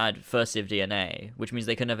couldn't have had first Civ DNA, which means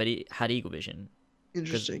they couldn't have had eagle vision. Because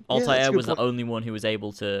Interesting. Yeah, that's a Altair good was point. the only one who was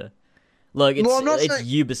able to. Look, it's Well, I'm not it's saying-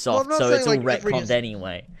 Ubisoft, I'm not so saying, it's all like, every retconned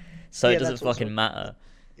anyway. So Yeah, it doesn't that's also- fucking matter.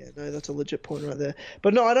 Yeah, no, that's a legit point right there.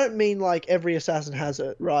 But no, I don't mean like every assassin has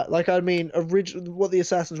it, right? Like I mean, what the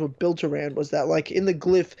assassins were built around was that, like in the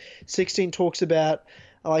glyph, 16 talks about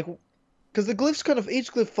like because the glyphs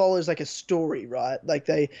each glyph follows like a story, right? Like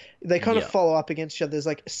they kind of Yeah. follow up against each other. There's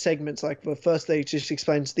like segments. Like well, first they just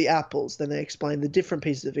explains the apples, then they explain the different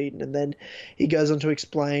pieces of Eden, and then he goes on to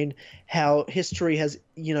explain how history has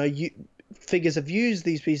figures have used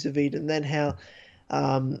these pieces of Eden, and then how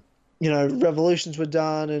revolutions were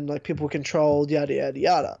done and like people were controlled, yada yada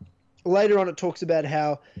yada. Later on, it talks about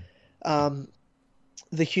how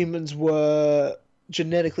the humans were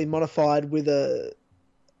genetically modified with a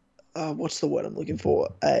what's the word I'm looking for?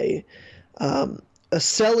 A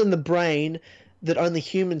cell in the brain that only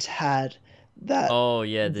humans had. That Oh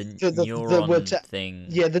yeah, the neuron thing.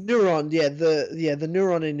 yeah, the neuron, the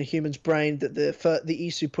neuron in the human's brain that the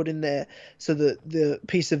Isu put in there, so that the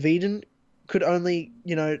piece of Eden could only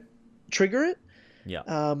trigger it.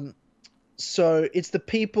 Yeah. So it's the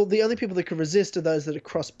only people that could resist are those that are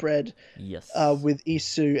crossbred Yes. with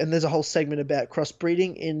Isu. And there's a whole segment about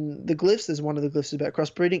crossbreeding in the glyphs. There's one of the glyphs about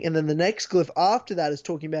crossbreeding. And then the next glyph after that is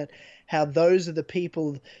talking about how those are the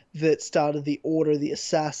people that started the Order of the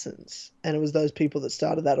Assassins. And it was those people that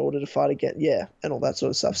started that order to fight again. Yeah, and all that sort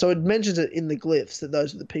of stuff. So it mentions it in the glyphs that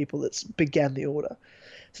those are the people that began the order.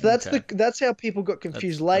 So that's how people got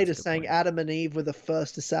confused That's later, a good saying point. Adam and Eve were the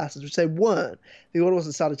first assassins, which they weren't. The order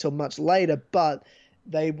wasn't started till much later, but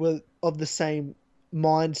they were of the same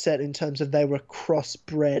mindset in terms of they were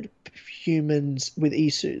crossbred humans with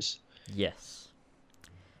Isus. Yes.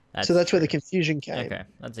 So that's where true. the confusion came. Okay,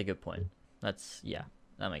 that's a good point. That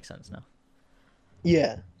makes sense now.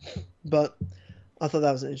 Yeah, but I thought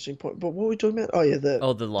that was an interesting point. But what were we talking about? Oh yeah, the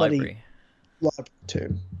Oh, the bloody library. library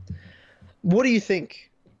tomb. What do you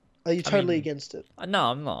think? Are you I totally mean, against it? no,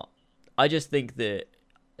 I'm not. I just think that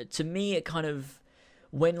to me it kind of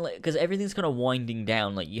when like because everything's kind of winding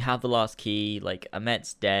down. Like you have the last key. Like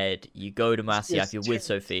Amet's dead. You go to Masyaf. Yes, You're with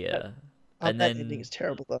Sophia, and that ending then is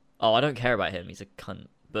terrible though. oh, I don't care about him. He's a cunt.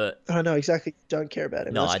 But I know exactly. You don't care about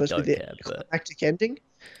him. no, That's I supposed to be don't the care. But climactic ending.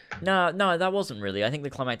 no, no, that wasn't really. I think the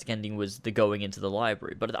climactic ending was the going into the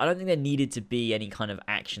library, but I don't think there needed to be any kind of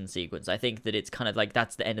action sequence. I think that it's kind of like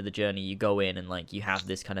that's the end of the journey. You go in and like you have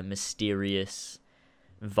this kind of mysterious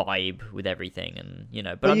vibe with everything, and you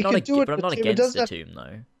know. But But I'm you not could do it but I'm with not tomb. It against doesn't the have. tomb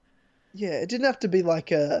though. Yeah, it didn't have to be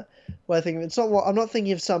like a. Well, I think it's not. I'm not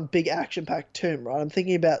thinking of some big action-packed tomb, right? I'm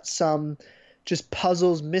thinking about some just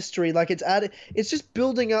puzzles, mystery. Like it's added. It's just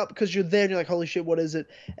building up because you're there and you're like, holy shit, what is it?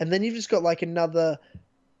 And then you've just got like another.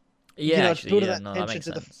 Yeah, It's actually, building yeah, that no, that tension makes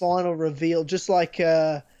to the sense. final reveal, just like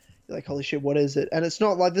holy shit, what is it? And it's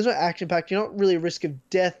not like there's no action packed. You're not really at risk of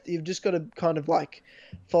death. You've just got to kind of like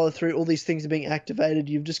follow through. All these things are being activated.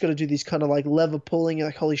 You've just got to do these kind of like lever pulling. You're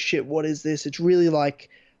like, holy shit, what is this? It's really like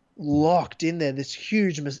locked in there. This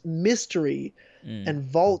huge mystery Mm. and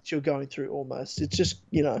vault you're going through almost. It's just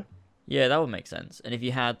Yeah, that would make sense. And if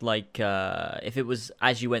you had like, if it was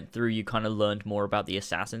as you went through, you kind of learned more about the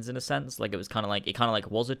assassins in a sense. Like it was kind of like it kind of like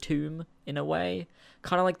was a tomb in a way,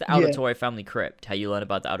 kind of like the yeah. Auditore family crypt. How you learn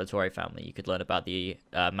about the Auditore family, you could learn about the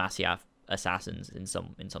Masyaf assassins in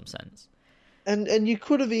some sense. And you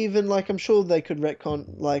could have even like I'm sure they could retcon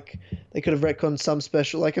like they could have retconned some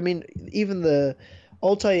special like I mean even the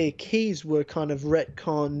Altair keys were kind of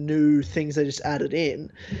retcon new things they just added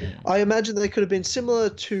in. Mm. I imagine they could have been similar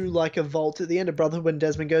to like a vault at the end of Brotherhood when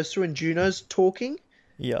Desmond goes through and Juno's talking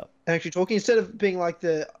Yeah, actually talking instead of being like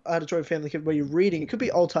the Auditory Family Crypt where you're reading. It could be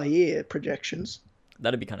Altair projections.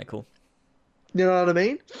 that'd be kind of cool. You know what I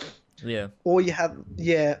mean? Yeah, Or you have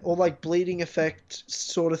or like bleeding effect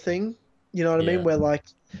sort of thing. You know what I mean? yeah, Where like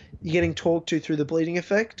you're getting talked to through the bleeding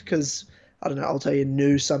effect because I don't know. Altair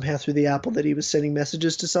knew somehow through the apple that he was sending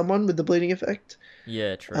messages to someone with the bleeding effect.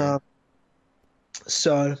 yeah. True. Um,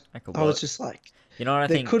 so That could I was work. just like, You know what I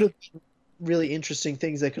there could think? have been really interesting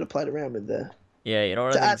things they could have played around with there Yeah, you know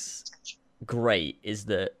what I to add. think's great is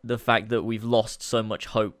that the fact that we've lost so much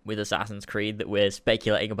hope with Assassin's Creed that we're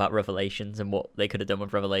speculating about Revelations and what they could have done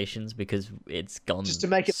with Revelations because it's gone Just to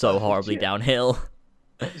make it so perfect, horribly yeah. downhill.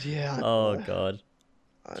 Yeah. I Oh know, god,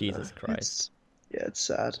 I Jesus know. Christ. It's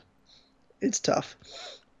sad. It's tough.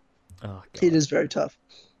 Oh It god, is very tough.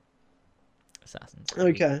 Assassin's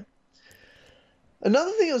Creed. Okay.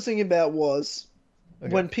 Another thing I was thinking about was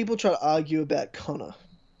Okay. when people try to argue about Connor.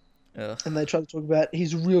 Ugh. And they try to talk about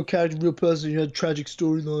he's a real character, real person. He had a tragic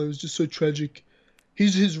storyline. It was just so tragic.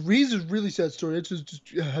 He's a really sad story. It's just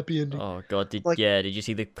a happy ending. Oh god, Like, did you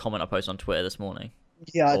see the comment I posted on Twitter this morning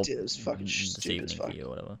yeah, I or did. It was fucking this stupid as evening fuck. for you or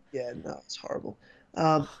whatever? Yeah, no, it's horrible.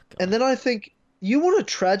 Oh And god. then I think you want a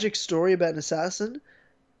tragic story about an assassin.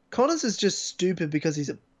 Connors is just stupid because he's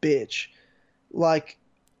a bitch. Like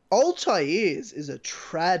Altair's is a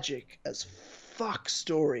tragic as fuck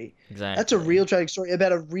story. Exactly. That's a real tragic story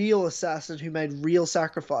about a real assassin who made real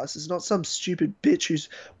sacrifices, not some stupid bitch whose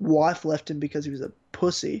wife left him because he was a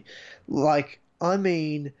pussy. Like, I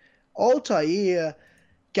mean, Altair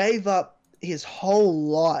gave up his whole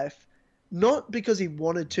life, not because he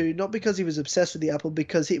wanted to, not because he was obsessed with the apple,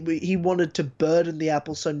 because he wanted to burden the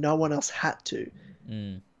apple so no one else had to.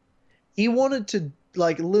 Mm. He wanted to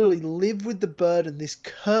like literally live with the burden, this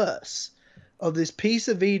curse of this piece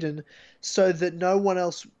of Eden, so that no one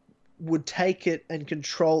else would take it and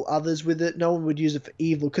control others with it. No one would use it for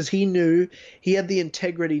evil because he knew he had the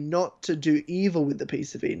integrity not to do evil with the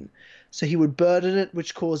piece of Eden. So he would burden it,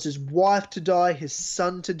 which caused his wife to die, his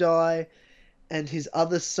son to die, and his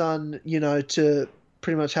other son, to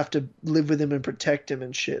pretty much have to live with him and protect him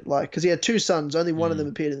and shit. Like, because he had two sons, only one of them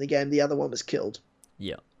appeared in the game, the other one was killed.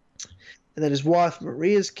 Yeah. And then his wife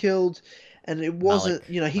Maria's killed, and it wasn't,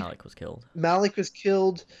 Malik was killed. Malik was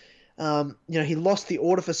killed. He lost the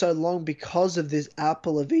order for so long because of this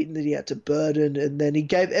apple of Eden that he had to burden, and then he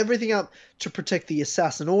gave everything up to protect the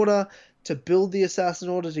assassin order, to build the assassin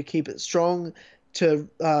order, to keep it strong, to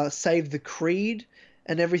save the creed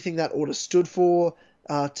and everything that order stood for,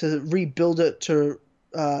 to rebuild it, to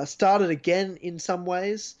start it again in some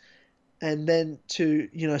ways, and then to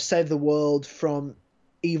save the world from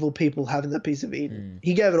evil people having that piece of Eden.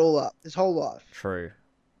 He gave it all up, his whole life. True.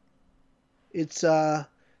 It's a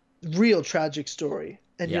real tragic story.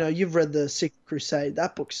 And Yeah. you've read the Secret Crusade.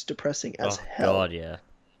 That book's depressing as hell. God, yeah.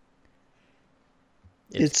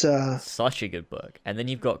 It's such a good book. And then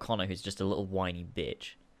you've got Connor, who's just a little whiny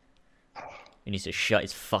bitch. He needs to shut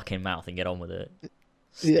his fucking mouth and get on with it.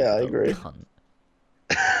 Yeah, I Stupid agree. little cunt.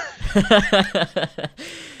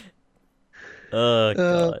 Oh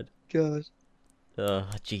god. God. Oh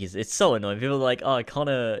jeez, it's so annoying. People are like, oh,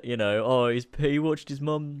 Connor, you know, oh, he watched his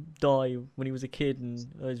mum die when he was a kid and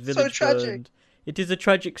his village tragic. burned. It is a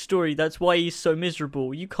tragic story. That's why he's so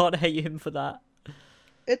miserable. You can't hate him for that.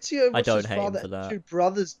 Ezio watched don't his hate him father for that. and 2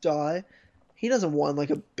 brothers die. He doesn't whine like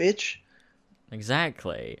a bitch.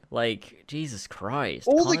 Exactly. Like, Jesus Christ.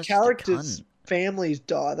 All the Connor's just a characters' cunt. families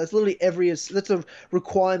die. That's literally that's a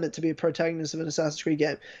requirement to be a protagonist of an Assassin's Creed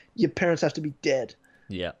game. Your parents have to be dead.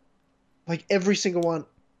 Yeah. Like every single one.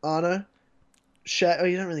 Arno, Shay. Oh,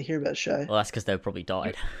 you don't really hear about Shay. Well, that's because they've probably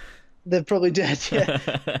died. They're probably dead. Yeah.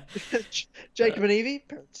 Jacob and Evie,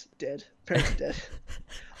 parents dead. Parents are dead.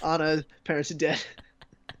 Arno, parents are dead.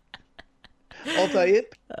 Altair,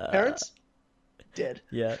 parents dead.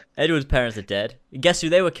 Yeah. Edward's parents are dead. Guess who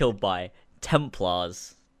they were killed by?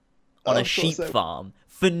 Templars on a Of course sheep they were. farm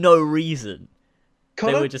for no reason.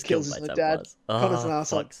 Connor were just killed kills by his own Templars. dad. Connor's an Oh,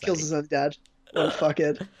 asshole. fuck's Kills sake. his own dad. What a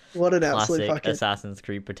fuckhead. What an absolute Classic fuckhead. Assassin's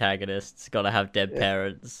Creed protagonists. Gotta have dead Yeah.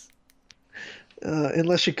 parents.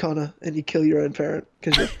 Unless you're Connor and you kill your own parent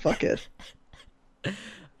because you're a fuckhead.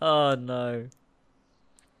 Oh no.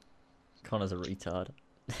 Connor's a retard.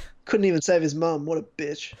 Couldn't even save his mum. What a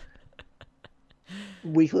bitch.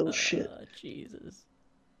 Weak little shit. Jesus.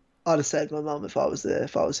 I'd have saved my mum if I was there.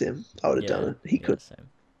 If I was him, I would have done it. He could. Same.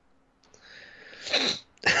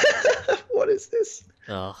 What is this?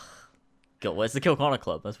 Oh. God, where's the Kill Connor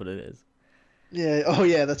Club? That's what it is. Yeah. Oh,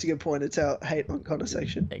 yeah. That's a good point. It's our hate on Connor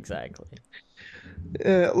section. Exactly.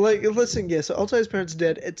 Like, listen, yeah. So Altair's parents are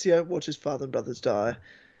dead. Ezio watches father and brothers die.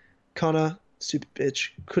 Connor, stupid bitch,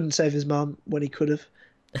 couldn't save his mum when he could have.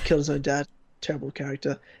 Killed his own dad. Terrible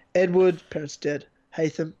character. Edward, parents dead.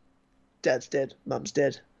 Haytham, dad's dead. Mum's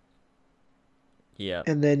dead. Yeah.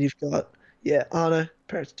 And then you've got, Arno,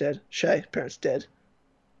 parents dead. Shay, parents dead.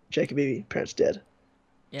 Jacob Evie, parents dead.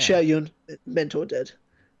 Yeah. Xiao Yun, mentor dead.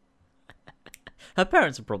 Her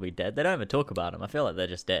parents are probably dead. They don't even talk about them. I feel like they're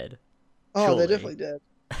just dead. Oh, Surely. they're definitely dead.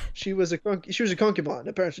 She was a concubine.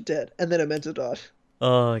 Her parents were dead, and then her mentor died.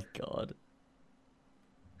 Oh god.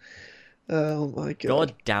 Oh my god.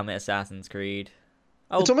 God damn it, Assassin's Creed.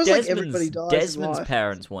 Oh, It's almost like everybody dies in Desmond's life.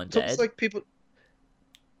 parents weren't It's almost dead. like people.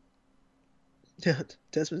 Yeah,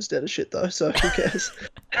 Desmond's dead as shit though, so who cares?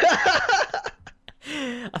 I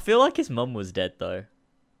feel like his mum was dead though.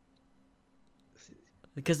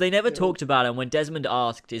 Because they never talked about it, and when Desmond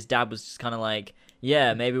asked, his dad was just kind of like,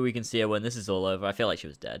 yeah, maybe we can see her when this is all over. I feel like she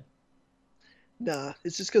was dead. Nah,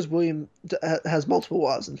 it's just because William has multiple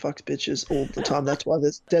wives and fucks bitches all the time. That's why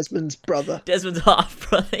there's Desmond's brother. Desmond's half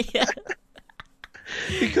brother, yeah.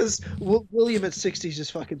 Because William at 60 is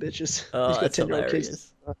just fucking bitches. Oh, He's got that's 10-year-old hilarious.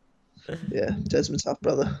 kids. Yeah, Desmond's half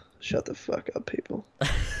brother. Shut the fuck up, people.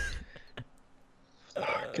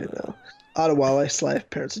 Fucking hell. Adewale, slave,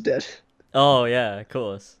 parents are dead. Oh, yeah, of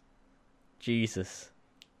course. Jesus.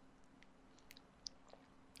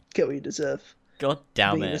 Get what you deserve. God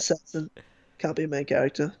damn Being an it. assassin. Can't be a main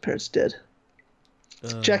character. Parents dead.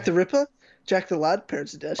 Ugh. Jack the Ripper. Jack the Lad.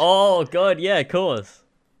 Parents are dead. Oh, God, yeah, of course.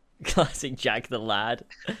 Classic Jack the Lad.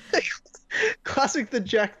 Classic the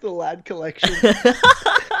Jack the Lad collection.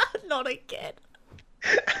 Not again.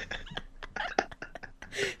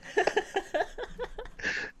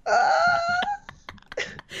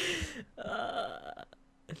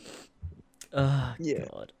 Oh, Yeah.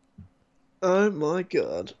 God. Oh my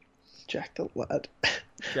god. Jack the Lad.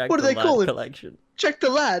 Jack What do the they call Lad him? Collection. Jack the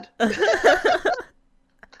Lad. This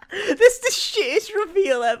is the shittest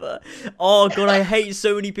reveal ever. Oh god, I hate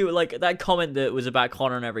so many people. Like that comment that was about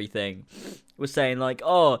Connor and everything was saying like,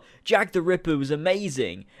 "Oh, Jack the Ripper was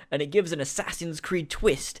amazing, and it gives an Assassin's Creed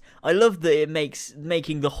twist. I love that it makes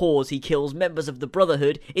making the whores he kills members of the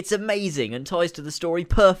Brotherhood. It's amazing and ties to the story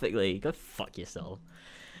perfectly." Go fuck yourself.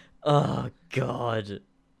 Oh god,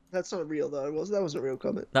 That's not real though. That wasn't a real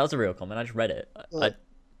comment. that was a real comment. I just read it. Oh.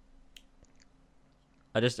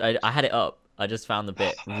 I had it up. I just found the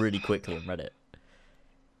bit really quickly and read it.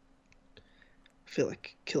 I feel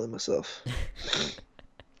like killing myself.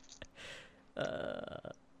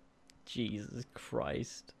 Jesus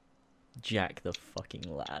Christ. Jack the fucking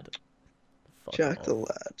Lad. Fuck Jack off. the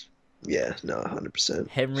Lad. Yeah, no, 100%.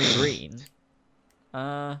 Henry Green.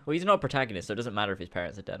 Well, he's not a protagonist, so it doesn't matter if his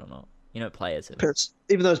parents are dead or not. You don't play as him. Parents,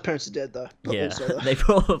 even though his parents are dead though. But Yeah, also, though. they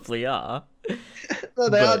probably are. No,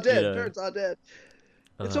 they are but, dead. you know. Parents are dead.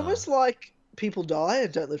 It's Ugh. almost like people die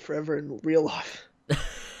and don't live forever in real life.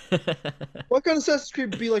 Why can't Assassin's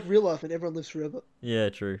Creed be like real life and everyone lives forever? Yeah,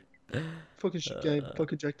 true. Fucking shit game. Uh,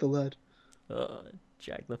 Fucking Jack the Lad.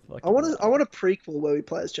 Jack the I fucking want to. I lad. want a prequel where we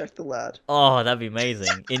play as Jack the Lad. Oh, that'd be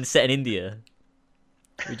amazing. Set in India.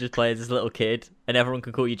 We just play as this little kid, and everyone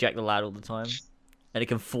can call you Jack the Lad all the time, and it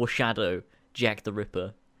can foreshadow Jack the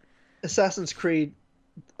Ripper. Assassin's Creed,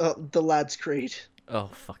 the Lad's Creed, Oh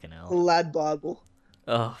fucking the hell. Lad Bible.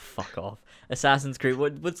 Oh fuck off. Assassin's Creed.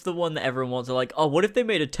 What's the one that everyone wants? Are like, oh, what if they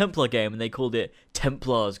made a Templar game and they called it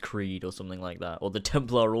Templar's Creed or something like that, or the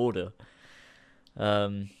Templar Order?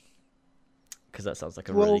 Because that sounds like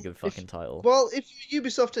a really good fucking title. Well, if you're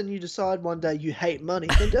Ubisoft and you decide one day you hate money,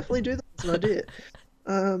 then definitely do that. That's an idea.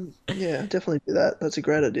 Yeah, definitely do that. That's a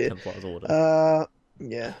great idea. Templar's Order.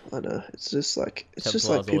 Yeah, I know. It's just like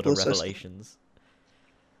Templar's people Order are so. Revelations.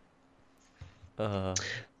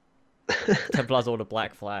 Templar's Order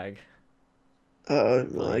Black Flag. Oh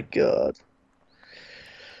my god.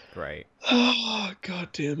 Great. Oh god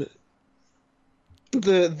damn it.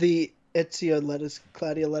 The Ezio letters,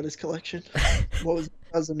 Claudia letters collection. That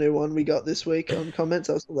was a new one we got this week on comments.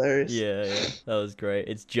 That was hilarious. Yeah, that was great.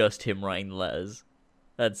 It's just him writing the letters.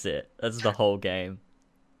 That's it. That's the whole game.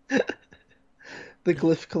 The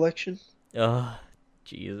glyph collection. Oh,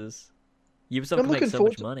 Jesus. Ubisoft I'm can make looking so forward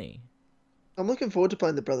much to- money. I'm looking forward to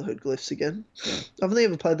playing the Brotherhood glyphs again. I've only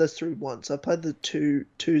ever played those through once. I've played the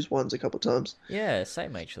twos ones a couple of times. Yeah,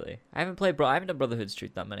 same actually. I haven't done Brotherhood's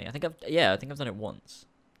Truth that many. I think I've done it once.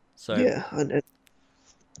 So Yeah, I know.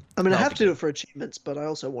 I mean, I That'll have be to do it for achievements, but I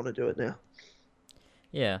also want to do it now.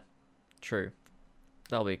 yeah, true.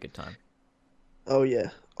 That'll be a good time. Oh yeah,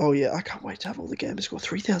 I can't wait to have all the gamer score.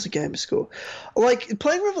 3,000 gamer score. Like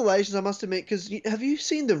playing Revelations, I must admit, because have you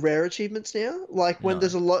seen the rare achievements now? Like when No.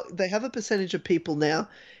 there's a lot, they have a percentage of people now.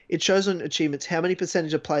 It shows on achievements how many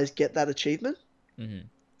percentage of players get that achievement. Mhm.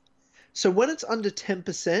 So when it's under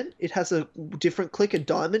 10%, it has a different click, a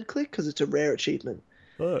diamond click, because it's a rare achievement.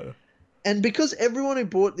 Oh. And because everyone who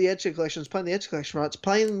bought the Ezio Collection is playing the Ezio Collection, right? It's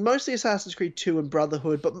playing mostly Assassin's Creed 2 and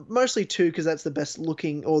Brotherhood, but mostly 2 because that's the best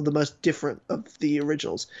looking or the most different of the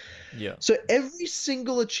originals. Yeah. So every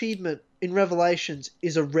single achievement in Revelations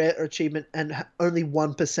is a rare achievement and only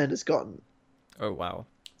 1% has gotten. Oh wow.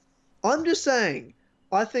 I'm just saying,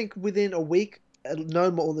 I think within a week,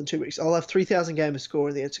 no more than 2 weeks, I'll have 3,000 gamer score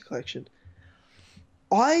in the Ezio Collection.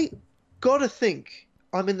 I gotta think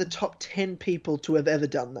I'm in the top 10 people to have ever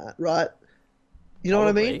done that, right? You know what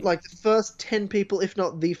I Probably. mean? Like the first 10 people, if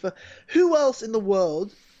not the first. Who else in the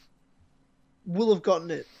world will have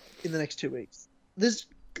gotten it in the next 2 weeks? There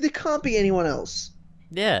can't be anyone else.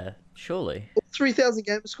 Yeah, surely. 3,000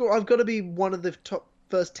 gamer score. I've got to be one of the top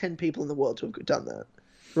first 10 people in the world to have done that,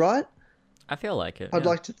 right? I feel like it. I'd yeah.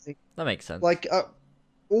 like to think. That makes sense. Like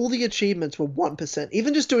all the achievements were 1%.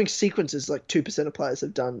 Even just doing sequences, like 2% of players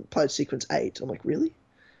have played sequence 8. I'm like, really?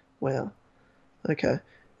 Wow. Okay.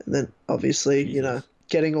 And then obviously, you know, Jesus.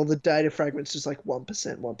 getting all the data fragments just like 1%,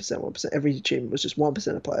 1%, 1%. Every achievement was just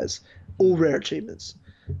 1% of players. All rare achievements.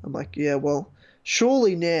 I'm like, yeah, well,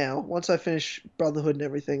 surely now, once I finish Brotherhood and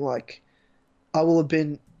everything, like, I will have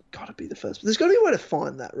been, gotta be the first. There's gotta be a way to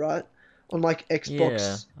find that, right? On like Yeah,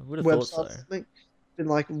 Xbox I would have thought website so. or something. Been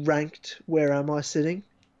like ranked, where am I sitting?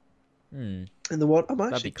 Hmm. In the what? I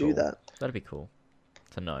might That'd actually be cool. do that. That'd be cool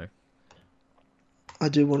to know. I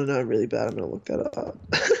do want to know really bad. I'm going to look that up.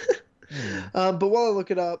 Hmm. But while I look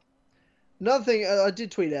it up, another thing I did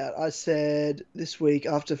tweet out, I said this week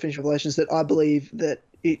after finishing Revelations that I believe that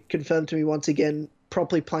it confirmed to me once again,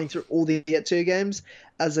 properly playing through all the Ezio games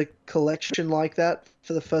as a collection like that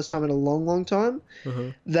for the first time in a long, long time,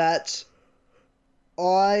 that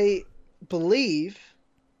I believe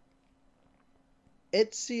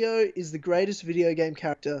Ezio is the greatest video game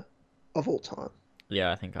character of all time.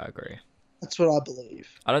 Yeah, I think I agree. That's what I believe.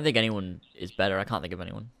 I don't think anyone is better. I can't think of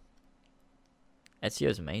anyone.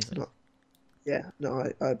 Ezio's amazing. No. Yeah, no,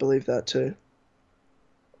 I believe that too.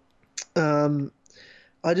 I'm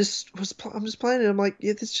just playing it. I'm like,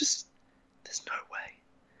 yeah, there's no way.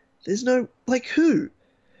 There's no like who,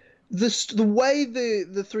 the way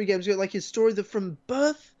the three games go, like his story, from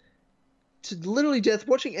birth to literally death.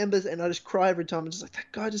 Watching Embers, and I just cry every time. I'm just like,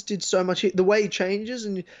 that guy just did so much. The way he changes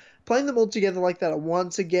and playing them all together like that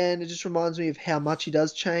once again, it just reminds me of how much he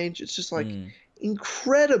does change. It's just like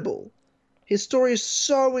incredible. His story is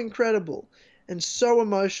so incredible and so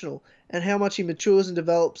emotional, and how much he matures and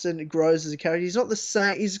develops and grows as a character. He's not the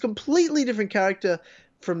same. He's a completely different character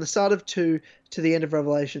from the start of 2 to the end of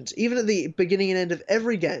Revelations. Even at the beginning and end of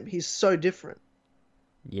every game, he's so different.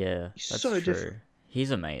 Yeah, He's that's so true. different.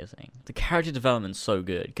 He's amazing. The character development's so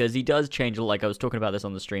good because he does change a lot. Like I was talking about this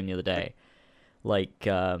on the stream the other day. Like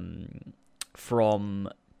from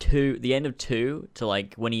the end of 2 to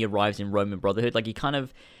like when he arrives in Roman Brotherhood, like he kind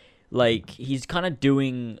of like he's kind of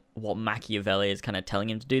doing what Machiavelli is kind of telling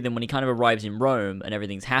him to do. Then when he kind of arrives in Rome and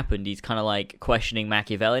everything's happened, he's kind of like questioning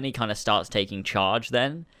Machiavelli, and he kind of starts taking charge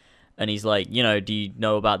then. And he's like, you know, do you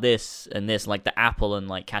know about this and this, like the apple and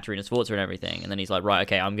like Katerina Sforza and everything? And then he's like, right,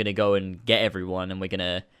 okay, I'm gonna go and get everyone, and we're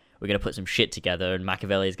gonna put some shit together, and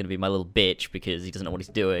Machiavelli is gonna be my little bitch because he doesn't know what he's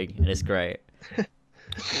doing, and it's great.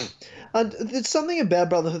 And there's something about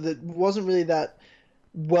Brotherhood that wasn't really that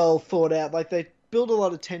well thought out. Like they build a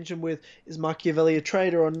lot of tension with, is Machiavelli a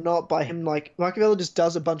traitor or not? By him, like Machiavelli just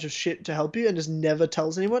does a bunch of shit to help you and just never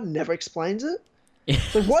tells anyone, never explains it.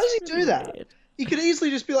 Like why does he do that? Weird. He could easily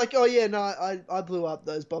just be like, oh yeah, no, I blew up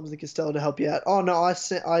those bombs in Castello to help you out. Oh no,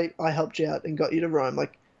 I helped you out and got you to Rome.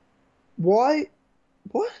 Like, why?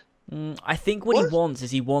 What? I think what he wants is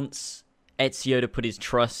he wants Ezio to put his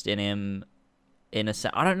trust in him. I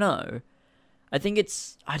don't know. I think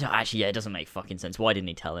it's. I don't actually. Yeah, it doesn't make fucking sense. Why didn't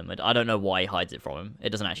he tell him? I don't know why he hides it from him. It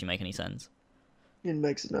doesn't actually make any sense. It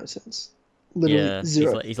makes no sense. Literally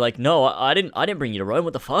zero. He's like, no, I didn't bring you to Rome.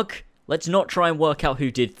 What the fuck? Let's not try and work out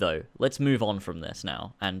who did, though. Let's move on from this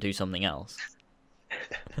now and do something else.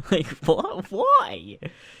 Like, what? Why?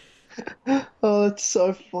 Oh, that's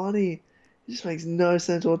so funny. It just makes no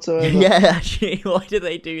sense whatsoever. Yeah, actually, why do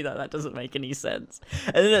they do that? That doesn't make any sense.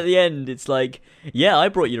 And then at the end, it's like, yeah, I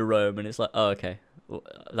brought you to Rome. And it's like, oh, okay.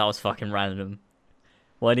 That was fucking random.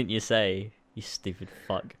 Why didn't you say, you stupid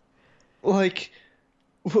fuck? Like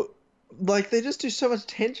they just do so much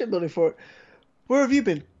tension building for it. Where have you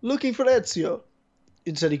been? Looking for Ezio.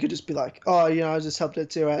 Instead, he could just be like, oh, you know, I just helped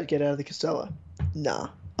Ezio out, get out of the Castello. Nah.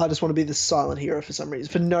 I just want to be the silent hero for some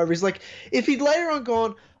reason. For no reason. Like, if he'd later on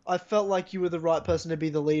gone, I felt like you were the right person to be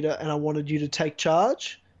the leader and I wanted you to take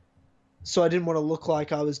charge, so I didn't want to look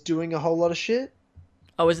like I was doing a whole lot of shit.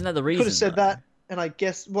 Oh, isn't that the reason? Could have said that, and I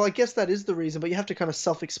guess that is the reason, but you have to kind of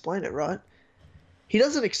self-explain it, right? He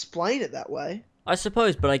doesn't explain it that way. I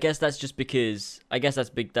suppose, but I guess that's just because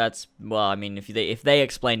well, I mean, if they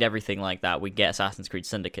explained everything like that, we'd get Assassin's Creed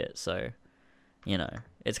Syndicate. So, you know,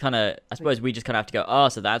 it's kind of, I suppose we just kind of have to go, oh,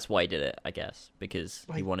 so that's why he did it, I guess, because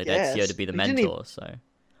he wanted Ezio to be the mentor. So,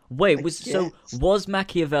 wait, was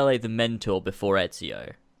Machiavelli the mentor before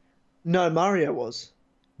Ezio? No, Mario was.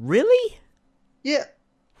 Really? Yeah.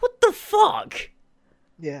 What the fuck?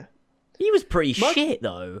 Yeah. He was pretty shit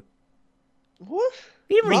though. What?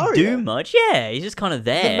 He didn't really do much. Yeah, he's just kind of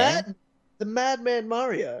there. The madman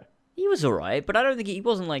Mario. He was alright, but I don't think he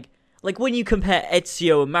wasn't like when you compare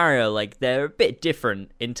Ezio and Mario, like they're a bit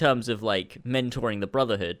different in terms of like mentoring the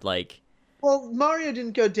Brotherhood. Like, well, Mario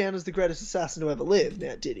didn't go down as the greatest assassin to ever live.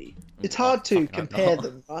 Now, did he? It's hard to compare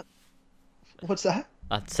them, right? What's that?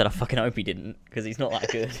 I said I fucking hope he didn't, because he's not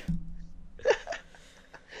that good.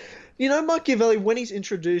 You know, Machiavelli, when he's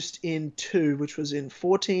introduced in 2, which was in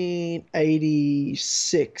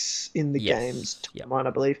 1486 in the games, mine, I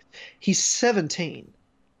believe, he's 17.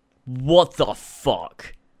 What the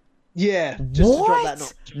fuck? Yeah. Just to drop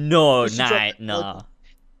that knowledge. No, nah.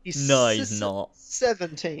 He's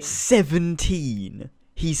 17. 17.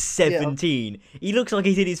 He's 17. Yeah. He looks like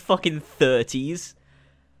he's in his fucking 30s.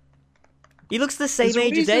 He looks the same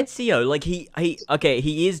age as Ezio. Like, he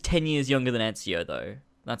is 10 years younger than Ezio, though.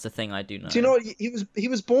 That's a thing I do know. Do you know what? He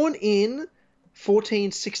was born in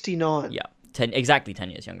 1469. Yeah, exactly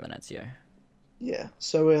 10 years younger than Ezio. Yeah.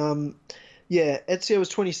 So, Ezio was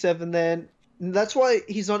 27 then. That's why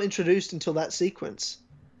he's not introduced until that sequence.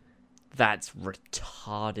 That's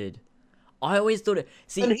retarded. I always thought it.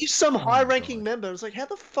 See, and he's some high-ranking member. It's like, how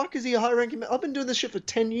the fuck is he a high-ranking member? I've been doing this shit for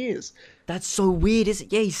 10 years. That's so weird,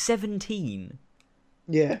 isn't it? Yeah, he's 17.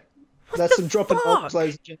 Yeah. That's some dropping knowledge,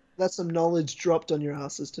 ladies and gentlemen. That's some knowledge dropped on your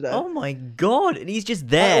asses today. Oh my god! And he's just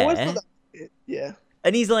there. Yeah.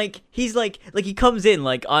 And he's like he comes in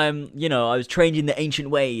like, I was trained in the ancient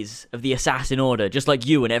ways of the assassin order, just like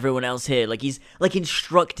you and everyone else here. Like he's like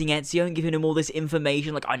instructing Ezio and giving him all this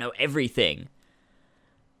information. Like, I know everything.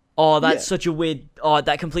 Oh, that's such a weird. Oh,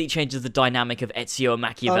 that completely changes the dynamic of Ezio and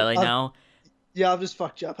Machiavelli now. Yeah, I've just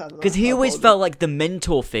fucked you up, haven't I? Because he always felt like the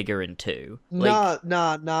mentor figure in 2. Like,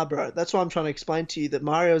 nah, bro. That's why I'm trying to explain to you that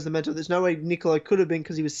Mario is the mentor. There's no way Niccolo could have been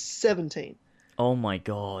because he was 17. Oh my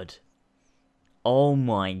god. Oh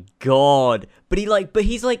my god. But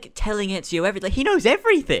he's like telling Ezio everything. Like, he knows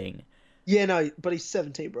everything. Yeah, no, but he's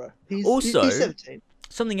 17, bro. He's 17.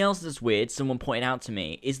 Something else that's weird, someone pointed out to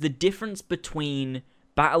me, is the difference between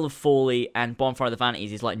Battle of Forlì and Bonfire of the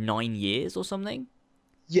Vanities is like 9 years or something?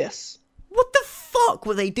 Yes. What the fuck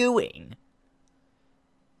were they doing?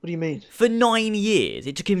 What do you mean? For 9 years.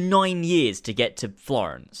 It took him 9 years to get to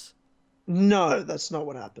Florence. No, that's not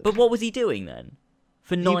what happened. But what was he doing then?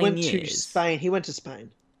 For He 9 went to years. Spain. He went to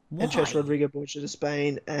Spain and chased Why? Rodrigo Borgia to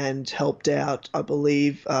Spain and helped out, I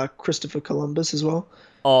believe, Christopher Columbus as well.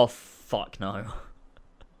 Oh fuck no.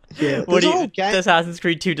 Yeah, What there's do a whole you? game. Assassin's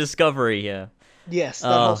Creed 2 Discovery here. Yes, that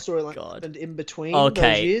whole Oh storyline god. happened in between those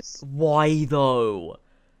Okay. years. Why though?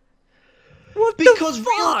 What the Because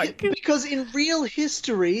fuck? because in real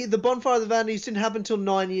history, the Bonfire of the Vanities didn't happen until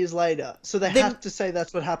 9 years later. So they Then, have to say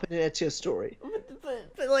that's what happened in Ezio's story.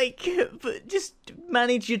 but just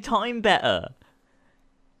manage your time better.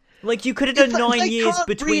 Like you could have If done nine they years can't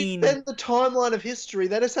between, reinvent the timeline of history,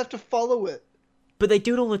 they just have to follow it. but they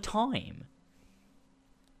do it all the time.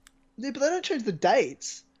 Yeah, but they don't change the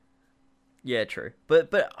dates. Yeah, true. But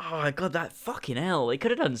oh my god, that fucking hell! They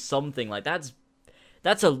could have done something like that's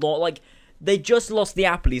a lot. Like they just lost the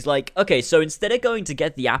apple. He's like, okay, so instead of going to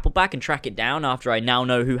get the apple back and track it down after I now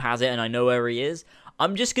know who has it and I know where he is,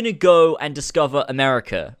 I'm just gonna go and discover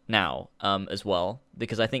America now, as well,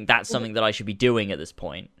 because I think that's something that I should be doing at this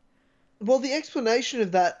point. Well, the explanation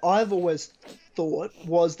of that I've always thought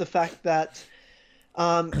was the fact that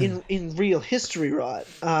in real history, right?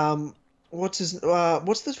 What's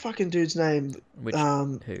the fucking dude's name? Which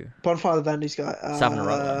who? Bonfire of the Vanities guy.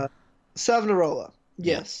 Savonarola. Savonarola.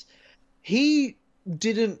 Yes. He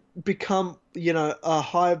didn't become, a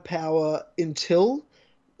high power until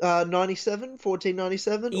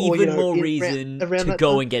 1497. Even or, more reason around to that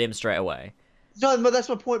go time. and get him straight away. No, but that's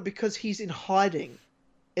my point, because he's in hiding.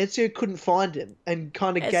 Ezio couldn't find him and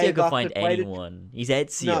kind of Ezio gave can up find and waited. anyone. He's No,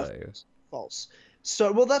 Ezio. false.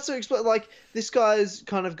 So, well, that's to explain. Like, this guy's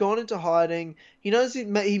kind of gone into hiding. He knows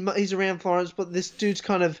he's around Florence, but this dude's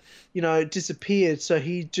kind of, disappeared. So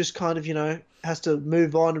he just kind of, has to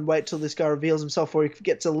move on and wait till this guy reveals himself, or he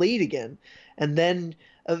gets a lead again. And then,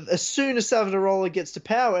 as soon as Savonarola gets to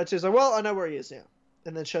power, Ezio's like, well, I know where he is now.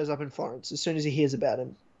 And then shows up in Florence as soon as he hears about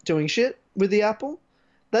him doing shit with the apple.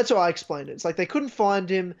 That's how I explained it. It's like they couldn't find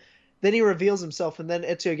him, then he reveals himself, and then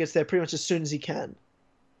Ezio gets there pretty much as soon as he can.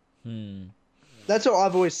 That's how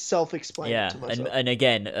I've always self-explained it to myself. and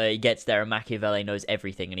again, he gets there and Machiavelli knows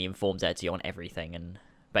everything and he informs Ezio on everything and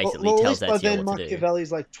basically Well, at tells least by Ezio then what to do.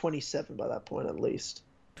 Machiavelli's like 27 by that point, at least.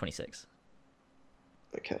 26.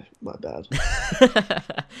 Okay, my bad.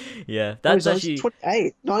 Yeah, Oh, that's he's actually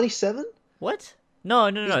 28, 97. what? No.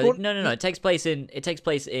 He's born- No. It takes place in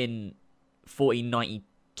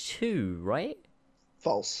 1492, right?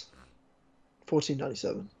 False.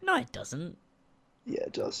 1497. No, it doesn't. Yeah,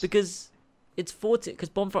 it does. Because it's 14. Because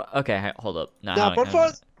Bonfire. Okay, hold up. No, Now, hang on.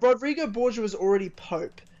 Bonfire, Rodrigo Borgia was already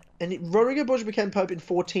Pope, and Rodrigo Borgia became Pope in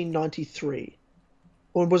 1493.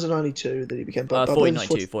 Or was it 92 that he became Pope? I believe it was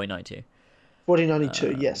 1492.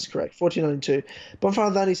 1492, yes, correct. 1492. Bonfire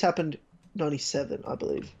of the Vanities happened 97, I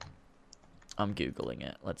believe. I'm googling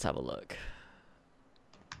it. Let's have a look.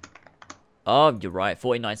 Oh, you're right.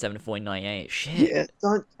 1497 to 1498. Shit. Yeah,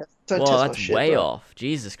 don't Well, test my that's shit, way bro. off.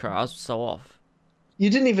 Jesus Christ, I was so off. You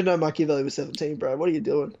didn't even know Machiavelli was 17, bro. What are you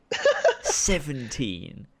doing?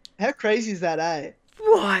 17. How crazy is that, eh?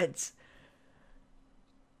 What?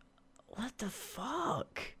 What the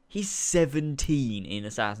fuck? He's 17 in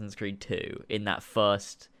Assassin's Creed 2 in that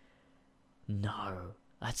first. No,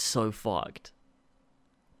 that's so fucked.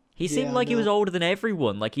 He seemed Yeah, I like he was know. older than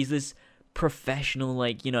everyone. Like he's this professional,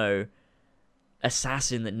 like,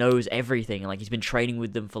 assassin that knows everything. Like he's been training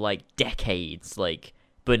with them for like decades. Like,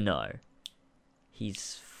 but no,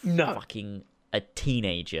 he's No. fucking a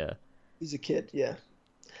teenager. He's a kid, yeah.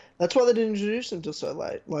 That's why they didn't introduce him till so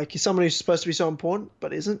late. Like, he's someone who's supposed to be so important,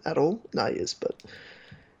 but isn't at all. No, he is, but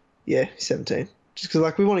yeah, he's 17. Just because,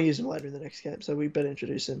 like, we want to use him later in the next game, so we better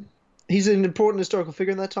introduce him. He's an important historical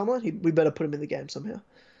figure in that timeline. We better put him in the game somehow.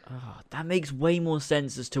 Oh, that makes way more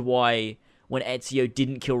sense as to why when Ezio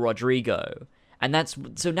didn't kill Rodrigo. And that's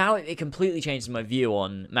so now it completely changes my view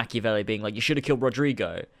on Machiavelli being like, you should have killed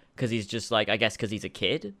Rodrigo, because he's just like, I guess because he's a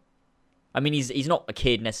kid. I mean, he's not a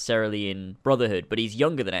kid necessarily in Brotherhood, but he's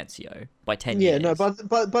younger than Ezio by 10 Yeah, years. no,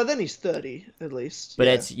 by then he's 30 at least.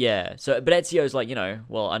 But yeah. but Ezio's like,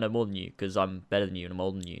 well, I know more than you because I'm better than you and I'm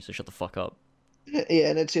older than you, so shut the fuck up. Yeah,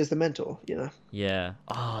 and Ezio's the mentor, Yeah.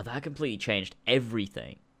 Oh, that completely changed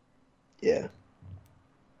everything. Yeah.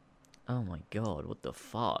 Oh my god, what the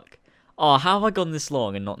fuck? Oh, how have I gone this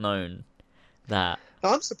long and not known that?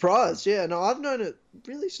 I'm surprised, yeah. No, I've known it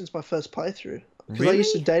really since my first playthrough. Because Really? I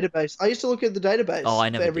used to look at the database Oh, I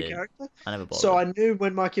for never every did. character. I never bothered. So I knew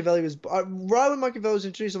when Machiavelli was... right when Machiavelli was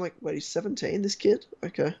introduced, I'm like, wait, he's 17, this kid?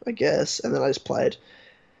 Okay, I guess. And then I just played.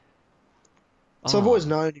 So I've always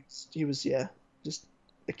known he was, yeah, just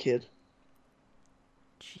a kid.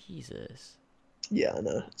 Jesus. Yeah, I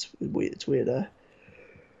know. It's weird, eh?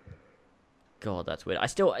 God, that's weird. I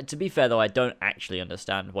still, to be fair though, I don't actually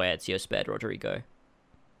understand why Ezio spared Rodrigo.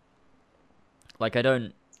 Like, I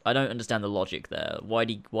don't understand the logic there. Why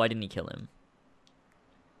didn't he kill him?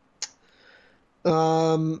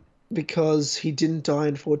 Because he didn't die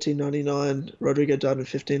in 1499. Rodrigo died in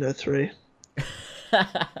 1503.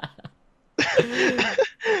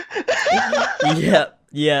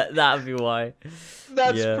 yeah, that would be why.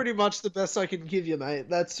 That's pretty much the best I can give you, mate.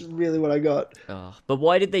 That's really what I got. But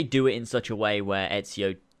why did they do it in such a way where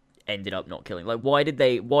Ezio ended up not killing? Like, why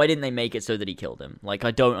didn't they make it so that he killed him? Like,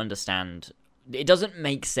 I don't understand. It doesn't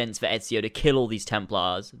make sense for Ezio to kill all these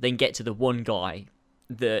Templars, then get to the one guy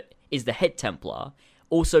that is the head Templar,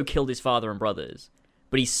 also killed his father and brothers,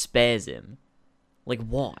 but he spares him. Like,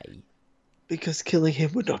 why? Because killing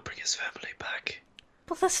him would not bring his family back.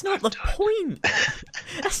 But that's not the point.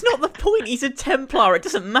 That's not the point. He's a Templar. It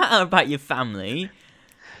doesn't matter about your family.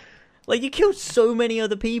 Like, you killed so many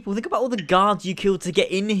other people. Think about all the guards you killed to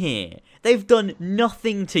get in here. They've done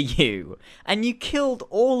nothing to you. And you killed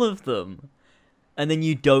all of them. And then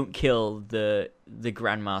you don't kill the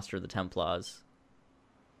Grand Master of the Templars.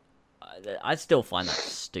 I still find that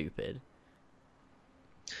stupid.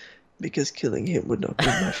 Because killing him would not bring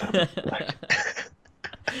my family back.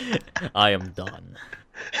 I am done.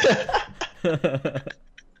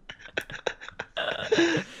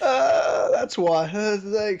 That's why.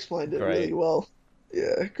 They explained it really well.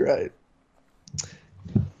 Yeah, great.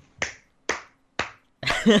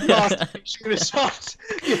 You've done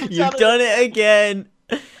it again.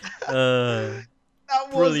 That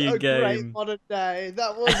was brilliant a great game. modern day.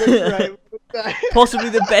 That was a great modern day. Possibly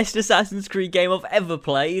the best Assassin's Creed game I've ever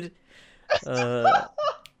played.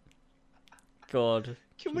 God.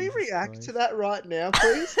 Can we react to that right now,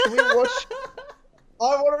 please? Can we watch?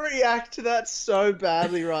 I want to react to that so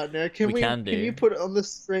badly right now. Can can do. Can you put it on the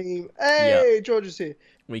stream? Hey, Yep. George is here.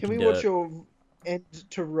 Can we watch your end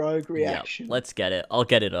to Rogue reaction? Yep. Let's get it. I'll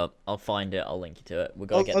get it up. I'll find it. I'll link you to it. We've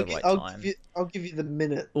got to get the right time. I'll give you the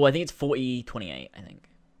minute. Oh, I think it's 40:28. I think,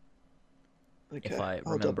 Okay. if I I'll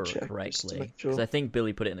remember double-check just to correctly, make because sure. I think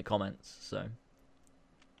Billy put it in the comments. So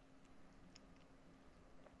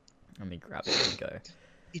let me grab it and go.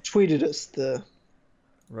 He tweeted us the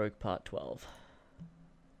Rogue Part 12.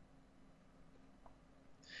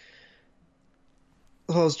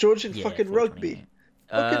 Oh, is George in Yeah, fucking 40:28. rugby?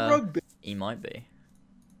 Fucking rugby. He might be.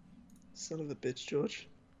 Son of a bitch, George.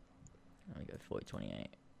 Let me go 40:28.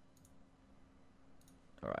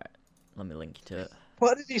 All right. Let me link you to it.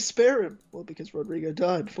 Why did he spare him? Well, because Rodrigo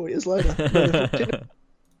died 4 years later.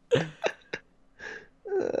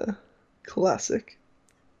 Classic.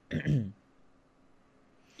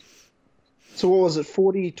 So what was it,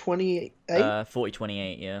 40:28?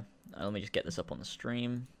 40:28, yeah. Let me just get this up on the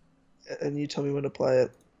stream. And you tell me when to play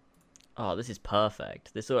it. Oh, this is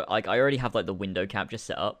perfect. This like I already have like the window capture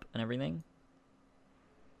set up and everything.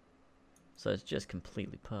 So it's just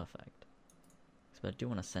completely perfect. So I do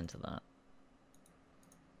want to center that.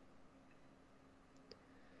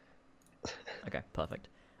 Okay, perfect.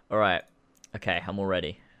 All right. Okay, I'm all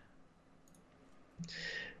ready.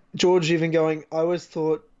 George even going, I always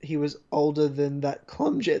thought he was older than that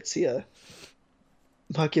Clumjetsia.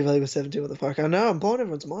 Machiavelli was 17, what the fuck? I know, I'm blowing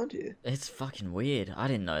everyone's mind here. It's fucking weird. I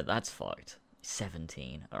didn't know. That's fucked.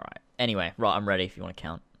 17. All right. Anyway, right, I'm ready if you want to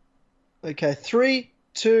count. Okay, 3,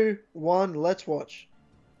 2, 1, let's watch.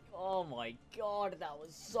 Oh my god, that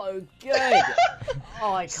was so good!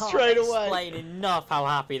 Oh, I can't Straight away. explain enough how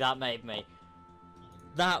happy that made me.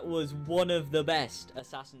 That was one of the best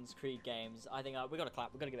Assassin's Creed games. I think we gotta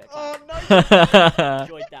clap. We gotta give it a clap. Oh, no!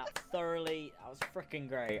 Enjoyed that thoroughly. That was freaking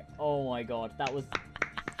great. Oh my god, that was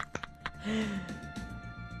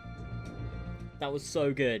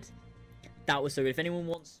so good. That was so good. If anyone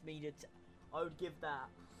wants me to, I would give that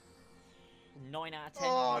 9 out of 10.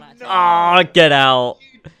 Oh, 1 out of 10. no. Ah, get out.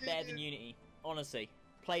 Better than Unity. Honestly,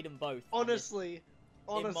 played them both. Honestly,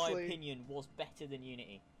 in my opinion, was better than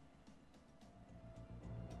Unity.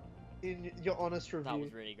 In your honest review. That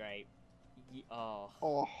was really great.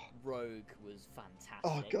 Oh. Rogue was fantastic.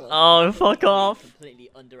 Oh, God. Oh, fuck off. Completely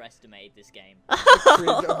underestimated this game.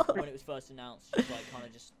 When When it was first announced, just like kind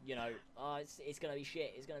of just, you know, oh, it's gonna be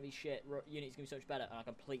shit. It's gonna be shit. Unity's gonna be so much better, and I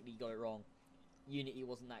completely got it wrong. Unity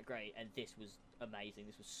wasn't that great, and this was amazing.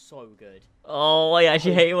 This was so good. Oh, I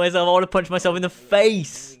actually hate myself. I want to punch myself in the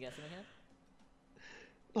face. Can we get something here?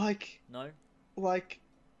 Like, No.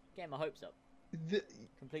 Getting my hopes up. the...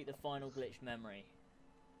 Complete the final glitch memory.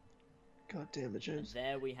 God damn it, And James.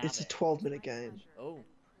 there we have It's a it. 12-minute game. Oh.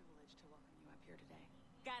 Privilege to welcome you up here today.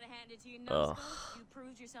 Gotta hand it to you, Ugh. Numbskull. You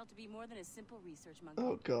proved yourself to be more than a simple research monkey.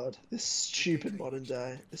 Oh god, this stupid modern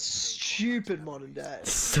day. This stupid modern day.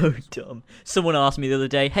 So dumb. Someone asked me the other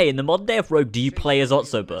day, hey, in the modern day of Rogue, do you play as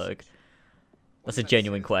Otzoberg? That's a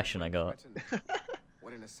genuine question I got.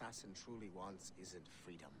 What an assassin truly wants isn't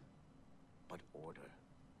freedom, but order.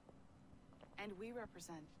 And we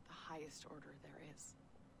represent the highest order there is.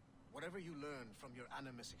 Whatever you learn from your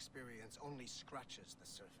Animus experience only scratches the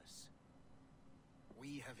surface.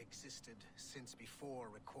 We have existed since before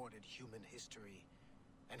recorded human history,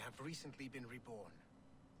 and have recently been reborn,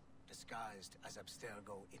 disguised as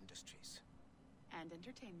Abstergo Industries. And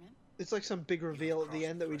entertainment. It's like some big reveal at the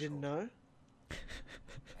end that we didn't know.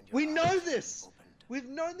 And your We know eyes this! opened. We've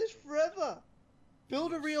known this forever!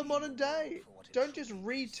 Build a real modern day! Don't just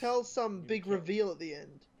retell some big reveal at the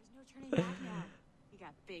end. There's no turning back now. We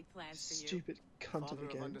got big plans for you. Stupid cunt of Father a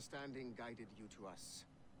of game. understanding guided you to us.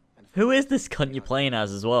 And Who is this cunt you're playing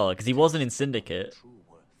as as well? Because he wasn't in Syndicate. True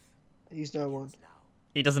worth He's no one. begins now.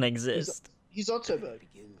 He doesn't exist. He's Otzoberg.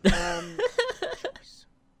 Begin Do choice.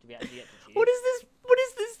 we actually get to choose? What is this? What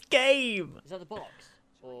is this game? Is that the box?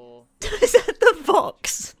 Or Is that the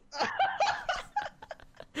box? oh,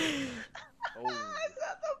 Is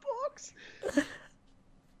that the box?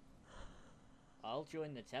 I'll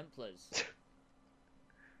join the Templars.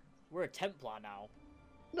 We're a Templar now.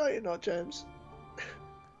 No, you're not, James.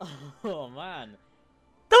 Oh man.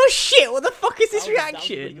 Oh shit! What the fuck is this That was a really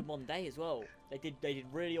reaction? good Monday as well. They did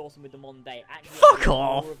really awesome with the Monday. Actually, Fuck they did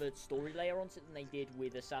off. More of a story layer onto it than they did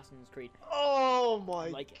with Assassin's Creed. Oh my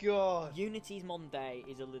Like, god. Unity's Monday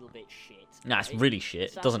is a little bit shit. Nah, it's right? really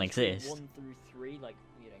shit. It doesn't Assassin's Creed exist. 1 through 3, like,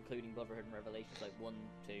 you know, including Brotherhood and Revelations, like 1,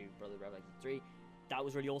 2, Brotherhood, Revelations 3. That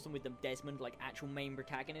was really awesome with the Desmond, like, actual main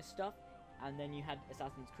protagonist stuff. And then you had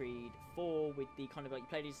Assassin's Creed 4 with the kind of, like, you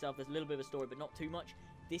played it yourself, there's a little bit of a story, but not too much.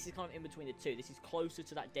 This is kind of in between the two. This is closer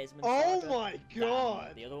to that Desmond Oh saga my than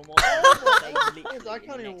god. the other one was. Oh They my literally, goodness, I in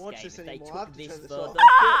can't the even next watch game, this if they anymore. took I have to this turn this further, off.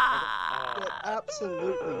 I Get don't-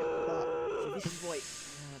 absolutely fucked. So this is why.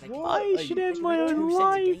 They can- What? I should They end can my make own two sets of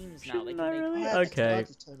life. games now. They Shouldn't can I make- really? I had to- I Okay. had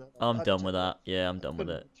to turn it off. I I'm had to done turn with it that. off. Yeah, I'm done with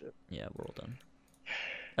Couldn't it. watch it. Yeah, we're all done.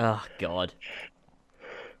 Oh god.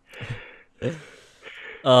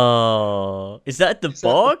 Oh, is that the Is that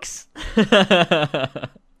the- box?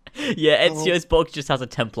 Yeah, Oh. Ezio's box just has a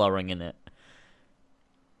Templar ring in it.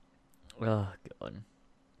 Oh god,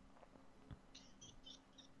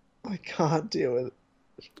 I can't deal with it.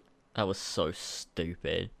 that was so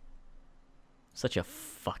stupid. Such a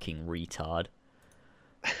fucking retard.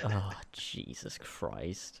 Oh Jesus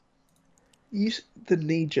Christ! The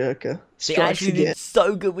knee jerker They strikes actually again. did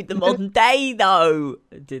so good with the modern day, though.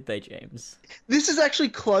 Did they, James? This is actually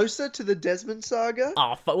closer to the Desmond saga.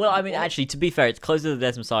 Oh, well, I mean, What? actually, to be fair, it's closer to the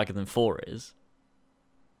Desmond Saga than 4 is.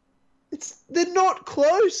 They're not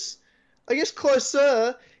close. I guess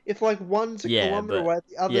closer if like one's a Yeah, kilometer but- away,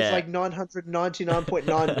 the other's yeah. like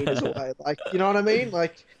 999.9 meters away. Like, you know what I mean?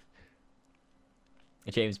 Like,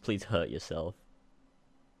 James, please hurt yourself.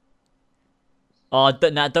 Oh,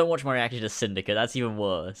 nah, don't watch my reaction to Syndicate. That's even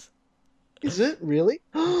worse. is it really?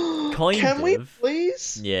 Can we of.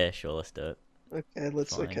 please? Yeah, sure, let's do it. Okay,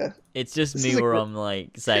 let's. Fine. Okay. It's just This me is a where gr- I'm like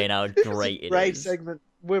saying how This is a great it great is. segment.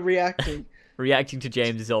 We're reacting. Reacting to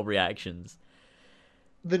James's old reactions.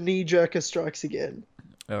 The knee jerker strikes again.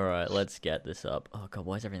 Alright, let's get this up. Oh god,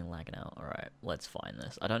 why is everything lagging out? Alright, let's find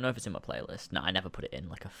this. I don't know if it's in my playlist. No, I never put it in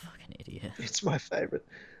like a fucking idiot. It's my favorite.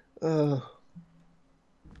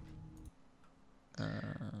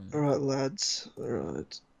 All right, lads. All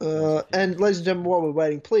right. And ladies and gentlemen, while we're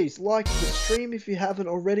waiting, please like the stream if you haven't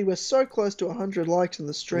already. We're so close to 100 likes on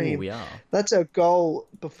the Ooh, stream. we are. That's our goal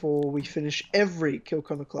before we finish every Kill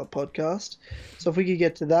Connor Club podcast. So if we could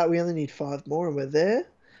get to that, we only need 5 more, and we're there.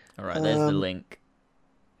 Alright, there's the link.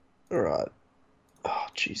 All right. Oh,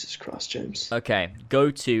 Jesus Christ, James. Okay,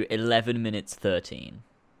 go to 11 minutes 13.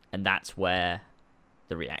 And that's where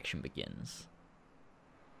the reaction begins.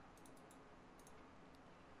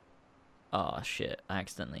 Oh shit, I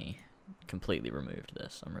accidentally completely removed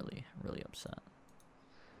this. I'm really, really upset.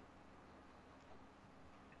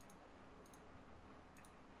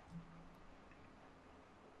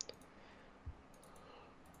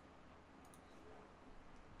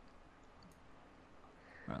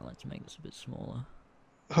 Alright, let's make this a bit smaller.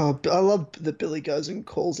 Oh, I love that Billy goes and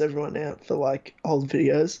calls everyone out for like old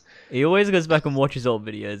videos. He always goes back and watches old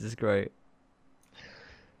videos, it's great.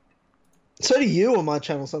 So do you on my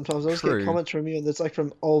channel sometimes. I always True. get comments from you, and it's like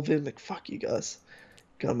from old vid. Like, fuck you guys.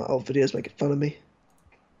 Go on my old videos making fun of me.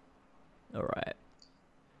 Alright.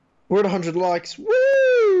 We're at 100 likes.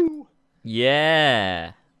 Woo!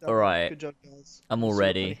 Yeah! Done. Alright. Good job, guys. I'm all Still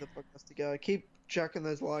ready. plenty of the podcast to go. Keep jacking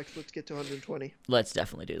those likes. Let's get to 120. Let's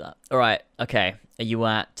definitely do that. All right. Okay. Are you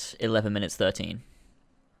at 11 minutes 13?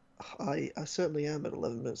 I certainly am at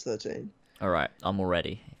 11 minutes 13. All right. I'm all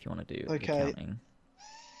ready. If you want to do the Okay. counting.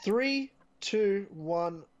 3, 2,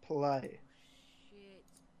 1, play. Shit.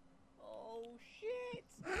 Oh shit.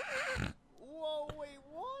 Whoa, wait,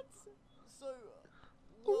 what? So.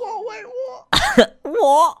 Whoa, wait, what?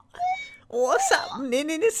 What? What's happening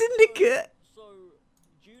in the syndicate? So,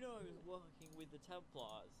 Juno is working with the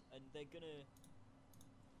Templars, and they're gonna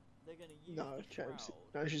use No, the James.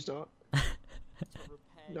 shroud No, she's not. to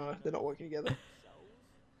repair. No, they're not working together. Cells,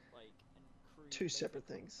 like, and create Two make separate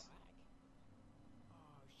them things. back.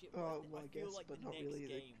 Oh shit! Oh, Well, well, I feel guess, like but the not next really.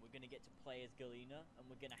 game we're gonna get to play as Galena, and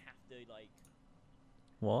we're gonna have to like.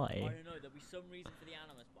 I Why? don't know. There'll be some reason for the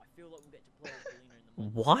Animus, but I feel like we'll get to play as Galena in the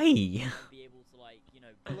month. Why? And be able to like, you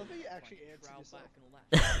know, I love how you try and actually get answered Shroud yourself. back and all that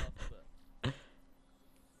stuff, but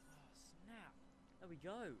oh snap! There we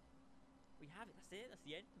go. We have it. That's it. That's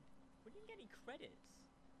the end. We didn't get any credits.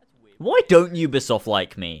 That's weird. Why don't Ubisoft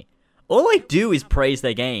like me? All I do is praise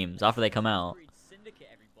their games after they come out. Syndicate,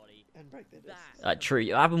 everybody. And break their discs. True.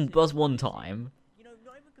 It happened was one time. You know,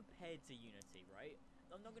 not even compared to Unity, right?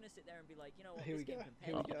 I'm not gonna sit there and be like, you know what, Here this we game go,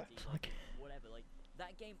 compared here we to go. Unity, whatever. Like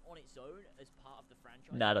that game on its own, as part of the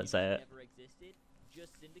franchise, Nah, don't say it. never existed.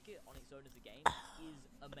 Just Syndicate on its own as a game is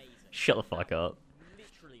amazing. Shut the fuck up.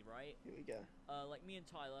 Literally, right? Here we go. Like me and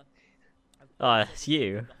Tyler. have Ah, played it's this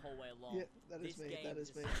you. game The whole way along. Yeah, that is This me. game That is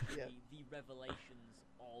me. essentially Yeah. the revelations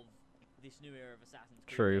of this new era of Assassin's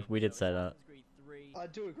Creed. True, games. we did So say that. Assassin's Creed 3, I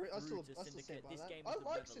do agree. I through still to stand Syndicate. by This that. game I was the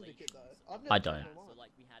like Syndicate though. revelations I've of never I changed don't. my So mind.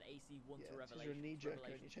 like we had AC1 Yeah, to 'cause you're a Revelations. knee-jerker and you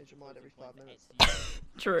Revelations change your to mind every Closing 5 Point minutes. to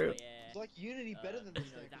SCU. True. So, yeah, It's like Unity better than this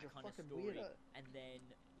you know, thing because that you're kind of fucking story. weirdo. And then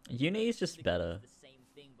Uni is just Syndicate better. is the same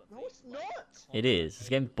thing, but No, made, it's like, not. It is. This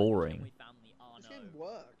game's like, boring. Family, This Arno, game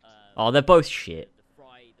worked. Oh, they're both shit. The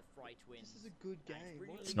Fry twins. This is a good and game.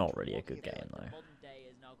 really What It's are not you really a talking good game, about? though. Modern day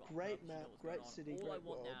has now got a Great purpose, you map, know what's great going on. city, All I great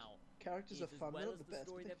want world. now Characters is, are as fun. well They're as not the the best,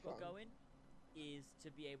 story but they've they're got fun. going, is to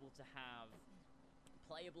be able to have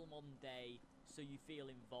playable modern day, so you feel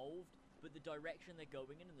involved. But the direction they're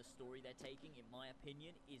going in and the story they're taking, in my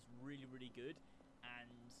opinion, is really, really good. And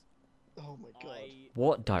Oh my god.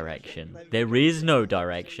 What direction? There is no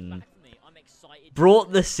direction. back for me. I'm excited.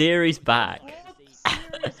 Brought the series back. Brought the series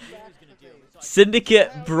back gonna for do. me. So I-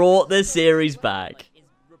 Syndicate brought the series back. Like, is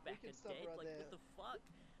Rebecca stop dead? right Like, there. what the fuck?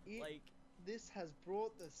 It- Like, This has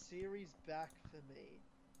brought the series back for me.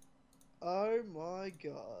 Oh my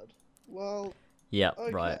god. Well, Yep,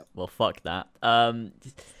 Okay. right. Well, fuck that.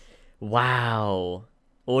 Wow.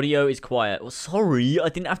 Audio is quiet. Well, sorry, I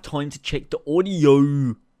didn't have time to check the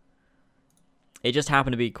audio. It just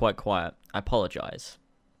happened to be quite quiet. I apologize.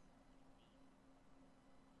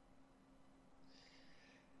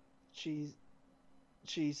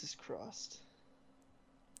 Jesus Christ.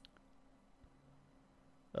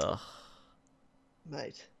 Ugh,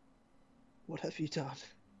 Mate, what have you done?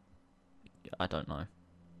 I don't know.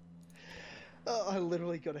 Oh, I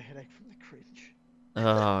literally got a headache from the cringe.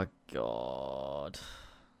 Oh god.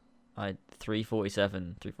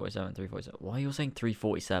 347. Why are you all saying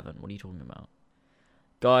 347? What are you talking about?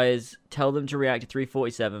 Guys, tell them to react to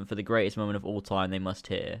 347 for the greatest moment of all time they must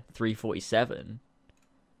hear. 347?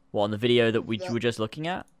 What, on the video that we were just looking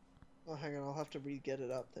at? Oh, hang on, I'll have to re-get it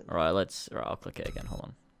up then. Alright, I'll click it again, hold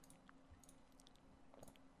on.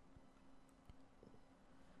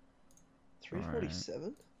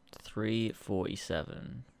 347?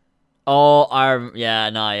 347. Oh, I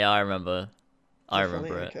remember. I Funny,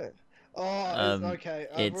 remember it. Okay. Oh, okay.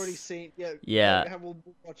 I've already it's- seen. Yeah. yeah. Hang on, we'll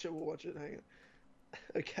watch it. We'll watch it. Hang on.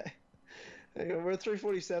 Okay. Hang on. We're at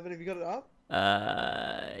 347. Have you got it up?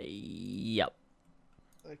 Yep.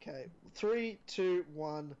 Okay. 3, 2,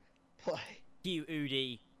 1, play. you,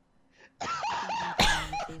 Udi.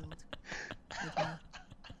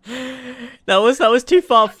 That was too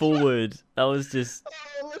far forward. That was just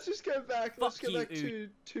Oh, let's just go back. Let's Fuck go back you,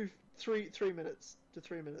 to 3 minutes. To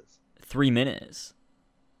 3 minutes. 3 minutes.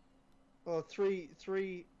 Oh,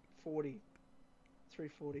 340.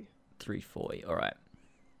 340. 340. All right.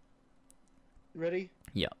 Ready?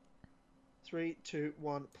 Yeah. 3, 2,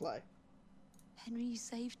 1, play. Henry, you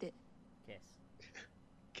saved it. Kiss.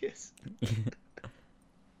 Kiss.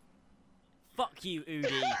 Fuck you,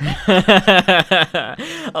 Udi.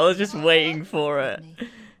 I was just waiting for it.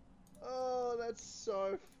 Oh, that's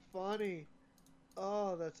so funny.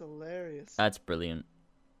 Oh, that's hilarious. That's brilliant.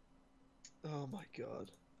 Oh my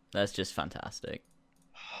god. That's just fantastic.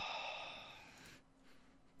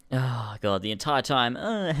 Oh god, the entire time,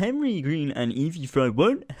 Henry Green and Evie Fry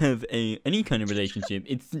won't have any kind of relationship.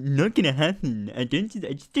 It's not gonna happen. I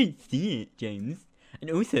just don't see it, James. And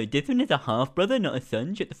also, this one is a half brother, not a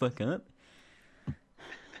son. Shut the fuck up.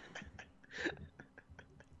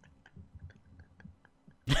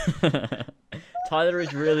 Tyler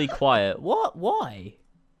is really quiet. What? Why?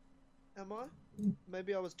 Am I?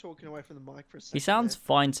 Maybe I was talking away from the mic for a second. He sounds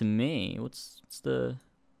fine to me. What's the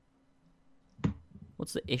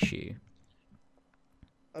issue?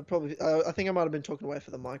 I think I might have been talking away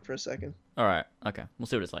from the mic for a second. All right. Okay. We'll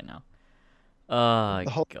see what it's like now. Oh The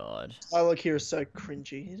whole- god. Dialogue here is so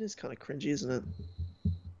cringy. It is kind of cringy, isn't it?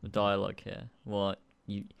 The dialogue here. What?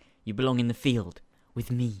 You belong in the field with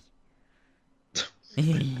me.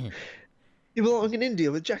 You belong in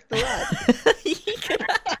India with Jack the Lad.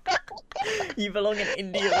 You belong in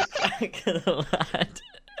India with Jack the Lad.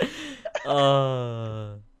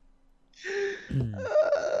 Oh.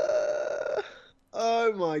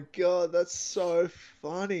 Oh my god, that's so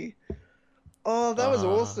funny. Oh, that was Ah.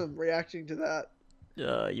 awesome reacting to that.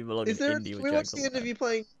 You belong Is in there? India Can with we Jack watch the the end Lad. of you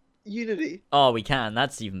playing Unity? Oh, we can.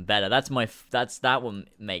 That's even better. That one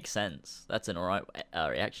makes sense. That's an alright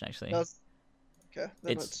reaction actually. That's... Okay,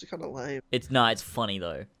 then It's- it's kind of lame. It's funny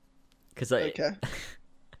though, because Okay.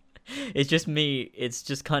 it's just me. It's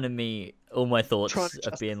just kind of me. All my thoughts Trying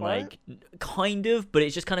to of being justify like, kind of, but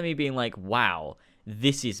it's just kind of me being like, wow,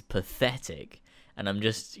 this is pathetic, and I'm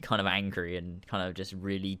just kind of angry and kind of just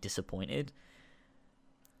really disappointed.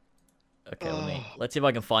 Okay, Oh. let's see if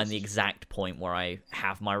I can find the exact point where I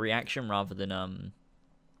have my reaction rather than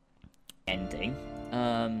ending.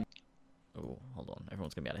 Oh, hold on,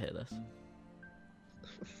 everyone's gonna be able to hear this.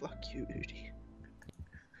 Fuck you, Udi.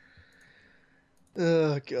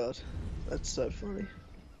 Oh god, that's so funny.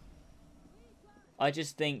 I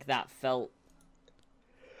just think that felt...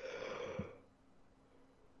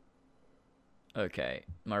 Okay,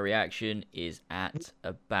 my reaction is at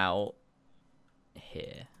about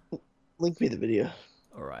here. Link me the video.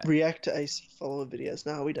 Alright, React to AC follower videos.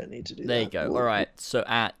 No, we don't need to do there you that. go. Alright, so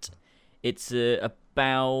it's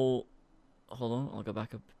about... Hold on, I'll go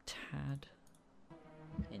back a tad.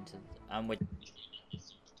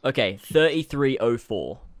 Okay,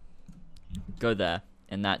 33:04. Go there,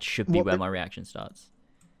 and that should be What where min- my reaction starts.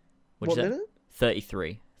 What you say? minute?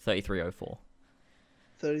 33:04.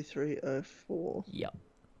 33:04. Yep.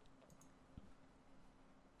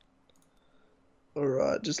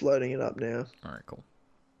 Alright, just loading it up now. Alright, cool.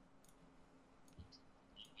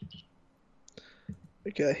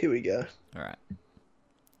 Okay, here we go. Alright.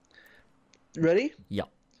 Ready? Yep.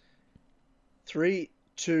 3,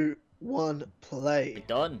 2, 1, play.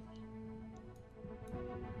 Done.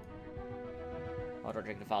 I don't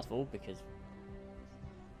drink the fast forward because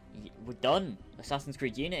we're done. Assassin's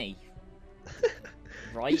Creed Unity. You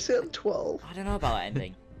Right? sound 12. I don't know about that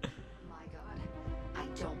ending. My god, I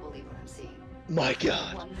don't believe what I'm seeing. My I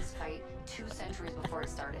god. won this fight 2 centuries before it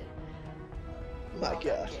started. My Well done,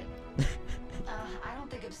 god. kid. I don't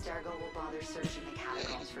think Abstergo will bother searching the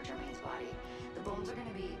catacombs for Germain's body. The bones are going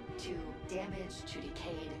to be too damaged, too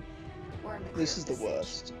decayed. We're in the clear This is at the this stage.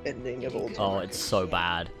 worst ending of all time. Oh, it's so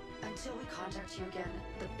bad. Until we contact you again,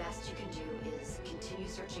 the best you can do is continue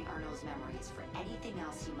searching Arno's memories for anything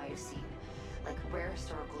else he might have seen. Like rare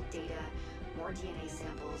historical data, more DNA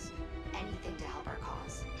samples, anything to help our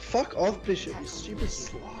cause. Fuck off, Bishop, you Potential stupid leads.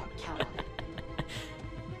 slut. Count on it.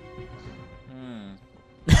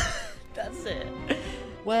 That's it.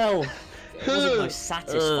 Well, it wasn't the most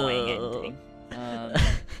satisfying ending.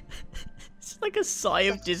 It's like a sigh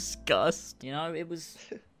of disgust. You know, it was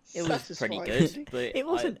pretty Satisfying good, ending. but it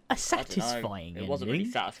wasn't a satisfying ending. It wasn't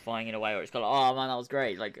really satisfying in a way where it's kind of like, oh man, that was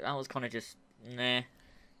great. Like that was kind of just nah.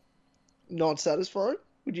 Not satisfying,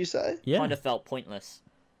 would you say? Yeah. Kind of felt pointless,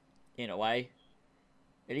 in a way.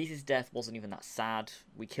 Elise's death wasn't even that sad.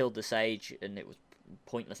 We killed the sage, and it was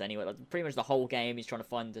pointless anyway. Like pretty much the whole game, he's trying to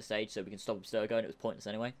find the sage so we can stop Abstergo, and it was pointless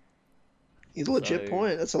anyway. He's a legit So-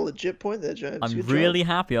 point. That's a legit point there, James. I'm Good job. really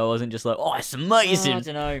happy I wasn't just like, oh, it's I amazing.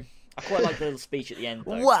 don't know. I quite like the little speech at the end,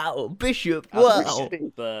 though. Wow, Bishop, That was wow. pretty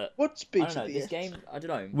good, but What I speech don't know. at the This end? game, I don't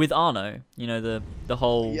know. With Arno, you know, the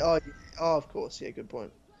whole... Yeah, oh, of course. Yeah, good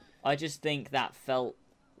point. I just think that felt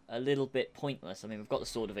a little bit pointless. I mean, we've got the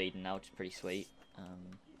Sword of Eden now, which is pretty sweet.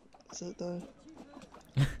 Is it though?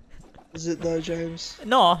 Is it though, James?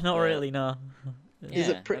 No, not Yeah. really, no. Is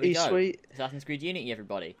Yeah, it pretty there we go. sweet? Assassin's Creed Unity,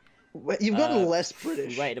 everybody. You've gotten Uh, less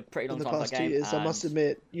British We waited a pretty in long the time for past that 2 game. years. I must and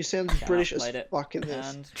admit, you sound I've British as played it, fuck in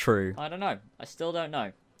this. And True. I don't know. I still don't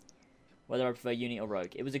know whether I prefer Unity or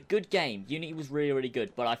Rogue. It was a good game. Unity was really, really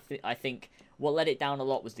good, but I think what let it down a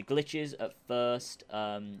lot was the glitches at first,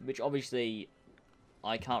 which obviously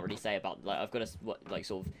I can't really say about, like, I've got to like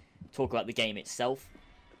sort of talk about the game itself.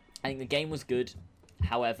 I think the game was good.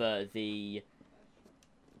 However, I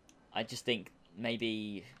just think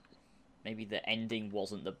maybe the ending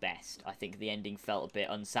wasn't the best. I think the ending felt a bit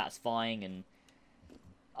unsatisfying, and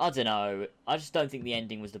I don't know. I just don't think the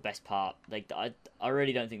ending was the best part. Like, I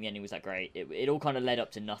really don't think the ending was that great. It all kind of led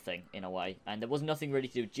up to nothing, in a way. And there was nothing really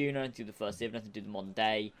to do with Juno, nothing to do with the first Civ, nothing to do with the modern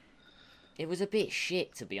day. It was a bit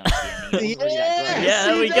shit, to be honest with you. It wasn't really that great. Yeah,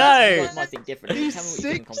 there we You go. guys might think different. He Tell me what you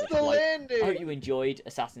think in sinks the the comments below. I hope landing. you enjoyed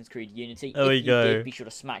Assassin's Creed Unity. There If we you go. did, be sure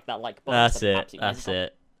to smack that like button. That's It's it. absolutely That's amazing.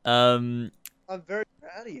 it. I'm very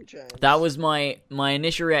proud of you, James. That was my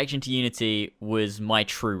initial reaction to Unity. Was my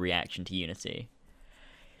true reaction to Unity.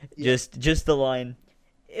 Yeah. Just the line.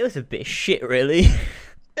 It was a bit shit, really.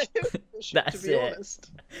 That's to be it. honest.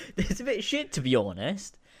 It's a bit shit, to be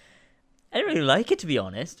honest. I didn't really like it, to be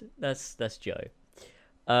honest. That's Joe.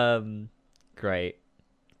 Great.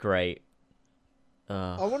 I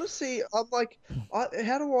want to see. I'm like,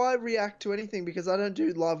 how do I react to anything? Because I don't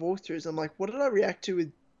do live walkthroughs. I'm like, what did I react to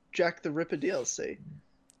with Jack the Ripper DLC?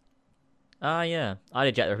 Yeah. I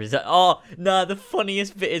did Jack the Ripper. Oh, no, the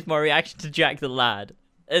funniest bit is my reaction to Jack the Lad.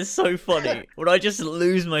 It's so funny. When I just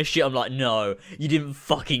lose my shit, I'm like, no, you didn't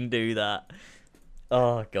fucking do that.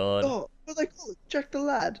 Oh, God. Oh, what do they call it? Jack the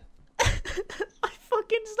Lad. I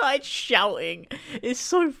fucking started shouting. It's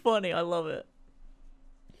so funny. I love it.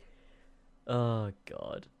 Oh,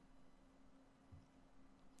 God.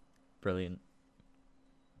 Brilliant.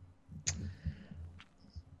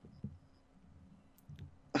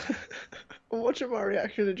 I'm watching my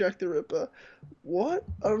reaction to Jack the Ripper. What?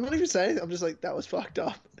 I'm not even saying anything. I'm just like, that was fucked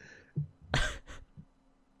up.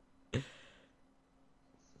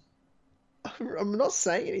 I'm not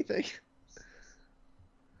saying anything.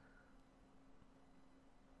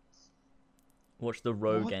 Watch the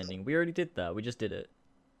Rogue What the- ending. We already did that. We just did it.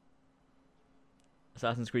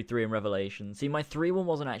 Assassin's Creed 3 and Revelation. See, my 3 one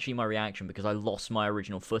wasn't actually my reaction because I lost my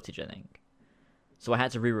original footage, I think. So I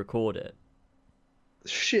had to re-record it.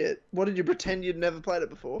 Shit. What, did you pretend you'd never played it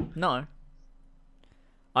before? No.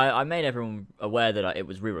 I made everyone aware that it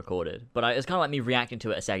was re-recorded, but it's kind of like me reacting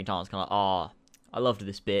to it a second time. It's kind of like, I loved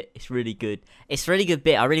this bit. It's really good. It's a really good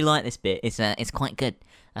bit. I really like this bit. It's quite good.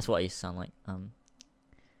 That's what I used to sound like.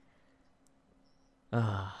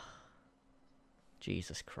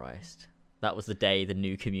 Jesus Christ. That was the day the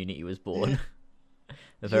new community was born.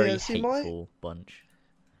 A very Yeah, see, hateful bunch.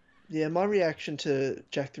 Yeah, my reaction to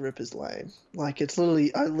Jack the Ripper's lame. Like, it's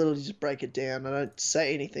literally, I literally just break it down. I don't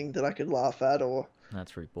say anything that I could laugh at or...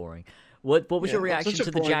 That's really boring. What was Yeah, your I'm such reaction a to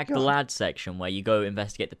the boring Jack the guy. Lad section where you go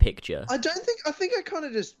investigate the picture? I think I kind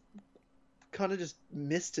of just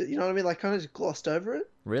missed it. You know what I mean? Like, kind of just glossed over it.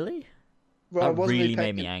 Really? Where I That wasn't really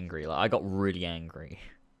paying made me angry. Like, I got really angry.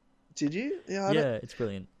 Did you? Yeah, I Yeah, don't... it's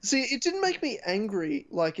brilliant. See, it didn't make me angry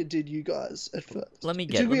like it did you guys at first. Let me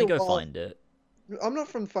It took let me a go while. find it. I'm not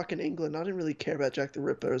from fucking England. I didn't really care about Jack the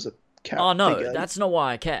Ripper as a character. Oh no, that's not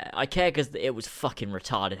why I care. I care because it was fucking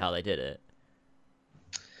retarded how they did it.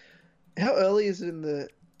 How early is it in the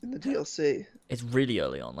DLC? It's really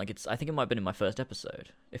early on. Like I think it might have been in my first episode.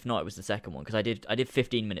 If not, it was the second one because I did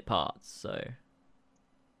 15-minute parts. So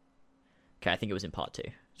okay, I think it was in part 2.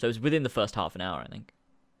 So it was within the first half an hour, I think.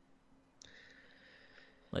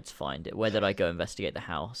 Let's find it. Where did I go investigate the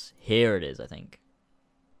house? Here it is, I think.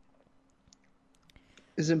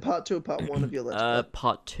 Is it in part 2 or part 1 of your Let's Play?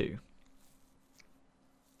 Part 2.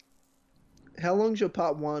 How long's your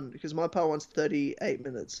part 1? Because my part 1's 38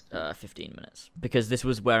 minutes. 15 minutes. Because this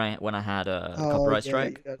was when I had a copyright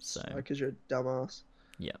strike. So Because you're a dumbass.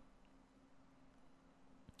 yeah,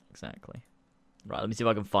 exactly. Right, let me see if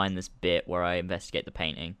I can find this bit where I investigate the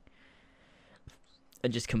painting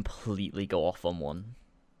and just completely go off on one.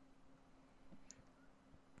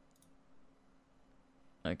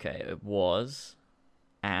 Okay, it was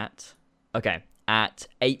at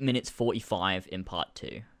 8 minutes 45 in part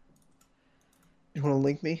 2. You want to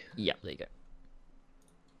link me? Yeah, there you go.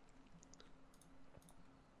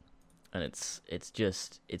 And it's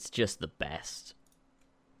just the best.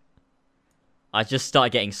 I just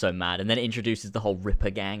started getting so mad, and then it introduces the whole Ripper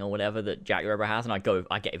gang or whatever that Jack the Ripper has, and I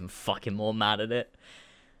get even fucking more mad at it.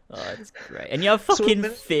 Oh, it's great. And you have So what fucking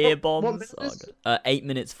minute- fear what bombs. minute is Oh, God. 8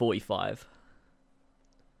 minutes 45.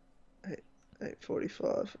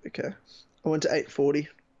 8:45. Okay. I went to 8:40.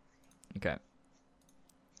 Okay,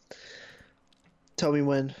 Tell me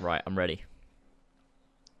when. right, I'm ready.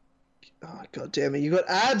 Oh, god damn it. You got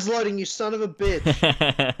ads loading, you son of a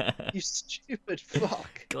bitch. You stupid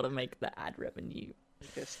fuck. Gotta make the ad revenue.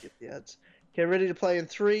 Okay, skip the ads. Okay, ready to play in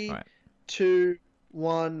 3, Alright. 2,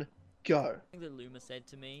 1, go. Something that Luma said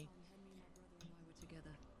to me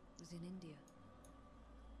was in India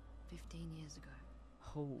 15 years ago.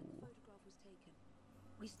 Oh. Photograph was taken.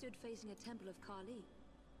 We stood facing a temple of Kali,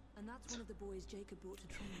 and that's one of the boys Jacob brought to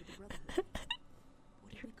train with the Brotherhood.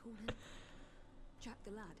 What did we call him? Jack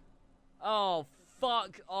the Lad. Oh,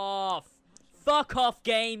 fuck off. Fuck off,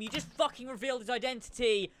 game. You just fucking revealed his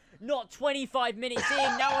identity. Not 25 minutes in.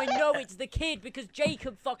 Now I know it's the kid because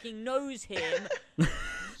Jacob fucking knows him. You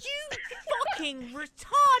fucking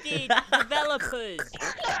retarded developers.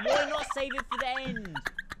 Why not save it for the end?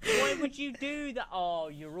 Why would you do that? Oh,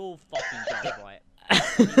 you're all fucking dumb, right?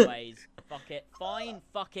 Anyways, fuck it. Fine,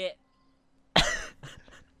 fuck it.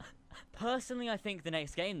 Personally, I think the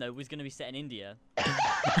next game, though, was going to be set in India.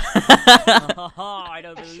 I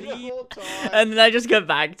don't believe... And then I just go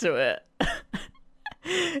back to it.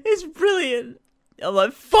 It's brilliant. I'm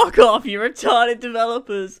like, fuck off, you retarded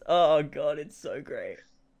developers. Oh god, it's so great.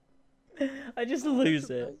 I just lose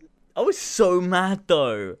it. I was so mad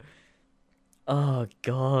though. Oh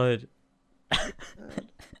god. Because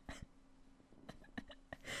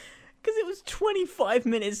it was 25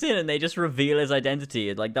 minutes in and they just reveal his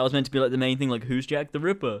identity. Like, that was meant to be like the main thing, like, who's Jack the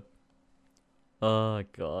Ripper? Oh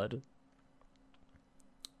god.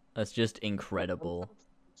 That's just incredible. I'm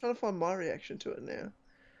trying to find my reaction to it now.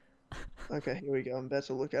 Okay, here we go. I'm about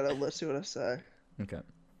to look at it. Let's see what I say. Okay.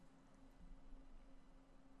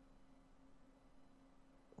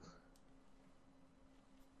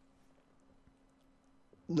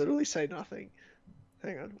 Literally say nothing.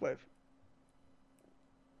 Hang on, wait.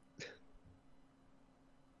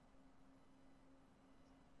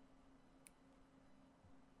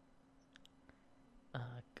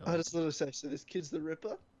 I just literally say, so this kid's the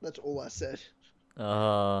Ripper? That's all I said.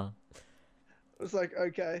 I was like,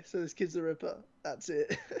 okay, so this kid's the Ripper. That's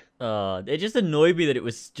it. It just annoyed me that it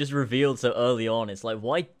was just revealed so early on. It's like,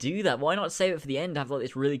 why do that? Why not save it for the end? Have like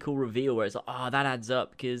this really cool reveal where it's like, oh, that adds up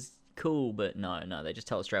because cool. But no, they just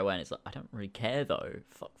tell it straight away, and it's like, I don't really care though.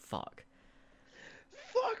 Fuck.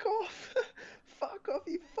 Fuck off. Fuck off,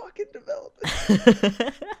 you fucking developers.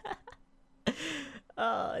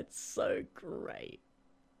 It's so great.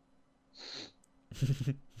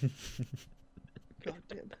 God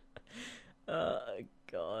damn it.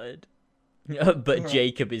 God. But right.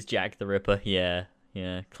 Jacob is Jack the Ripper. Yeah.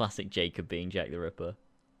 Classic Jacob being Jack the Ripper.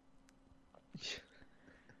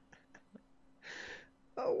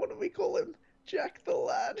 Oh, what do we call him? Jack the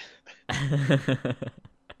Lad.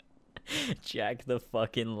 Jack the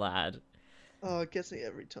fucking Lad. Oh, it gets me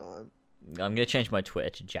every time. I'm gonna change my Twitter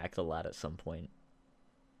to Jack the Lad at some point.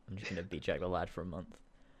 I'm just gonna be Jack the Lad for a month.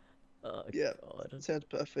 Oh, yeah, God. Sounds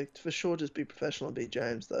perfect. For sure, just be professional and be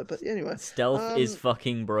James, though. But anyway. Stealth is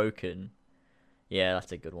fucking broken. Yeah,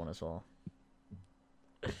 that's a good one as well.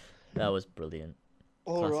 That was brilliant.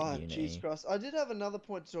 Alright, Jesus Christ. I did have another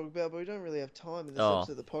point to talk about, but we don't really have time in this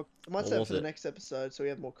episode of the podcast. I might save it for the next episode, so we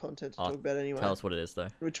have more content to talk about anyway. Tell us what it is, though.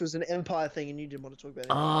 Which was an Empire thing, and you didn't want to talk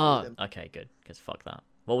about it. Okay, good. Because fuck that.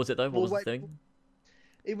 What was it, though? What was the thing?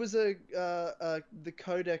 It was the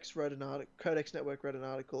Codex Network wrote an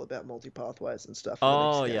article about multi-pathways and stuff.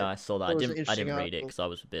 Oh yeah, I saw that. I didn't read it because I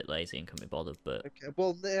was a bit lazy and couldn't be bothered. But okay,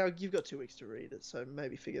 well now you've got 2 weeks to read it, so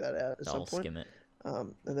maybe figure that out at some point. I'll skim it.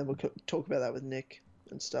 And then we'll talk about that with Nick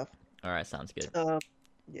and stuff. All right, sounds good.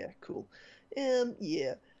 Yeah, cool.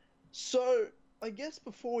 Yeah. So I guess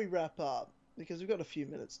before we wrap up, because we've got a few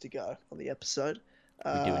minutes to go on the episode.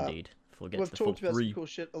 We do indeed. We've talked about some cool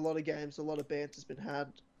shit, a lot of games, a lot of banter's been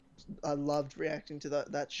had. I loved reacting to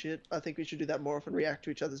that shit. I think we should do that more often, react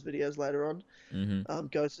to each other's videos later on. Mm-hmm.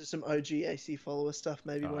 Go to some OG AC follower stuff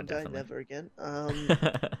maybe one day, never again.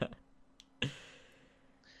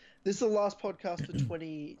 This is the last podcast for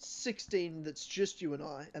 2016 that's just you and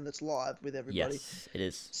I, and that's live with everybody. Yes, it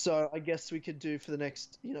is. So I guess we could do for the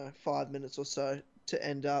next, 5 minutes or so to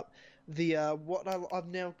end up the what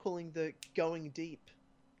I'm now calling the Going Deep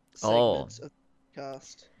segments of the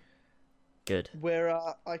podcast. Good. Where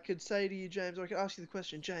I could say to you, James, or I could ask you the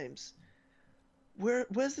question, James, where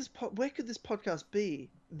could this podcast be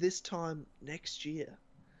this time next year?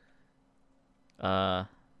 I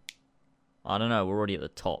don't know. We're already at the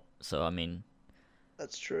top, so I mean,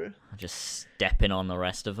 that's true. Just stepping on the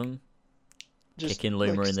rest of them, just kicking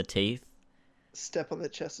Luma in the teeth. Step on their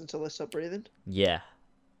chest until they stop breathing. Yeah.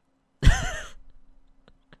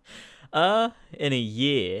 In a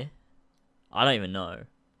year, I don't even know,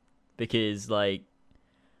 because like,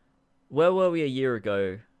 where were we a year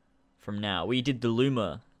ago? From now, we did the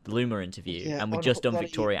Luma interview, and we just done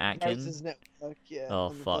Victoria Atkins. Network, oh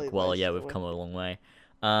fuck! Well, yeah, we've come a long way.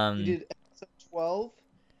 You did episode 12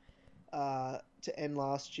 to end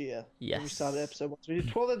last year. Yes. We started episode 1. So we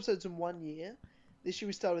did 12 episodes in 1 year, This year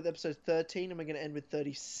we started with episode 13, and we're going to end with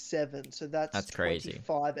 37. So that's crazy.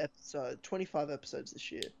 25 episodes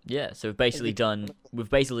this year. Yeah, so we've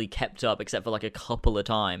basically kept up, except for like a couple of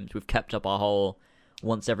times, we've kept up our whole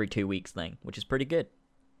once every 2 weeks thing, which is pretty good.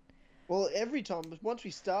 Well, every time, once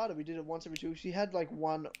we started, we did it once every 2 weeks. We had like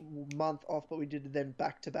 1 month off, but we did it then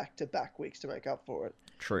back to back weeks to make up for it.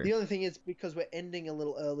 True. The only thing is, because we're ending a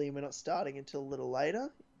little early and we're not starting until a little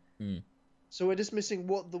later. So we're just missing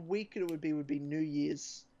what the week it would be New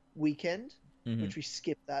Year's weekend, which we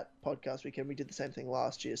skipped that podcast weekend. We did the same thing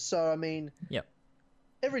last year. So, I mean, yep.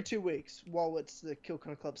 Every 2 weeks while it's the Kill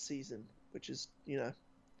Connor Club season, which is,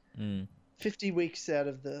 50 weeks out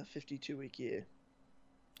of the 52-week year.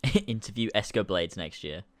 Interview Esco Blades next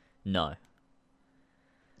year. No.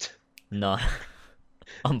 No.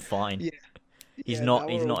 I'm fine. Yeah. He's not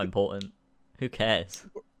important. Who cares?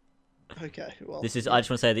 Okay, well... I just want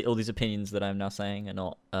to say that all these opinions that I'm now saying are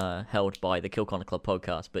not held by the Kill Connor Club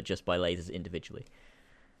podcast, but just by lasers individually.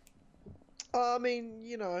 I mean,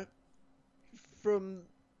 from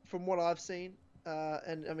what I've seen,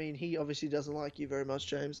 and I mean, he obviously doesn't like you very much,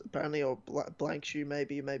 James. Apparently, or blank shoe,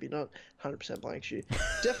 maybe not. 100% blank shoe.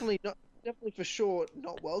 Definitely for sure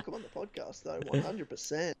not welcome on the podcast, though.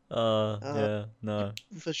 100%. Yeah, no.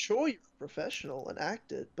 For sure, you're a professional and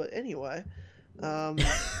acted, but anyway...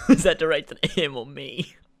 Was that directed at him or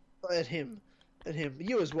me? At him.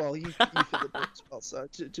 You as well. You fit the bill as well. So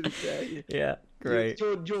to be fair, yeah, great.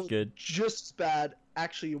 You're good. Just as bad.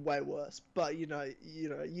 Actually, you're way worse. But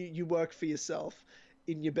you work for yourself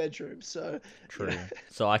in your bedroom. So true.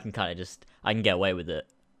 So I can kind of I can get away with it.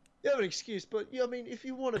 You have an excuse, but I mean, if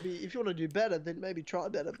you want to do better, then maybe try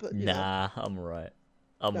better. But I'm alright.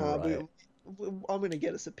 I'm alright. I'm going to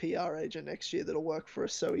get us a PR agent next year that'll work for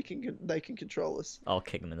us, so they can control us. I'll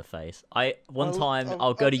kick them in the face. I'll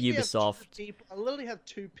go to Ubisoft. I literally have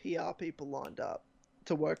 2 PR people lined up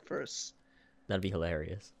to work for us. That'd be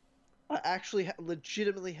hilarious. I actually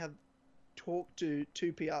legitimately have talked to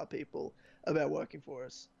 2 PR people about working for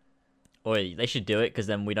us. Or they should do it, because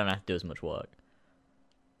then we don't have to do as much work.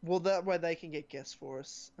 Well, that way they can get guests for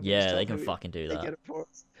us. Yeah, they can fucking do that. They get it for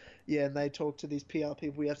us. Yeah, and they talk to these PR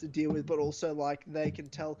people we have to deal with, but also, like, they can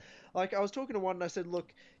tell... Like, I was talking to one and I said,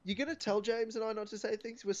 look, you're going to tell James and I not to say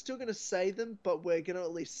things? We're still going to say them, but we're going to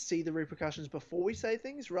at least see the repercussions before we say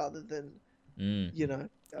things, rather than, There you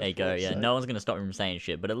go, yeah. So... No one's going to stop him from saying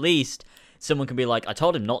shit, but at least someone can be like, I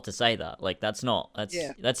told him not to say that. Like, that's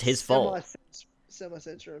his fault.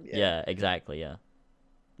 Semi-censor him, yeah. Yeah, exactly, yeah.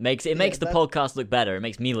 Makes the podcast look better. It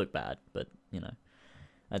makes me look bad, but,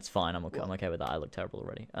 that's fine. I'm okay with that. I look terrible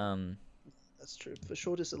already. That's true. For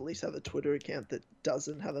sure, just at least have a Twitter account that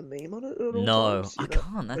doesn't have a meme on it at all No, times, I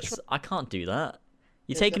can't. I can't do that.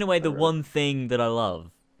 You're taking away the one thing that I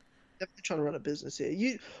love. Definitely trying to run a business here.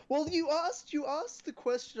 You asked the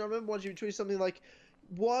question. I remember watching you tweet something like,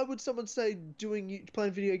 "Why would someone say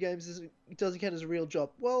playing video games doesn't count as a real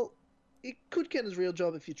job?" Well, it could count as a real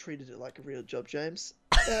job if you treated it like a real job, James.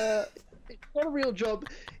 It's not a real job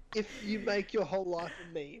if you make your whole life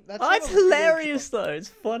a meme. It's hilarious though. It's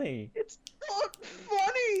funny. It's not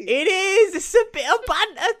funny. It is. It's a bit of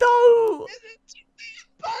banter though. It's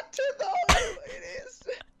banter though. It is.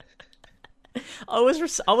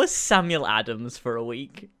 I was Samuel Adams for a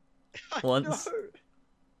week. Once.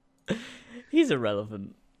 He's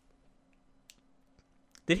irrelevant.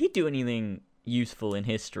 Did he do anything useful in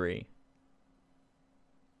history?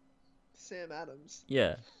 Sam Adams.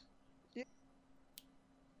 Yeah. Yeah.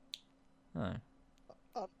 Oh.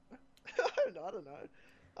 I don't know.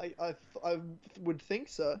 I would think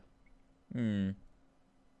so.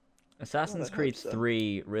 Assassin's Creed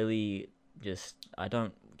 3 really I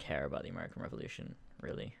don't care about the American Revolution,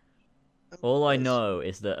 really. All I know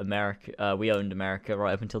is that we owned America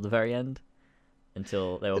right up until the very end.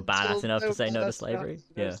 Until they were badass enough to say no to slavery.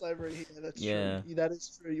 No slavery. That's true. That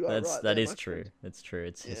is true. You are right. That is true. It's true.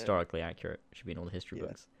 It's historically accurate. It should be in all the history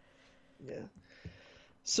books. Yeah.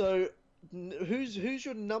 So, who's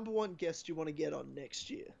your number one guest you want to get on next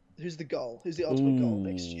year? Who's the goal? Who's the ultimate goal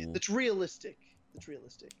next year? That's realistic.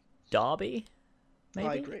 Darby? Maybe?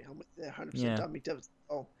 I agree. I'm with 100%. Darby McDevitt's the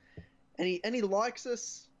goal. And he likes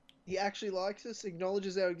us. He actually likes us,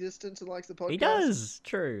 acknowledges our existence, and likes the podcast. He does.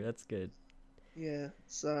 True. That's good. Yeah,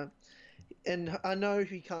 so, and I know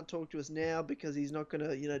he can't talk to us now because he's not going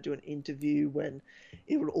to, do an interview when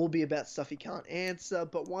it would all be about stuff he can't answer,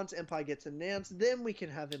 but once Empire gets announced, then we can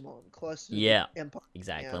have him on, close to Empire.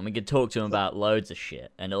 Exactly, and we could talk to him about loads of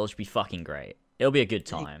shit, and it'll just be fucking great. It'll be a good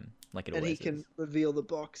time, like it always is. And he can reveal the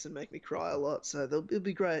box and make me cry a lot, so it'll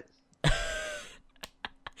be great.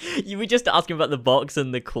 You would just ask him about the box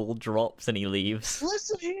and the call drops and he leaves.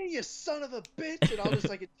 Listen here, you son of a bitch! And I'll just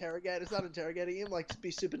like start interrogating him, like just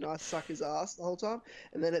be super nice, suck his ass the whole time,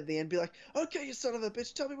 and then at the end be like, "Okay, you son of a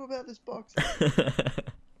bitch, tell me more about this box."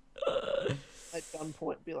 At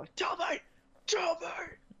gunpoint, be like, "Tell me, tell me."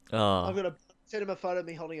 I'm Oh, gonna send him a photo of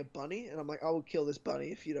me holding a bunny, and I'm like, "I will kill this bunny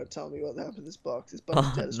if you don't tell me what happened to this box. This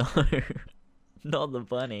bunny's dead as no. Not the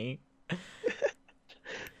bunny.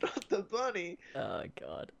 Not the bunny. Oh,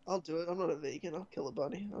 God. I'll do it. I'm not a vegan. I'll kill a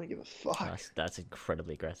bunny. I don't give a fuck. That's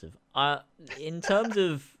incredibly aggressive. In terms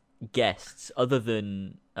of guests, other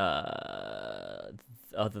than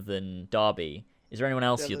Darby, is there anyone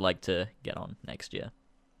else Yeah, you'd like to get on next year?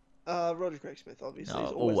 Roger Craig Smith, obviously. No,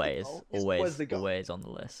 is always, the goal. He's always the goal. always on the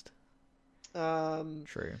list.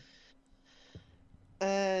 True.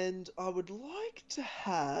 And I would like to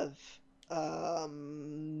have,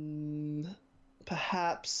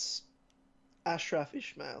 perhaps Ashraf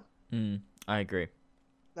Ishmael. I agree.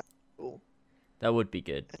 Cool. That would be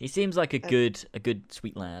good. He seems like a good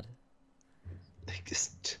sweet lad.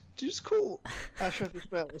 Just cool. Ashraf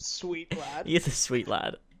Ishmael, a sweet lad. He is a sweet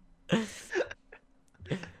lad.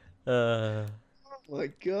 Oh my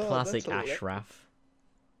god. Classic that's hilarious.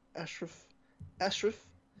 Ashraf. Ashraf?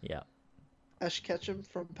 Yeah. Ash Ketchum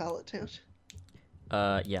from Pallet Town?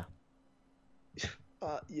 Yeah.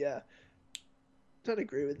 Yeah. Don't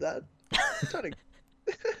agree with that.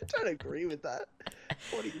 Don't agree with that.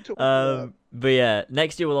 What are you talking about? But yeah,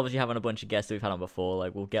 next year we'll obviously have on a bunch of guests that we've had on before.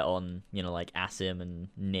 Like we'll get on, like Asim and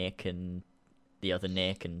Nick and the other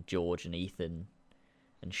Nick and George and Ethan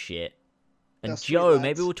and shit. And That's Joe, sweet maybe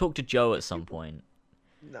lads. we'll talk to Joe at some point.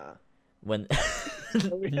 Nah. When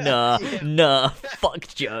Yeah. nah, fuck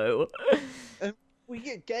Joe. We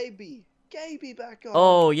get Gaby back on.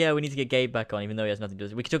 Oh yeah, we need to get Gabe back on, even though he has nothing to do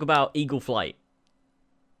with it. We could talk about Eagle Flight,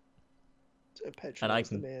 Don't patronize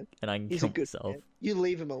the man. and I can He's kill a good myself. man. You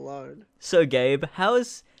leave him alone. So Gabe,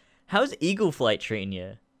 how's Eagle Flight treating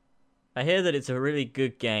you? I hear that it's a really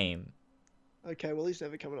good game. Okay, well, he's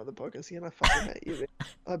never coming on the podcast again. I fucking hate you, man.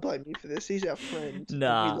 I blame you for this. He's our friend. We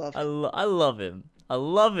Nah, love I him. love him. I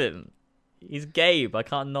love him. He's Gabe. I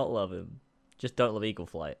can't not love him. Just don't love Eagle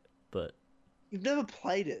Flight. But You've never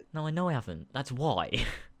played it. no, I know I haven't. That's why.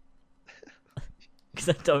 Because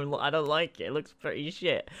I don't like it. It looks pretty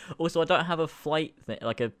shit. Also, I don't have a flight thing,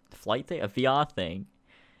 a VR thing.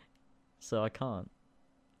 So I can't.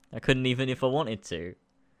 I couldn't even if I wanted to.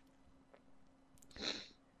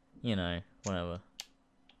 Whatever.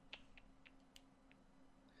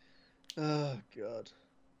 Oh, God.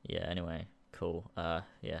 Yeah, anyway, cool.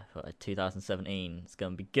 Yeah, 2017. It's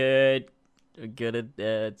gonna be good. We're good at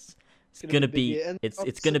it's gonna big be year. And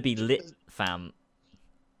it's gonna be obviously- lit, fam.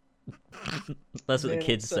 That's what Man, the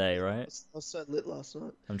kids say, right? I was so lit last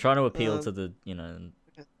night. I'm trying to appeal Um, to the bigger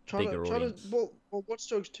Trying audience. to, well, Watch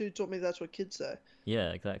Dogs 2 taught me that's what kids say.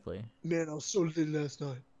 Yeah, exactly. Man, I was so lit last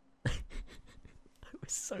night. It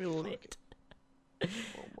was so lit. Oh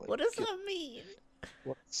my What does God. that mean?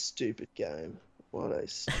 What a stupid game. What a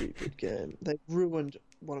stupid game. They ruined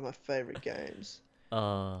one of my favorite games.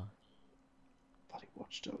 Bloody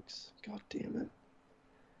Watch Dogs. God damn it.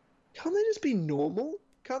 Can't they just be normal?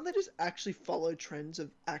 Can't they just actually follow trends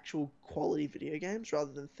of actual quality video games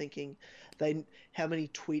rather than thinking how many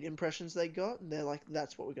tweet impressions they got and they're like,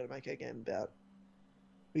 that's what we're going to make our game about.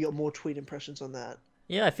 We got more tweet impressions on that.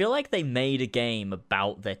 Yeah, I feel like they made a game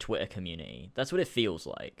about their Twitter community. That's what it feels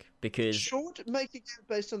like. Because Sure, to make a game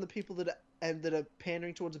based on the people that are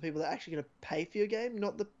pandering towards the people that are actually going to pay for your game,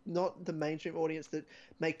 not the mainstream audience that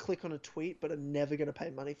may click on a tweet but are never going to pay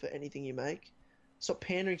money for anything you make. Stop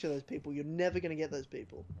pandering to those people. You're never going to get those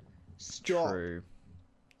people. Stop. True.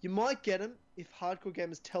 You might get them if hardcore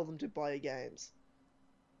gamers tell them to buy your games.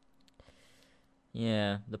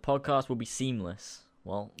 Yeah, the podcast will be seamless.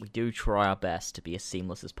 Well, we do try our best to be as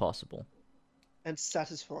seamless as possible. And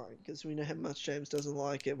satisfying, because we know how much James doesn't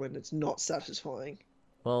like it when it's not satisfying.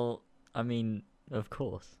 Well, I mean, of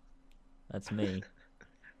course. That's me.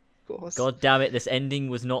 Of course. God damn it, this ending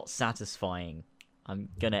was not satisfying. I'm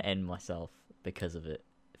gonna end myself because of it.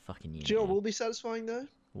 Fucking you. Do you know what will be satisfying, though?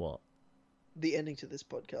 What? The ending to this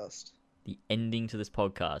podcast. The ending to this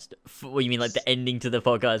podcast? What, you mean like the ending to the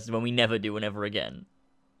podcast when we never do one ever again?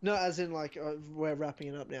 No, as in, like, we're wrapping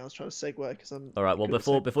it up now. I was trying to segue, because I'm... Alright, well, good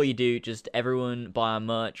at before you do, just everyone buy our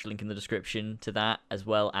merch, link in the description to that, as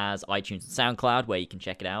well as iTunes and SoundCloud, where you can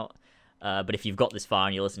check it out. But if you've got this far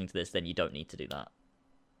and you're listening to this, then you don't need to do that.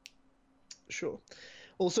 Sure.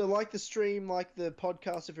 Also, like the stream, like the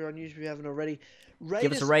podcast if you're on YouTube if you haven't already. Rate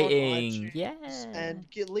Give us a on rating. iTunes Yeah. And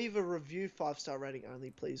leave a review, 5-star rating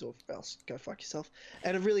only, please, or else go fuck yourself.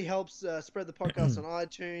 And it really helps spread the podcast on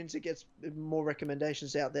iTunes. It gets more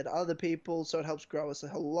recommendations out there to other people, so it helps grow us a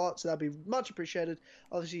whole lot. So that'd be much appreciated.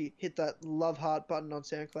 Obviously, hit that love heart button on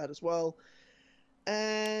SoundCloud as well.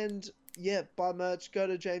 And yeah, buy merch. Go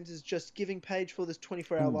to James's Just Giving page for this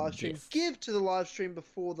 24-hour live stream. Yes. Give to the live stream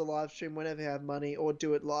before the live stream whenever you have money, or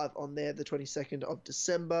do it live on there the 22nd of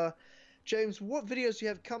December. James, what videos do you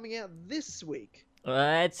have coming out this week?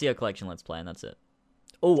 It's your collection Let's Play, and that's it.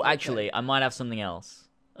 Oh, actually, I might have something else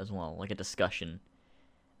as well, like a discussion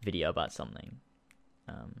video about something.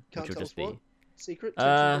 Can't Which will tell just us what? be... Secret?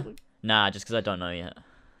 Nah, just because I don't know yet.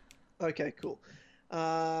 Okay, cool.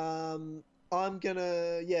 I'm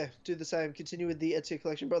gonna, do the same. Continue with the Ezio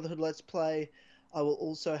Collection Brotherhood Let's Play. I will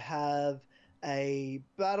also have a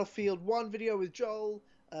Battlefield 1 video with Joel,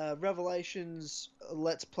 Revelations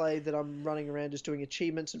Let's Play that I'm running around just doing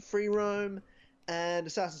achievements and free roam, and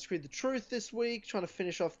Assassin's Creed The Truth this week, trying to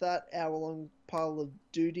finish off that hour-long pile of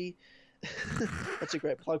duty. That's a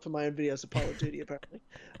great plug for my own videos of Pile of Duty, apparently.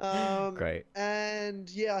 Great. And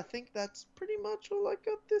yeah, I think that's pretty much all I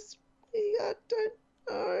got this week. I don't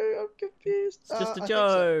know. I'm confused. It's just I a think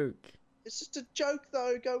so. joke. It's just a joke,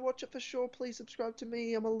 though. Go watch it for sure. Please subscribe to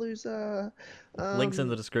me. I'm a loser. Links in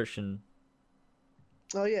the description.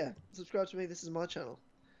 Oh yeah, subscribe to me. This is my channel.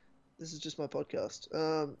 This is just my podcast.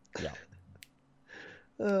 Yeah.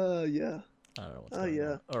 Yeah. I don't know what's Oh, going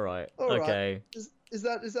yeah. on. All right. All right. Okay. Is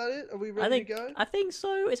that it? Are we ready to go? I think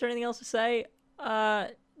so. Is there anything else to say?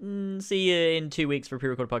 See you in 2 weeks for a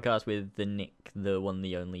pre-recorded podcast with the Nick, the one,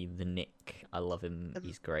 the only, the Nick. I love him.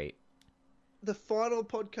 He's great. The final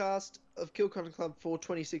podcast of Kill Content Club for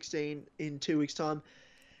 2016 in 2 weeks' time.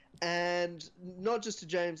 And not just to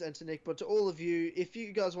James and to Nick, but to all of you, if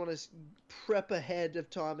you guys want to prep ahead of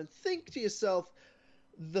time and think to yourself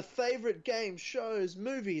the favorite games, shows,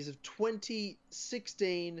 movies of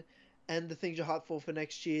 2016 and the things you're hyped for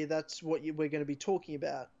next year, that's what we're going to be talking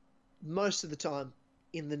about most of the time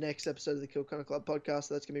in the next episode of the Kill Content Club podcast.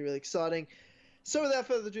 So that's going to be really exciting. So without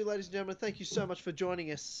further ado, ladies and gentlemen, thank you so much for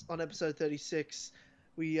joining us on episode 36.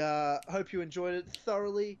 We hope you enjoyed it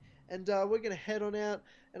thoroughly. And we're going to head on out,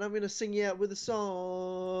 and I'm going to sing you out with a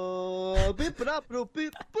song.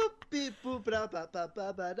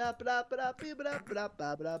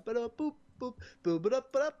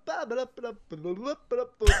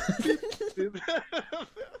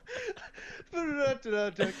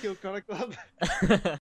 Kill Content Club.